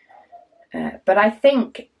 But I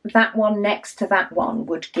think that one next to that one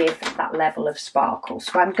would give that level of sparkle.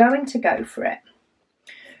 So I'm going to go for it.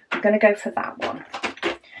 I'm going to go for that one,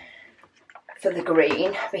 for the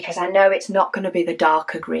green, because I know it's not going to be the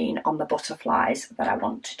darker green on the butterflies that I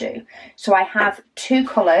want to do. So I have 2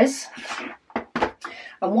 colours.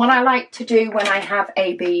 And what I like to do when I have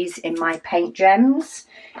ABs in my paint gems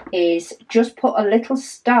is just put a little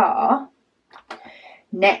star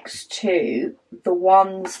next to the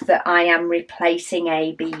ones that I am replacing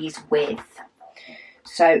ABs with.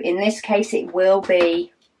 So in this case it will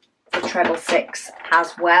be the treble 6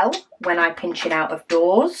 as well when I pinch it out of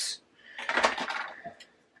doors.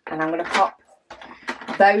 And I'm going to pop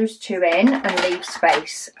those 2 in and leave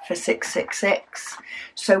space for 666.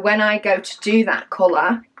 So when I go to do that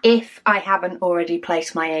colour, if I haven't already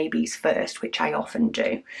placed my ABs first, which I often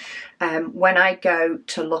do, when I go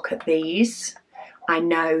to look at these, I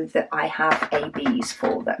know that I have ABs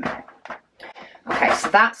for them. Okay, so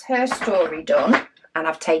that's her story done, and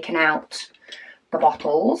I've taken out the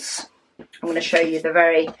bottles. I'm going to show you the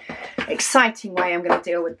very exciting way I'm going to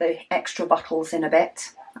deal with the extra bottles in a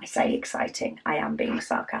bit. I say exciting, I am being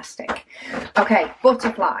sarcastic. Okay,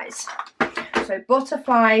 butterflies. So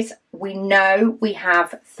butterflies, we know we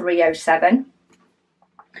have 307,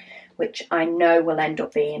 which I know will end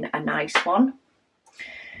up being a nice one.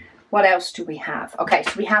 What else do we have? Okay,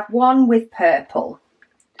 so we have one with purple.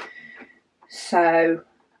 So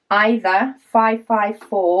either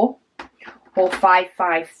 554 or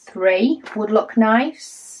 553 would look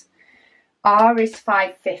nice. R is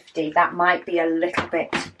 550. That might be a little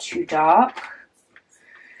bit too dark.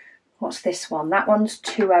 What's this one? That one's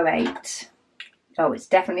 208. Oh, it's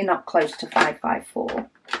definitely not close to 554.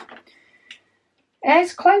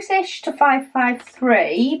 It's close-ish to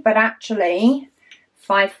 553, but actually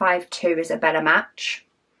 552 is a better match.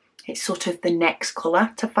 It's sort of the next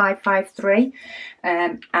colour to 553.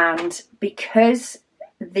 And because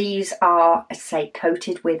these are, say,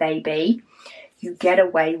 coated with AB, you get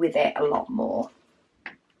away with it a lot more.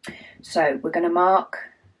 So we're going to mark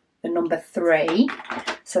the number 3.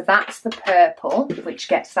 So that's the purple, which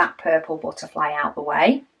gets that purple butterfly out the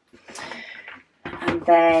way. And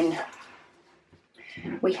then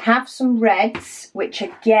we have some reds, which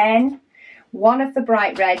again, one of the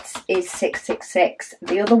bright reds is 666.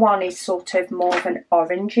 The other one is sort of more of an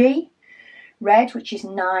orangey red, which is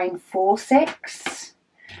 946.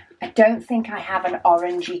 I don't think I have an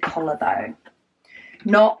orangey colour though.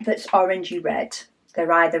 Not that's orangey red.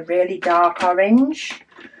 They're either really dark orange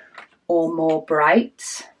or more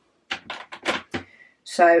bright.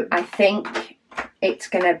 So I think it's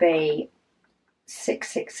going to be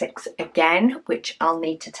 666 again, which I'll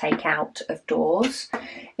need to take out of doors.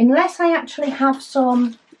 Unless I actually have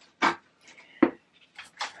some, I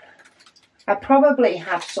probably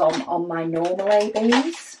have some on my normal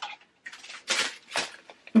ABs.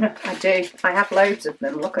 I do. I have loads of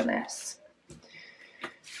them. Look at this.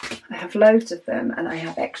 I have loads of them and I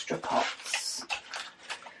have extra pots.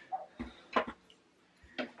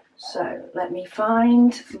 So let me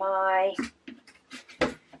find my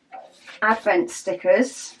advent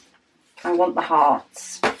stickers. I want the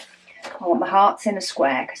hearts. I want the hearts in a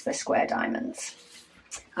square because they're square diamonds.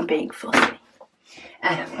 I'm being fussy.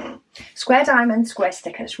 Square diamonds, square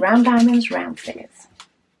stickers. Round diamonds, round stickers.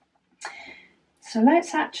 So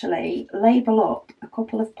let's actually label up a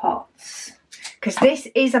couple of pots, because this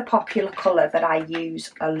is a popular colour that I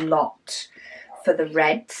use a lot for the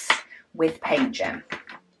reds with PaintGem.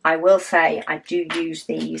 I will say I do use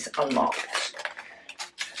these a lot.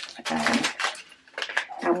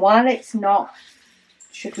 And while it's not,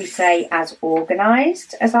 should we say, as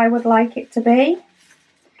organised as I would like it to be,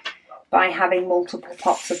 by having multiple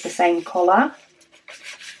pots of the same colour,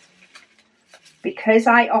 because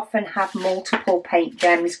I often have multiple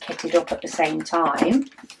PaintGems kitted up at the same time,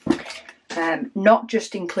 not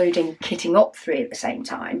just including kitting up 3 at the same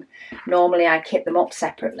time. Normally I kit them up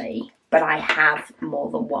separately, but I have more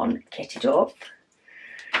than one kitted up.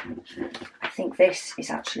 I think this is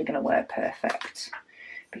actually going to work perfect,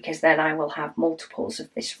 because then I will have multiples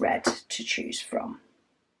of this red to choose from.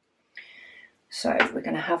 So we're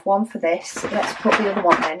going to have one for this. Let's put the other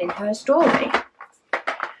one then in her story.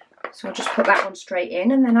 So I'll just put that one straight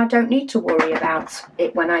in, and then I don't need to worry about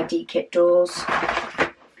it when I dekit doors,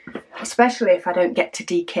 especially if I don't get to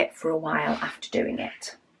dekit for a while after doing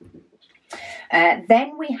it.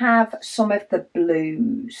 Then we have some of the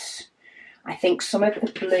blues. I think some of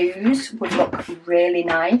the blues would look really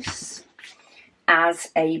nice as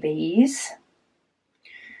ABs.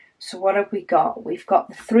 So what have we got? We've got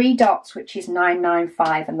the 3 dots, which is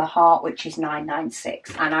 995, and the heart, which is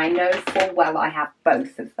 996. And I know full well I have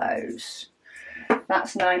both of those.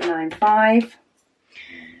 That's 995,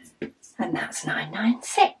 and that's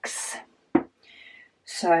 996.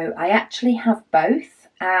 So I actually have both,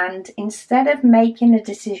 and instead of making a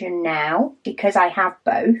decision now, because I have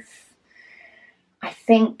both, I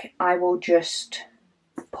think I will just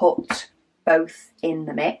put both in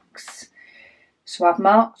the mix. So I've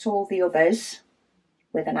marked all the others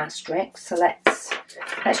with an asterisk. So let's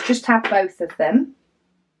just have both of them.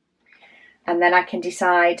 And then I can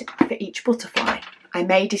decide for each butterfly. I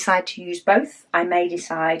may decide to use both. I may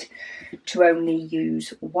decide to only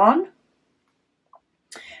use one.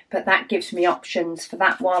 But that gives me options for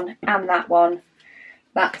that one and that one.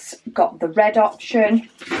 That's got the red option.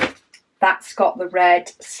 That's got the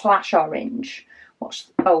red / orange.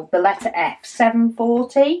 Oh, the letter F,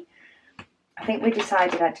 740. I think we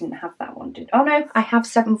decided I didn't have that one, oh no, I have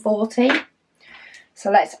 740.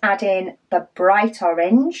 So let's add in the bright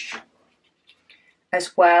orange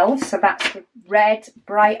as well. So that's the red,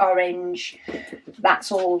 bright orange,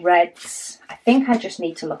 that's all reds. I think I just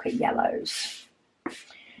need to look at yellows.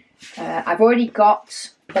 I've already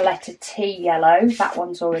got the letter T yellow, that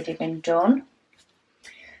one's already been done.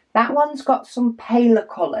 That one's got some paler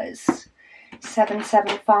colours,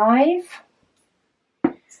 775.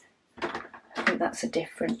 I think that's a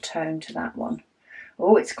different tone to that one.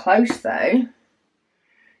 Oh, it's close though.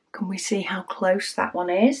 Can we see how close that one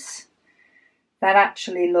is? That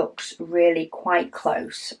actually looks really quite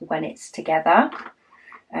close when it's together.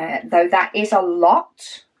 Though that is a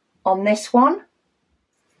lot on this one.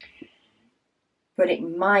 But it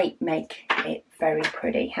might make it very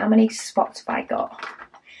pretty. How many spots have I got?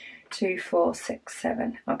 2, 4, 6,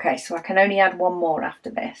 7. Okay, so I can only add one more after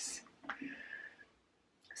this.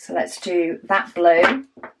 So let's do that blue.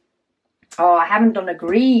 Oh, I haven't done a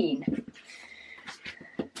green.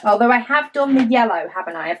 Although I have done the yellow,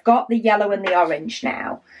 haven't I? I've got the yellow and the orange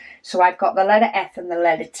now. So I've got the letter F and the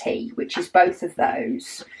letter T, which is both of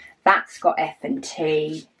those. That's got F and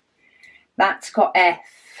T. That's got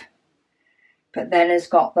F. But then has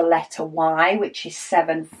got the letter Y, which is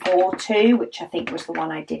 742, which I think was the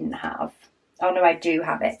one I didn't have. Oh no, I do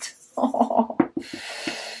have it. Oh.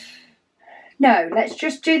 No, let's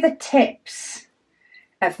just do the tips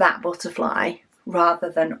of that butterfly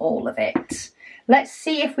rather than all of it. Let's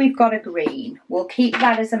see if we've got a green. We'll keep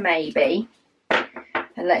that as a maybe.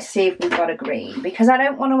 And let's see if we've got a green. Because I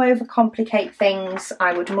don't want to overcomplicate things.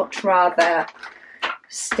 I would much rather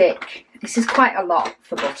stick. This is quite a lot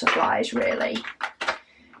for butterflies, really.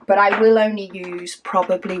 But I will only use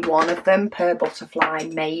probably one of them per butterfly,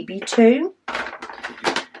 maybe 2.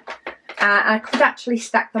 I could actually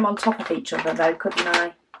stack them on top of each other though, couldn't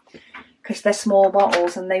I? Because they're small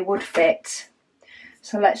bottles and they would fit.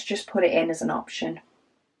 So let's just put it in as an option.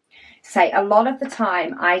 Say, a lot of the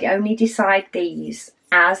time I only decide these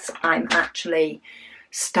as I'm actually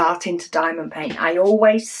starting to diamond paint. I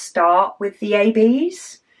always start with the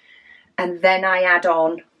ABs and then I add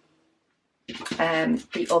on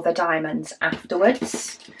the other diamonds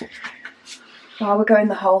afterwards. While we're going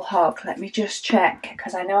the whole hog, let me just check,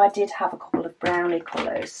 because I know I did have a couple of brownie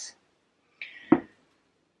colours.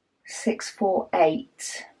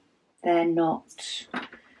 648, they're not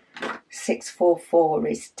 644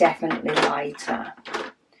 is definitely lighter.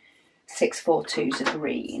 642 is a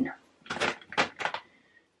green.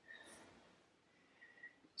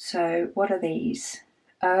 So what are these?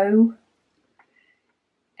 O,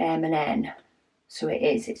 M and N. So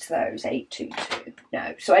it's those, 822.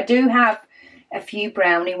 No. So I do have a few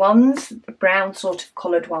brownie ones, brown sort of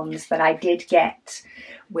coloured ones that I did get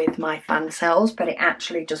with my fan cells, but it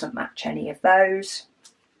actually doesn't match any of those.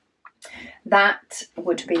 That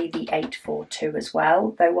would be the 842 as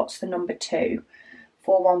well, though what's the number 2?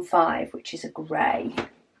 415, which is a grey.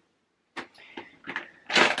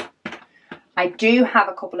 I do have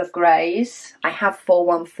a couple of greys. I have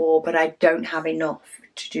 414, but I don't have enough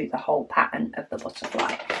to do the whole pattern of the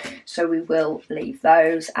butterfly. So we will leave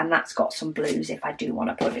those, and that's got some blues if I do want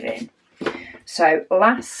to put it in. So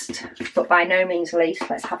last, but by no means least,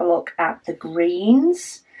 let's have a look at the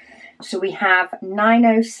greens. So we have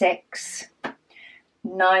 906,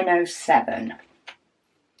 907.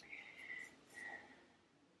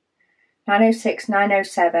 906,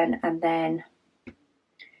 907, and then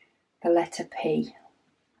the letter P,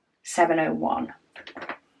 701.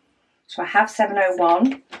 So I have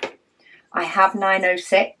 701, I have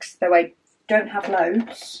 906, though I don't have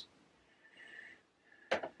loads.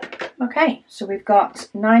 Okay, so we've got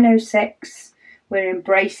 906, we're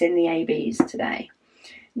embracing the ABs today.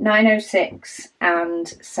 906 and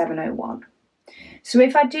 701. So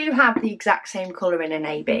if I do have the exact same colour in an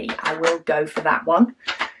AB, I will go for that one.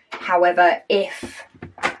 However, if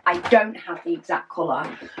I don't have the exact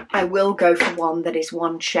colour, I will go for one that is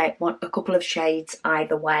one shade, a couple of shades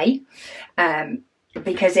either way,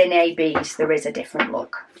 because in ABs there is a different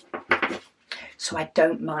look. So I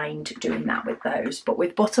don't mind doing that with those. But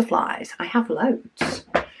with butterflies, I have loads.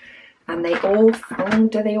 And they all, oh,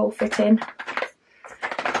 do they all fit in?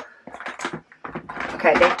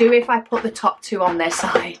 Okay, they do if I put the top two on their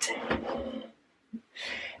side.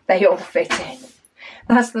 They all fit in.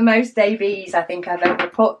 That's the most ABs I think I've ever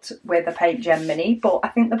put with a PaintGem Mini, but I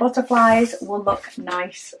think the butterflies will look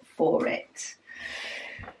nice for it.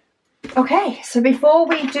 Okay, so before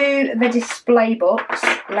we do the display books,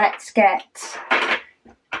 let's get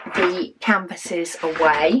the canvases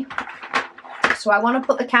away. So I want to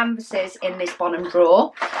put the canvases in this bottom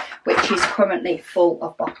drawer, which is currently full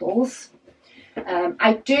of bottles.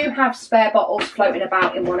 I do have spare bottles floating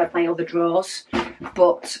about in one of my other drawers,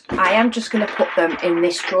 but I am just going to put them in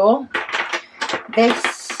this drawer.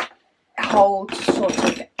 This holds sort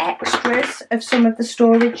of extras of some of the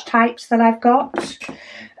storage types that I've got,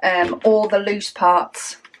 all the loose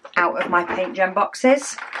parts out of my PaintGem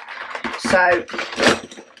boxes. So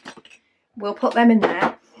we'll put them in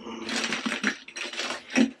there.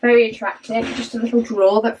 Very attractive, just a little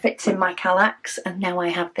drawer that fits in my Kallax, and now I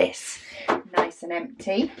have this nice and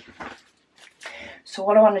empty. So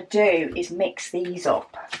what I want to do is mix these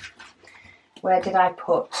up. Where did I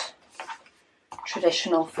put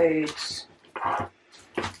traditional foods? I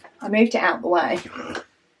moved it out the way.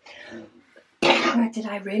 Did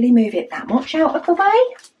I really move it that much out of the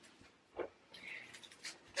way?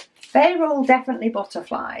 They're all definitely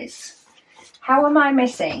butterflies. How am I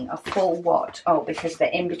missing a full what? Oh, because they're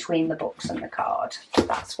in between the books and the card.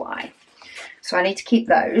 That's why. So I need to keep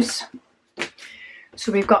those.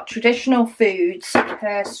 So we've got traditional foods,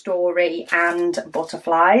 Her Story and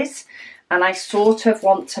butterflies. And I sort of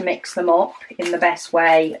want to mix them up in the best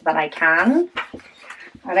way that I can.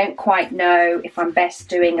 I don't quite know if I'm best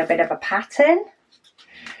doing a bit of a pattern.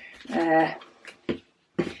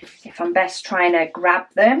 If I'm best trying to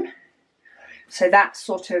grab them. So that's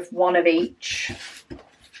sort of one of each.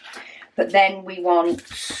 But then we want,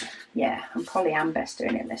 yeah, I probably am best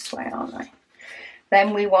doing it this way, aren't I?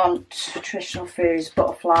 Then we want traditional foods,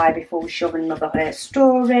 butterfly, before we shove another Her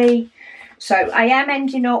Story. So I am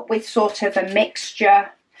ending up with sort of a mixture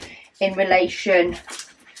in relation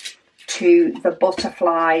to the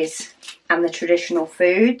butterflies and the traditional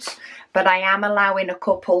foods. But I am allowing a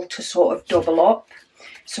couple to sort of double up.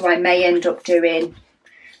 So I may end up doing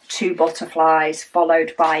 2 butterflies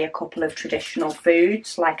followed by a couple of traditional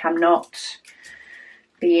foods. Like, I'm not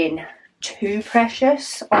being too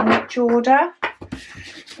precious on which order.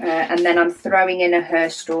 And then I'm throwing in a Her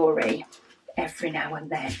Story every now and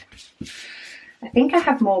then. I think I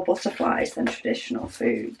have more butterflies than traditional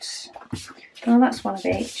foods. Oh, that's one of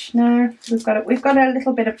each. No, we've got a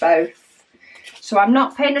little bit of both. So I'm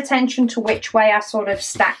not paying attention to which way I sort of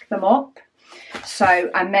stack them up. So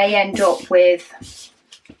I may end up with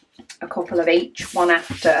a couple of each, one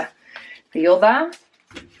after the other.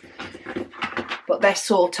 But they're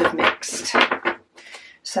sort of mixed.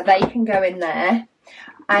 So they can go in there.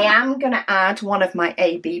 I am going to add one of my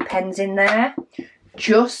AB pens in there,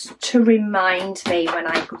 just to remind me when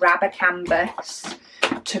I grab a canvas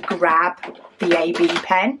to grab the AB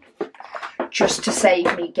pen, just to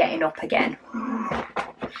save me getting up again,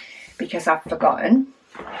 because I've forgotten.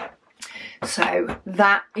 So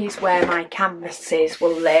that is where my canvases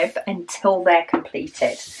will live until they're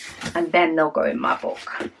completed, and then they'll go in my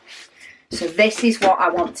book. So this is what I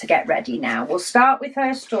want to get ready now. We'll start with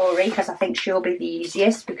her story because I think she'll be the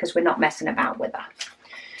easiest, because we're not messing about with her.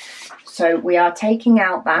 So we are taking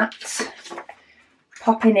out that,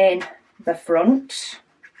 popping in the front.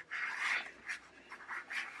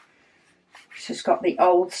 She's got the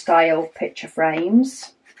old style picture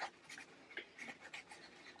frames.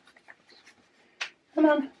 Come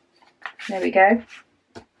on, there we go.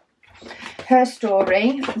 Her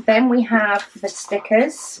story. Then we have the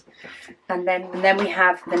stickers, and then we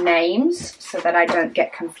have the names so that I don't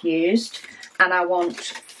get confused. And I want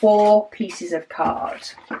 4 pieces of card.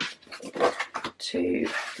 2,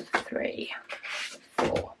 3,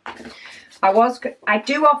 4. I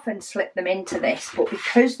do often slip them into this, but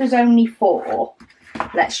because there's only 4,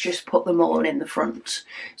 let's just put them all in the front.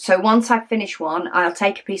 So once I finish one, I'll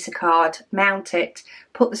take a piece of card, mount it,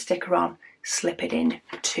 put the sticker on, slip it in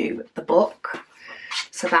to the book.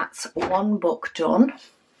 So that's one book done.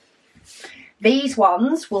 These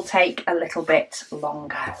ones will take a little bit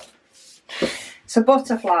longer. So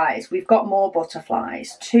butterflies, we've got more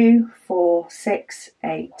butterflies. 2, 4, 6,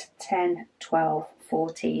 8, 10, 12,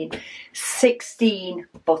 14, 16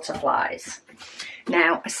 butterflies.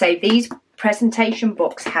 Now, I say these presentation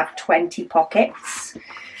books have 20 pockets.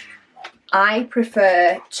 I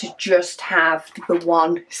prefer to just have the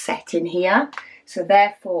one set in here. So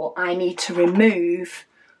therefore, I need to remove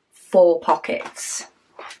 4 pockets.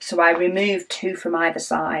 So I remove 2 from either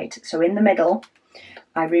side. So in the middle,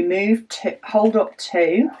 I remove 2, hold up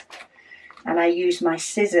 2, and I use my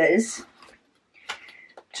scissors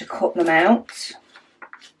to cut them out.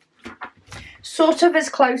 Sort of as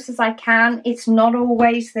close as I can. It's not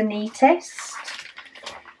always the neatest.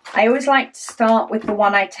 I always like to start with the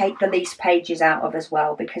one I take the least pages out of as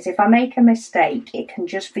well, because if I make a mistake, it can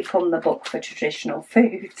just become the book for traditional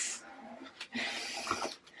foods.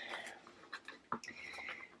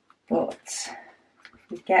 But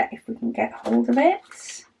if we can get hold of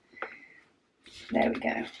it. There we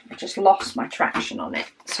go. I just lost my traction on it.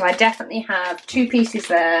 So I definitely have 2 pieces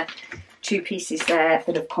there, 2 pieces there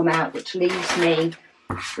that have come out, which leaves me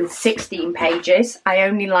with 16 pages. I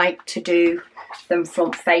only like to do them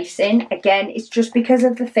front facing. Again, it's just because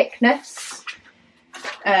of the thickness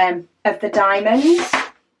of the diamonds.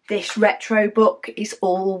 This retro book is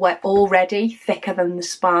already thicker than the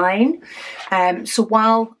spine. So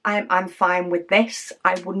while I'm fine with this,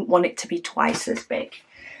 I wouldn't want it to be twice as big.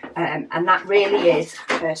 And that really is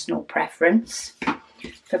personal preference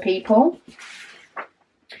for people.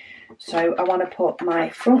 So I want to put my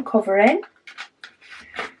front cover in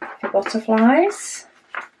for butterflies.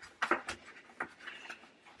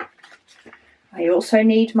 I also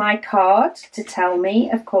need my card to tell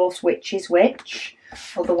me, of course, which is which.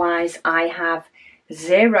 Otherwise, I have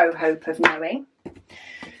 0 hope of knowing.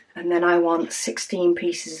 And then I want 16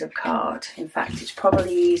 pieces of card. In fact, it's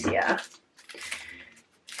probably easier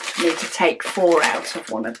for me to take 4 out of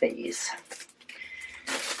one of these.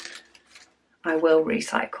 I will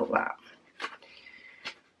recycle that.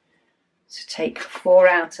 So take 4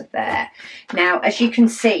 out of there. Now, as you can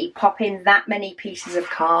see, popping that many pieces of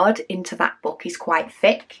card into that book is quite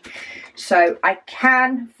thick. So I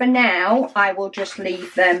can, for now, I will just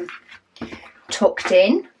leave them tucked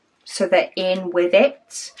in so they're in with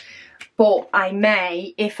it. But I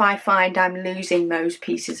may, if I find I'm losing those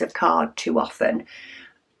pieces of card too often,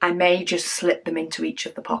 I may just slip them into each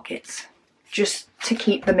of the pockets, just to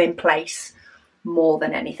keep them in place more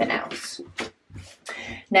than anything else.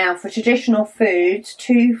 Now for traditional foods,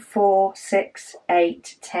 2, 4, 6,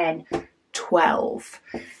 8, 10, 12.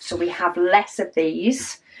 So we have less of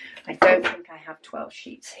these. I don't think I have 12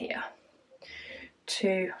 sheets here.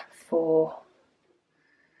 2, 4,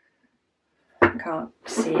 I can't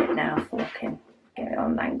see it now, so I can get it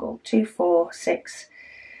on an angle. 2, 4, 6,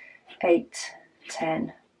 8,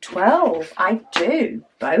 10, 12. I do.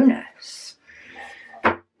 Bonus.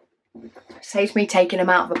 Saves me taking them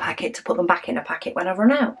out of a packet to put them back in a packet when I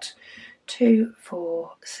run out. 2,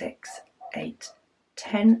 4, 6, 8,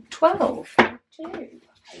 10, 12. I do.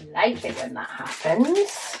 I like it when that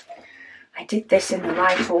happens. I did this in the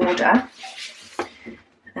right order.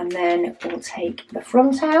 And then we'll take the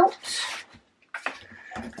front out.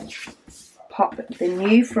 Pop the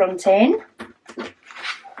new front in.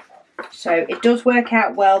 So it does work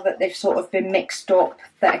out well that they've sort of been mixed up,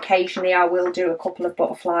 that occasionally I will do a couple of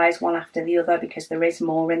butterflies one after the other because there is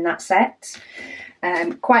more in that set.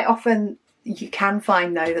 Quite often you can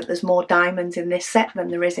find though that there's more diamonds in this set than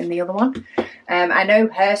there is in the other one. I know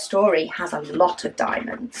Her Story has a lot of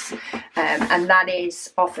diamonds, and that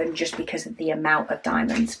is often just because of the amount of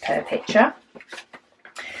diamonds per picture.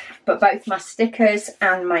 But both my stickers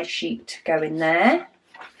and my sheet go in there.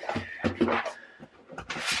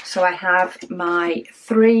 So I have my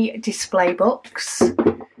 3 display books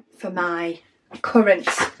for my current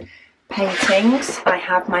paintings. I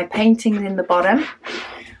have my paintings in the bottom.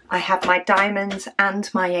 I have my diamonds and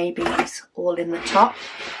my ABs all in the top.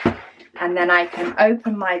 And then I can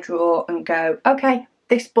open my drawer and go, okay,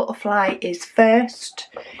 this butterfly is first.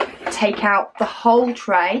 Take out the whole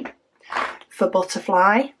tray for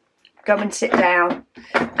butterfly. Go and sit down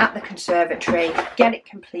at the conservatory, get it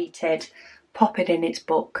completed, pop it in its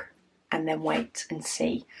book, and then wait and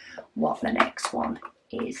see what the next one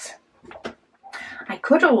is. I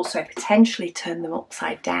could also potentially turn them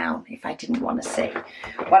upside down if I didn't want to see.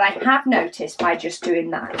 What I have noticed by just doing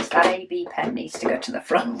that is that AB pen needs to go to the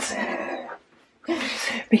front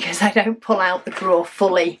because I don't pull out the drawer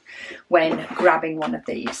fully when grabbing one of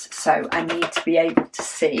these. So I need to be able to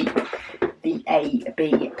see the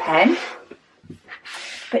AB pen.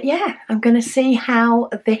 But yeah, I'm going to see how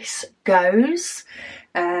this goes,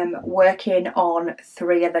 working on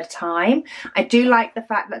 3 at a time. I do like the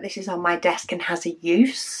fact that this is on my desk and has a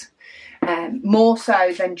use, more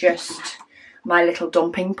so than just my little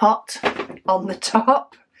dumping pot on the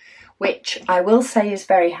top, which I will say is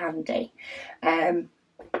very handy.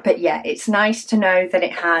 But yeah, it's nice to know that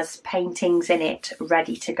it has paintings in it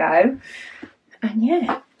ready to go. And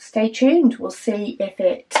yeah, stay tuned. We'll see if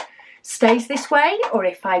it stays this way or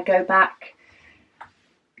if I go back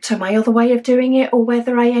to my other way of doing it, or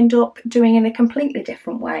whether I end up doing it in a completely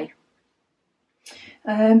different way.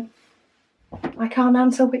 I can't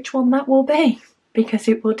answer which one that will be because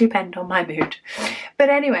it will depend on my mood. But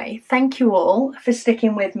anyway, thank you all for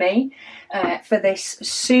sticking with me for this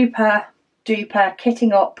super duper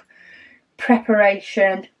kitting up,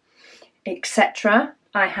 preparation, etc.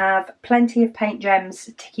 I have plenty of paint gems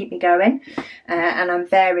to keep me going, and I'm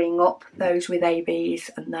varying up those with ABs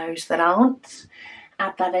and those that aren't.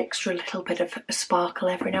 Add that extra little bit of sparkle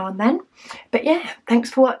every now and then. But yeah, thanks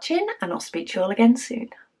for watching, and I'll speak to you all again soon.